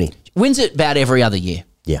with Dhoni. Wins it about every other year.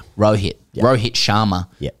 Yeah. Rohit Sharma,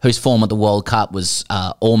 whose form at the World Cup was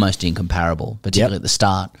almost incomparable, particularly at the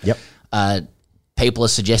start. People are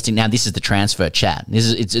suggesting, now this is the transfer chat.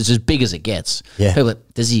 It's as big as it gets. Yeah. People are,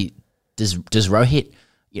 does Rohit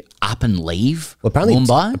up and leave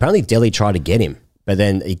Mumbai? Apparently Delhi tried to get him, but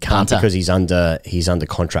then he can't Punter. because he's under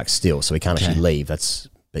contract still, so he can't actually leave. That's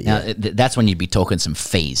when you'd be talking some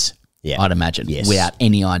fees. Yeah. I'd imagine, without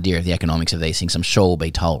any idea of the economics of these things. I'm sure we'll be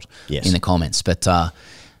told in the comments. But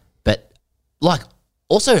like,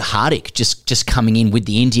 also Hardik just coming in with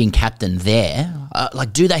the Indian captain there.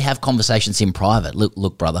 Do they have conversations in private?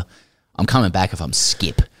 Look, brother, I'm coming back if I'm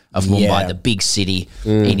skip of Mumbai, the big city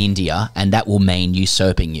in India, and that will mean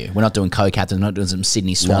usurping you. We're not doing co-captain, we're not doing some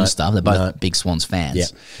Sydney Swans stuff. They're both big Swans fans. Yeah.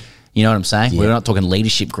 You know what I'm saying? We're not talking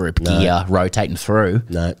leadership group gear rotating through.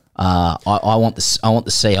 No. I want the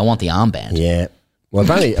armband. Yeah. Well,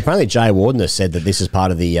 apparently Jay Warden has said that this is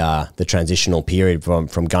part of the transitional period from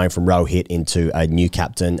going from Rohit into a new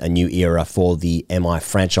captain, a new era for the MI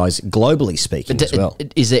franchise, globally speaking as well.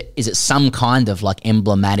 Is it some kind of like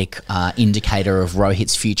emblematic indicator of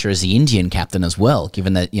Rohit's future as the Indian captain as well?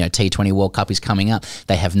 Given that T20 World Cup is coming up,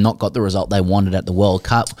 they have not got the result they wanted at the World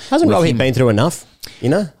Cup. Hasn't Rohit been through enough?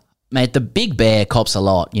 Mate, the big bear cops a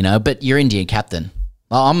lot, but you're Indian captain.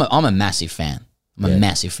 I'm a massive fan. I'm a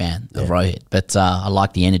massive fan of Rohit, but I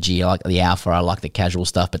like the energy, I like the alpha, I like the casual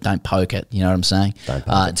stuff, but don't poke it. You know what I'm saying?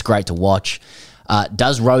 It's great to watch.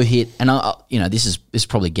 Does Rohit, and this is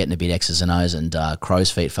probably getting a bit X's and O's and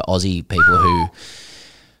crow's feet for Aussie people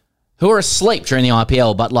who are asleep during the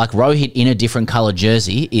IPL, but like Rohit in a different coloured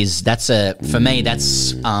jersey that's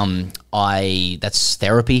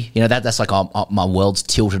therapy. You know, that's like my world's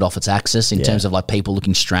tilted off its axis in terms of like people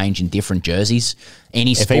looking strange in different jerseys.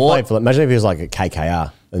 Any If he sport, played for, imagine if he was like a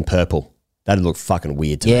KKR in purple, that'd look fucking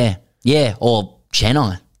weird to me. yeah, or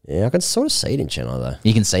Chennai. Yeah, I can sort of see it in Chennai though.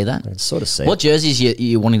 You can see that. I can sort of see What jerseys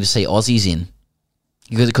you wanting to see Aussies in?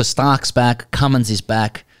 Because Stark's back, Cummins is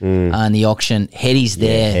back in the auction. Hedy's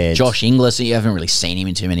there. Heads. Josh Inglis, you haven't really seen him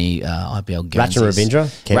in too many IPL games. Ratchin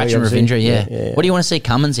Ravindra? Kiwi, Ratchin obviously. Ravindra, yeah. Yeah. What do you want to see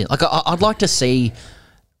Cummins in? Like, I'd like to see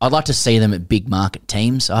them at big market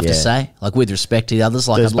teams, I have to say. Like, with respect to the others.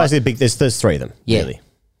 Like, There's basically there's three of them, Yeah. really.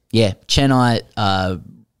 Yeah, Chennai,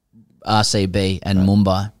 RCB, and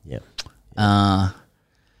Mumbai. Yeah.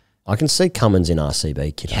 I can see Cummins in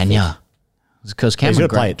RCB, kid. Can ya? Because He's Cameron, gonna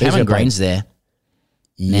play it. He's Cameron gonna play Green's there.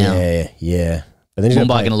 Now. Yeah. But then he's Mumbai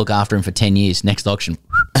gonna going to look after him for 10 years. Next auction,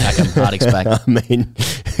 back him, Harding's back. I mean,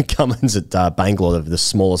 Cummins at Bangalore, the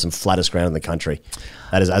smallest and flattest ground in the country.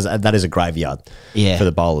 That is a graveyard for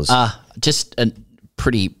the bowlers. Just a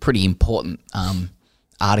pretty important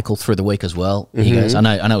article through the week as well. He goes, I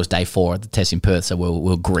know it was day 4 at the test in Perth, so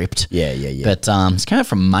we're gripped. Yeah. But it's coming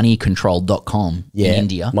from moneycontrol.com in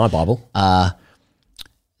India. My Bible.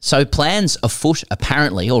 So plans afoot,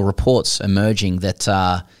 apparently, or reports emerging that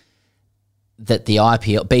that the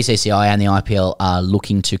IPL, BCCI and the IPL are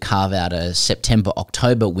looking to carve out a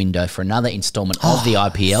September-October window for another instalment of the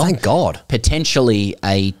IPL. Thank God. Potentially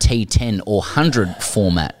a T10 or 100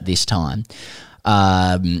 format this time.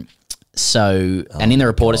 And in the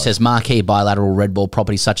report it says marquee bilateral red ball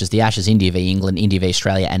properties such as the Ashes, India v England, India v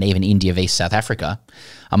Australia, and even India v South Africa,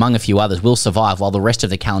 among a few others, will survive while the rest of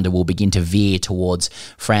the calendar will begin to veer towards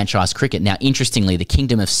franchise cricket. Now, interestingly, the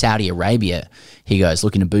Kingdom of Saudi Arabia, he goes,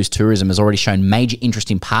 looking to boost tourism, has already shown major interest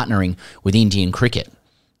in partnering with Indian cricket,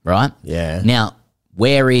 right? Yeah. Now,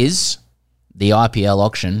 where is the IPL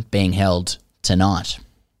auction being held tonight?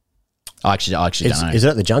 I actually don't know. Is it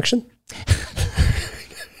at the Junction?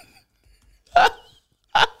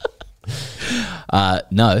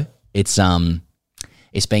 No, it's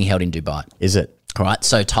being held in Dubai. Is it? All right,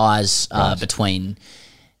 so ties between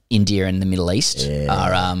India and the Middle East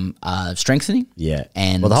are strengthening. Yeah.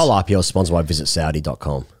 And well, the whole IPL is sponsored by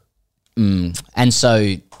visitsaudi.com. And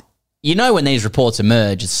so, you know, when these reports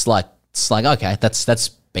emerge, it's like okay, that's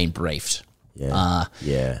been briefed. Yeah.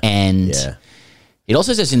 And it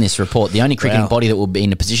also says in this report, the only cricketing body that will be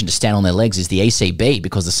in a position to stand on their legs is the ECB,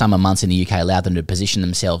 because the summer months in the UK allowed them to position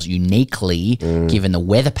themselves uniquely given the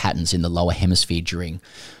weather patterns in the lower hemisphere during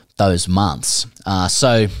those months.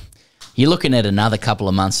 So you're looking at another couple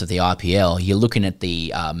of months of the IPL. You're looking at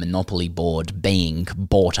the monopoly board being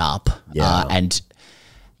bought up and,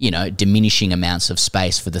 you know, diminishing amounts of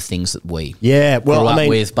space for the things that we grew up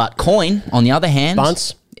with. But coin, on the other hand...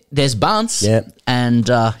 Bunts. There's bunts, and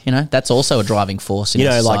you know, that's also a driving force in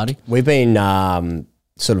our society. Like, we've been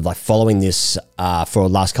sort of like following this for the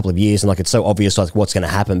last couple of years, and like it's so obvious like what's going to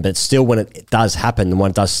happen, but still when it does happen and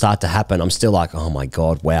when it does start to happen, I'm still like, oh my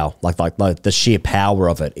God, wow. Like the sheer power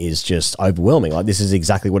of it is just overwhelming. Like this is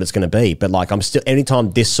exactly what it's going to be. But like I'm still,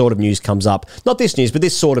 anytime this sort of news comes up, not this news, but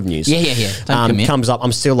this sort of news comes up,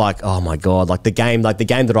 I'm still like, oh my God, like the game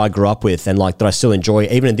that I grew up with and like that I still enjoy,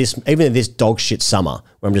 even in this dog shit summer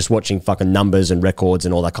where I'm just watching fucking numbers and records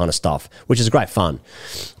and all that kind of stuff, which is great fun.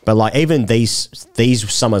 But like even these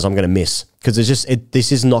summers I'm going to miss, because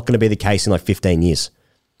this is not going to be the case in like 15 years.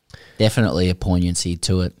 Definitely a poignancy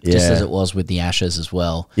to it, just as it was with the Ashes as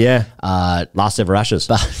well. Yeah, last ever Ashes.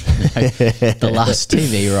 But the last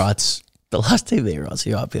TV rights, the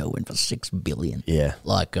IPL went for $6 billion. Yeah,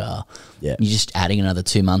 like you're just adding another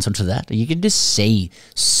 2 months onto that. You can just see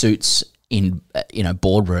suits in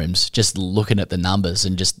boardrooms just looking at the numbers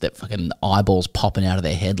and just that fucking eyeballs popping out of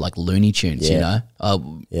their head like Looney Tunes, you know?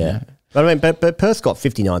 But I mean, but Perth got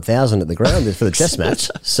 59,000 at the ground for the test match,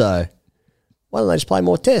 so why don't they just play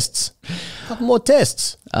more tests? A couple more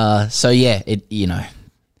tests. It's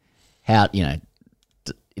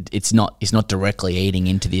not directly eating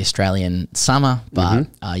into the Australian summer, but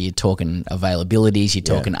you're talking availabilities, you're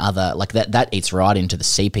talking other, like that eats right into the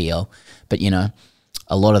CPL, but you know,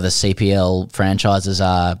 a lot of the CPL franchises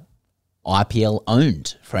are IPL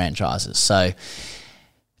owned franchises. So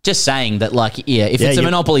just saying that, like, if it's a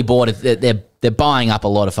monopoly board, they're buying up a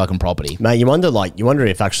lot of fucking property. Mate, you wonder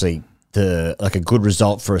if actually a good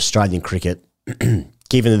result for Australian cricket,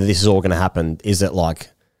 given that this is all going to happen, is that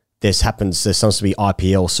like there seems to be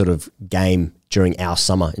IPL sort of game during our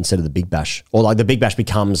summer instead of the Big Bash, or like the Big Bash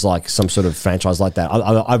becomes like some sort of franchise like that.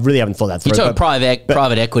 I really haven't thought that through. You talk private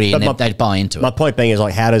equity and they'd buy into it. My point being is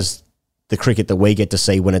like, how does the cricket that we get to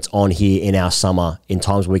see when it's on here in our summer, in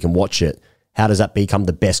times where we can watch it, how does that become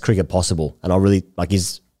the best cricket possible? And I really, I've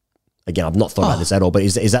not thought about this at all, but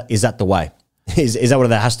is that the way? Is that what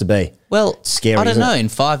that has to be? Well, scary, I don't know. it? In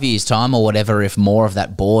 5 years' time or whatever, if more of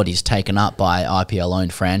that board is taken up by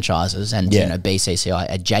IPL-owned franchises and BCCI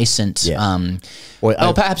adjacent,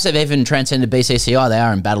 perhaps they've even transcended BCCI. They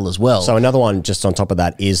are in battle as well. So another one just on top of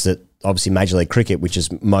that is that obviously Major League Cricket, which is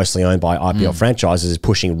mostly owned by IPL franchises, is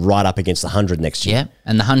pushing right up against the 100 next year. Yeah,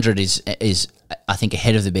 and the 100 is I think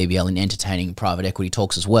ahead of the BBL in entertaining private equity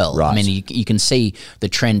talks as well. Right. I mean, you can see the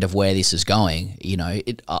trend of where this is going. You know,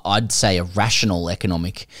 I'd say a rational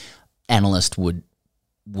economic analyst would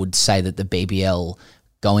say that the BBL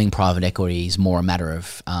going private equity is more a matter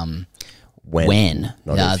of when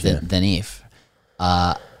than if.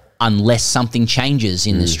 Unless something changes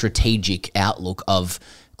in the strategic outlook of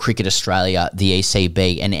Cricket Australia, the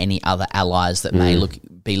ECB, and any other allies that may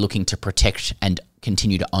be looking to protect and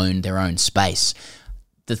continue to own their own space.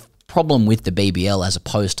 The problem with the BBL as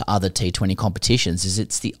opposed to other T20 competitions is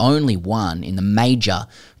it's the only one in the major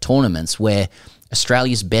tournaments where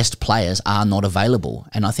Australia's best players are not available.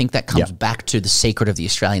 And I think that comes back to the secret of the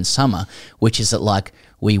Australian summer, which is that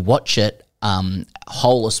we watch it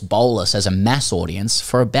holus bolus as a mass audience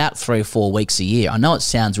for about 3 or 4 weeks a year. I know it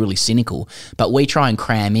sounds really cynical, but we try and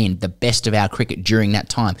cram in the best of our cricket during that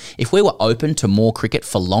time. If we were open to more cricket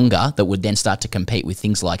for longer that would then start to compete with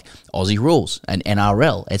things like Aussie rules and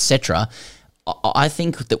NRL, etc., I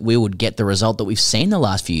think that we would get the result that we've seen the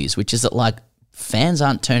last few years, which is that fans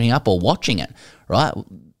aren't turning up or watching it, right?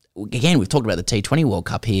 Again, we've talked about the T20 World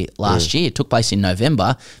Cup here last year. It took place in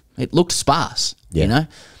November. It looked sparse, you know?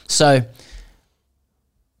 So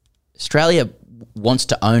Australia wants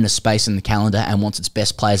to own a space in the calendar and wants its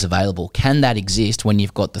best players available. Can that exist when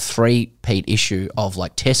you've got the three-peat issue of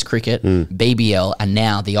Test cricket, BBL, and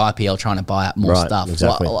now the IPL trying to buy up more stuff?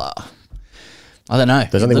 Exactly. I don't know.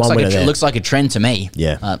 There's only one winner there. It looks like a trend to me.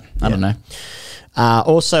 Yeah. I don't know.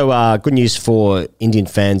 Also, good news for Indian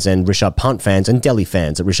fans and Rishabh Pant fans and Delhi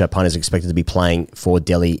fans that Rishabh Pant is expected to be playing for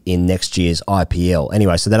Delhi in next year's IPL.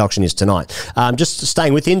 Anyway, so that auction is tonight. Just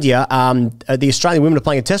staying with India, the Australian women are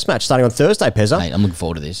playing a test match starting on Thursday, Pezza. Mate, I'm looking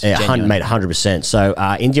forward to this. Yeah, mate, 100%. So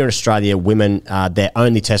India and Australia women, their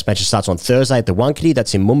only test match starts on Thursday at the Wankhede.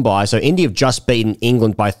 That's in Mumbai. So India have just beaten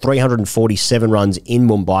England by 347 runs in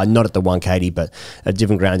Mumbai, not at the Wankhede, but a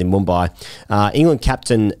different ground in Mumbai. England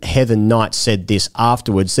captain Heather Knight said this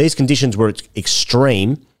afterwards: these conditions were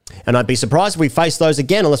extreme, and I'd be surprised if we face those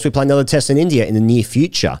again unless we play another test in India in the near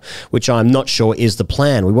future, which I'm not sure is the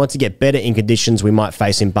plan. We want to get better in conditions we might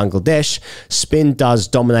face in Bangladesh. Spin does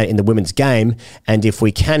dominate in the women's game, and if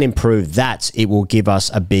we can improve that, it will give us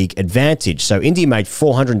a big advantage. So India made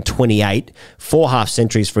 428, 4 half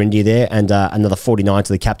centuries for India there, and another 49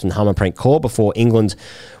 to the captain Harmanpreet Kaur before England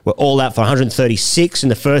were all out for 136 in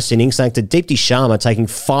the first innings, thanks to Deepti Sharma taking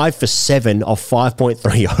 5 for 7 off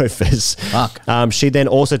 5.3 overs. Fuck. She then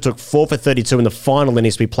also took 4 for 32 in the final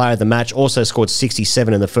innings to be player of the match, also scored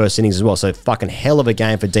 67 in the first innings as well. So fucking hell of a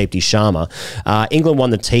game for Deepti Sharma. England won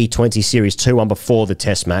the T20 series 2-1 before the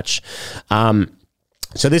test match.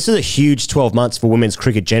 So this is a huge 12 months for women's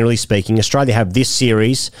cricket, generally speaking. Australia have this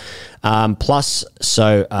series,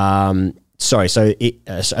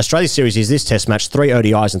 Australia's series is this test match, 3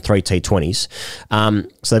 ODIs and 3 T20s.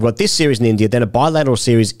 So they've got this series in India, then a bilateral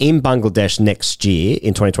series in Bangladesh next year,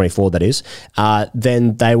 in 2024 that is.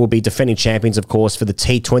 Then they will be defending champions, of course, for the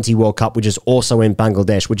T20 World Cup, which is also in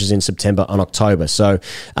Bangladesh, which is in September and October. So,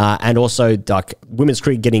 and also women's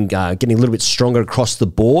cricket getting a little bit stronger across the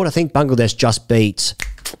board. I think Bangladesh just beat...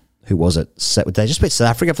 Who was it? They just beat South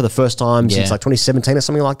Africa for the first time since 2017 or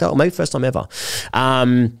something like that, or maybe first time ever.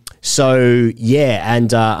 And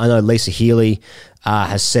I know Lisa Healy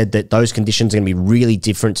has said that those conditions are going to be really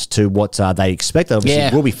different to what they expect.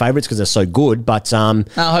 Obviously, will be favourites because they're so good, but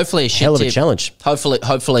hopefully a hell of a challenge.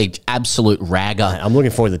 Hopefully, absolute ragger. I'm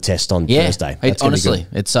looking forward to the test on Thursday. Honestly,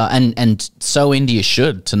 it's and so India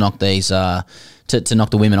should to knock these. To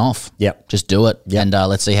knock the women off. Yep. Just do it. Yep. And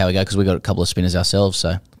let's see how we go, because we've got a couple of spinners ourselves.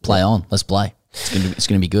 So play on. Let's play. It's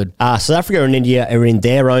going to be good. South Africa and India are in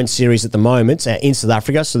their own series at the moment in South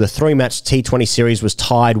Africa. So the 3-match T20 series was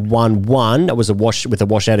tied 1-1. It was a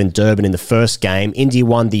washout in Durban in the first game. India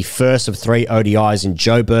won the first of 3 ODIs in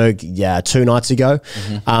Joburg 2 nights ago.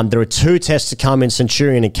 Mm-hmm. There are 2 tests to come in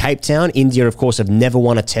Centurion and Cape Town. India, of course, have never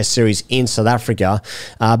won a test series in South Africa.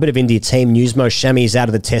 A bit of India team news. Mo Shami is out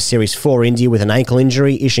of the test series for India with an ankle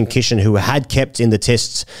injury. Ishan Kishan, who had kept in the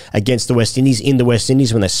tests against the West Indies in the West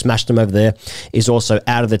Indies when they smashed them over there, is also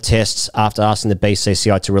out of the tests after asking the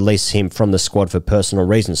BCCI to release him from the squad for personal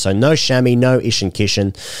reasons. So no Shami, no Ishan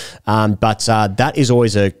Kishan. But that is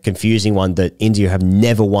always a confusing one, that India have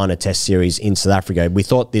never won a test series in South Africa. We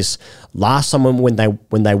thought this last time when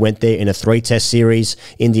they went there in a 3-test series.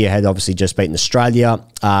 India had obviously just beaten Australia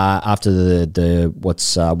after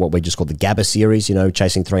what we just call the Gabba series,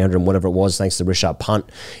 chasing 300 and whatever it was, thanks to Rishabh Pant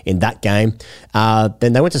in that game.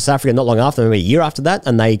 Then they went to South Africa not long after, maybe a year after that,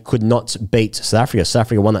 and they could not beat South Africa. South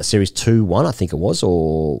Africa won that series 2-1, I think it was,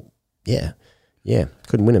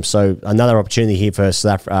 couldn't win them. So another opportunity here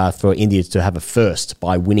for India to have a first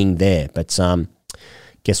by winning there. But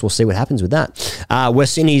guess we'll see what happens with that.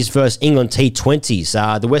 West Indies versus England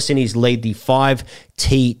T20s. The West Indies lead the 5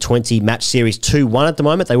 T20 match series 2-1 at the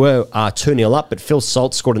moment. They were 2-0 up, but Phil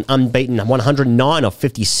Salt scored an unbeaten 109 off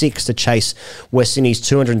 56 to chase West Indies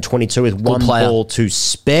 222 with one ball to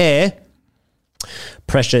spare.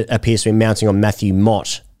 Pressure appears to be mounting on Matthew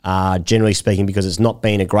Mott. Generally speaking, because it's not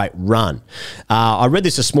been a great run. I read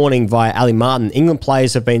this morning via Ali Martin. England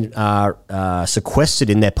players have been sequestered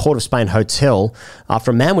in their Port of Spain hotel after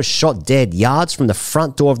a man was shot dead yards from the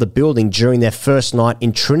front door of the building during their first night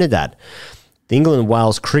in Trinidad. The England and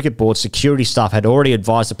Wales Cricket Board security staff had already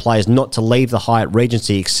advised the players not to leave the Hyatt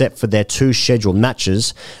Regency except for their 2 scheduled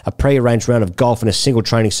matches, a pre-arranged round of golf and a single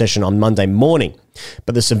training session on Monday morning.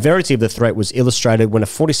 But the severity of the threat was illustrated when a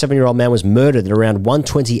 47-year-old man was murdered at around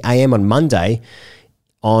 1:20 a.m. on Monday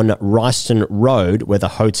on Royston Road, where the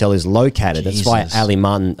hotel is located. Jesus. That's via Ali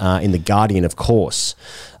Martin in The Guardian, of course.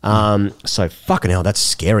 So fucking hell, that's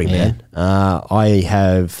scary, man. I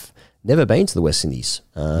have never been to the West Indies.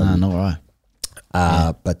 No, not right.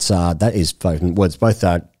 But that is it's both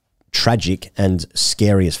tragic and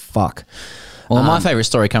scary as fuck. Well, my favourite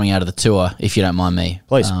story coming out of the tour, if you don't mind me,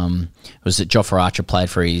 please, was that Jofra Archer played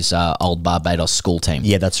for his old Barbados school team.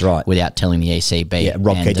 Yeah, that's right. Without telling the ECB. Yeah,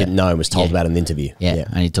 Rob Key didn't know and was told about it in the interview. Yeah,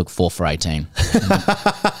 and he took 4 for 18.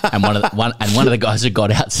 and one of the guys who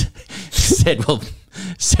got out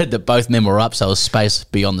said that both men were up, so it was space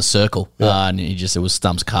beyond the circle. Yeah. And it was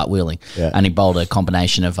stumps cartwheeling. Yeah. And he bowled a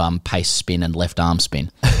combination of pace spin and left arm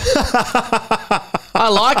spin. I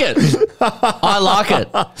like it.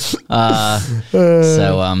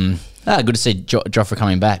 Good to see Joffrey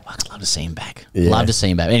coming back. I'd love to see him back. Yeah. Love to see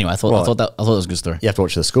him back. Anyway, I thought that was a good story. You have to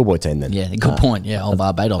watch the schoolboy team then. Yeah, good point. Yeah, old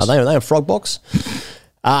Barbados. Are they on Frog Box?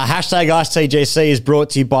 Hashtag IceTGC is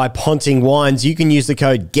brought to you by Ponting Wines. You can use the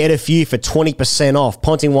code GETAFEW for 20% off.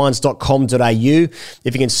 pontingwines.com.au.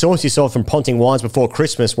 If you can source yourself from Ponting Wines before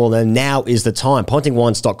Christmas, well, then now is the time.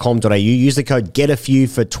 pontingwines.com.au. Use the code GETAFEW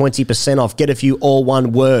for 20% off. GETAFEW, all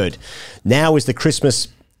one word. Now is the Christmas.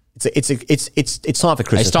 It's time for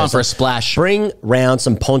Christmas. It's time for a splash. Bring round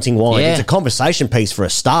some Ponting wine. Yeah. It's a conversation piece for a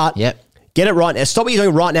start. Yep. Get it right now. Stop what you're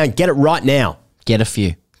doing right now and get it right now. Get a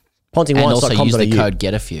few. Pontingwines.com.au. And also use the code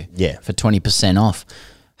GETAFEW for 20% off.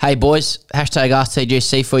 Hey, boys, hashtag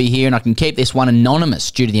AskTGC for you here, and I can keep this one anonymous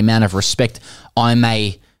due to the amount of respect I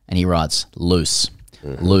may, and he writes, lose.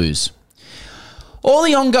 All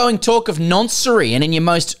the ongoing talk of noncery, and in your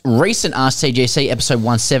most recent AskTGC, episode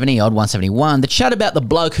 170, odd 171, the chat about the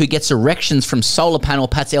bloke who gets erections from solar panel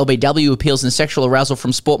pats, LBW appeals, and sexual arousal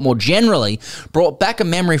from sport more generally brought back a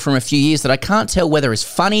memory from a few years that I can't tell whether is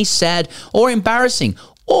funny, sad, or embarrassing,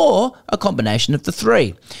 or a combination of the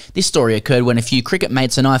three. This story occurred when a few cricket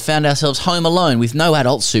mates and I found ourselves home alone with no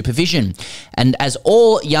adult supervision. And as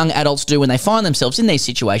all young adults do when they find themselves in these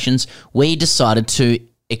situations, we decided to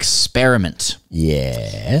experiment.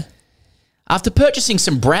 Yeah. After purchasing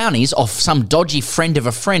some brownies off some dodgy friend of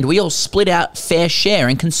a friend, we all split out fair share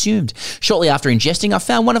and consumed. Shortly after ingesting, I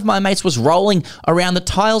found one of my mates was rolling around the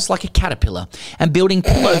tiles like a caterpillar and building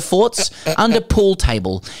pillow forts under pool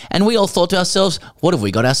table. And we all thought to ourselves, what have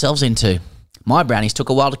we got ourselves into? My brownies took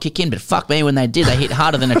a while to kick in, but fuck me when they did. They hit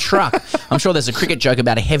harder than a truck. I'm sure there's a cricket joke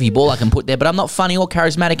about a heavy ball I can put there, but I'm not funny or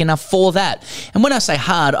charismatic enough for that. And when I say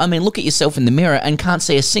hard, I mean look at yourself in the mirror and can't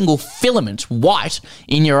see a single filament white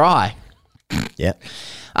in your eye. Yeah.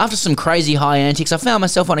 After some crazy high antics, I found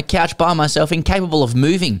myself on a couch by myself, incapable of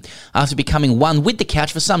moving. After becoming one with the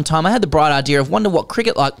couch for some time, I had the bright idea of wonder what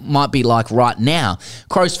cricket might be like right now.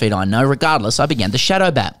 Crow's feet, I know. Regardless, I began to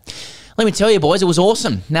shadow bat. Let me tell you, boys, it was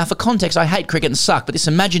awesome. Now, for context, I hate cricket and suck, but this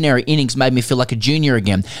imaginary innings made me feel like a junior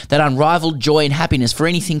again. That unrivaled joy and happiness for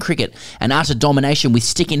anything cricket and utter domination with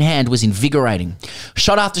stick in hand was invigorating.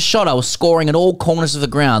 Shot after shot, I was scoring at all corners of the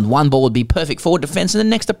ground. One ball would be perfect forward defence and the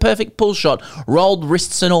next a perfect pull shot, rolled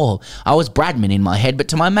wrists and all. I was Bradman in my head, but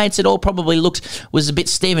to my mates it all probably was a bit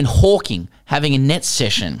Stephen Hawking having a net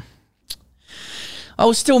session. I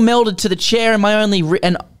was still melded to the chair,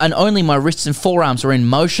 and only my wrists and forearms were in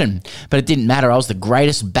motion. But it didn't matter. I was the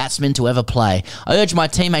greatest batsman to ever play. I urged my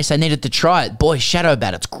teammates they needed to try it. Boy, shadow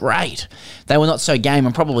bat, it's great. They were not so game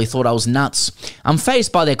and probably thought I was nuts.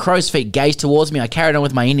 Unfazed by their crow's feet gaze towards me, I carried on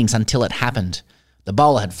with my innings until it happened. The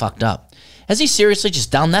bowler had fucked up. Has he seriously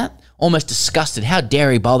just done that? Almost disgusted. How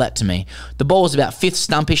dare he bowl that to me? The ball was about fifth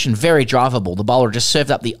stumpish and very drivable. The bowler just served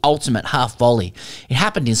up the ultimate half volley. It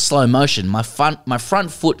happened in slow motion. My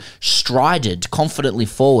front foot strided confidently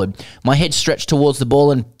forward. My head stretched towards the ball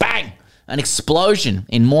and bang! An explosion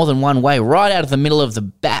in more than one way, right out of the middle of the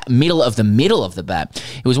bat. Middle of the bat.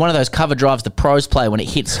 It was one of those cover drives the pros play when it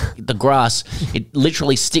hits the grass. It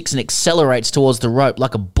literally sticks and accelerates towards the rope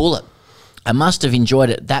like a bullet. I must have enjoyed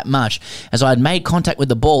it that much. As I had made contact with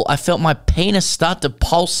the ball, I felt my penis start to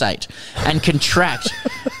pulsate and contract,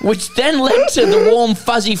 which then led to the warm,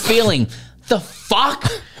 fuzzy feeling. The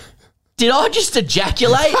fuck? Did I just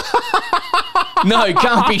ejaculate? No, it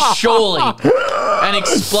can't be, surely. An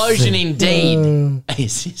explosion indeed.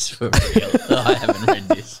 Is this for real? Oh, I haven't read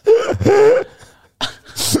this.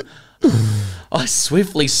 I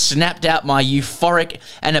swiftly snapped out my euphoric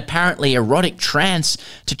and apparently erotic trance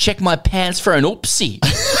to check my pants for an oopsie.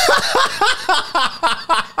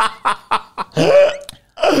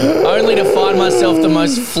 Only to find myself the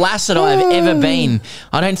most flaccid I have ever been.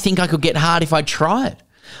 I don't think I could get hard if I tried.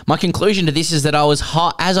 My conclusion to this is that I was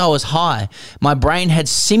high, my brain had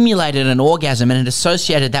simulated an orgasm and had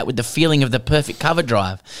associated that with the feeling of the perfect cover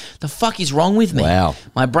drive. The fuck is wrong with me? Wow.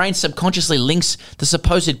 My brain subconsciously links the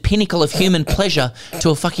supposed pinnacle of human pleasure to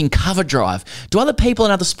a fucking cover drive. Do other people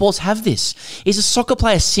in other sports have this? Is a soccer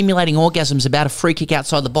player simulating orgasms about a free kick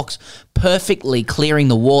outside the box, perfectly clearing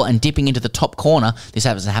the wall and dipping into the top corner? This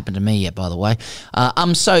hasn't happened to me yet, by the way.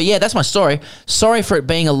 So yeah, that's my story. Sorry for it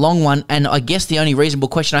being a long one, and I guess the only reasonable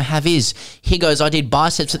question I have is, here goes, I did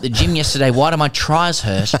biceps at the gym yesterday. Why do my tries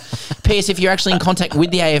hurt? P.S. If you're actually in contact with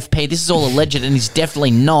the AFP, this is all alleged and is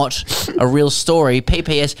definitely not a real story.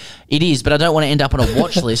 P.P.S. It is, but I don't want to end up on a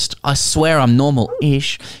watch list. I swear I'm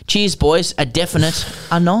normal-ish. Cheers, boys. A definite,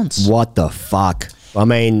 a nonce. What the fuck? I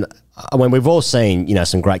mean, we've all seen,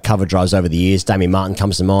 some great cover drives over the years. Damien Martin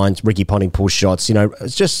comes to mind. Ricky Ponting pull shots.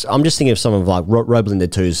 It's just, I'm just thinking of some of like Roblinder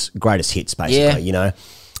 2's greatest hits, basically,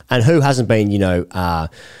 And who hasn't been,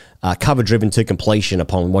 cover driven to completion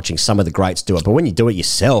upon watching some of the greats do it? But when you do it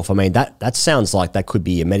yourself, I mean, that sounds like that could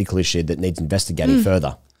be a medical issue that needs investigating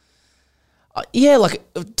further.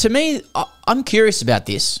 To me, I'm curious about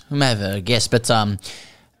this. I may have a guess, but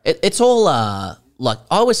it's all I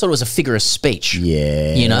always thought it was a figure of speech.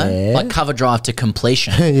 Yeah. Like cover drive to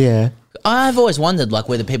completion. Yeah. I've always wondered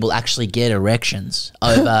whether people actually get erections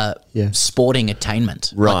over sporting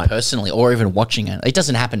attainment, right? Personally, or even watching it. It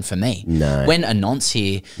doesn't happen for me. No. When a nonce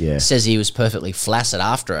here says he was perfectly flaccid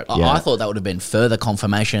after it, I thought that would have been further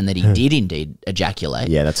confirmation that he did indeed ejaculate.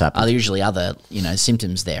 Yeah, that's happened. There usually other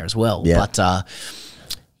symptoms there as well. Yeah. But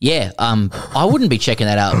I wouldn't be checking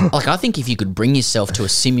that out. I think if you could bring yourself to a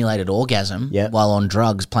simulated orgasm while on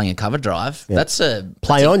drugs playing a cover drive, that's a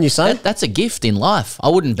That's a gift in life. I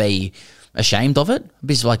wouldn't be ashamed of it. I'd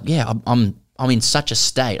be I'm in such a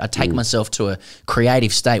state. I take myself to a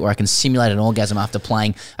creative state where I can simulate an orgasm after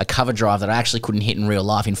playing a cover drive that I actually couldn't hit in real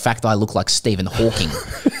life. In fact, I look like Stephen Hawking,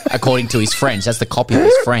 according to his friends. That's the copy of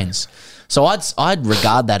his friends. So I'd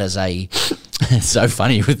regard that as a. It's so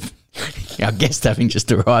funny with our guest having just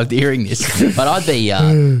arrived hearing this, but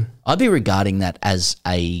I'd be regarding that as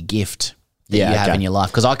a gift that you have in your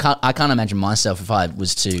life, because I can't imagine myself if I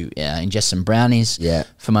was to ingest some brownies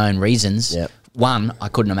for my own reasons. Yeah. One, I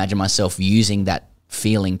couldn't imagine myself using that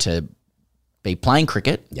feeling to be playing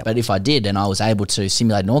cricket, but if I did and I was able to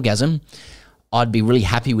simulate an orgasm, I'd be really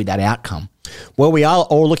happy with that outcome. Well, we are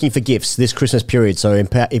all looking for gifts this Christmas period. So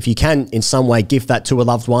if you can in some way gift that to a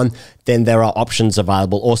loved one, then there are options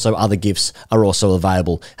available. Also, other gifts are also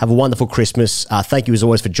available. Have a wonderful Christmas. Thank you as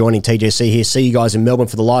always for joining TJC here. See you guys in Melbourne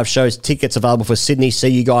for the live shows. Tickets available for Sydney. See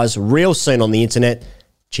you guys real soon on the internet.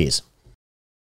 Cheers.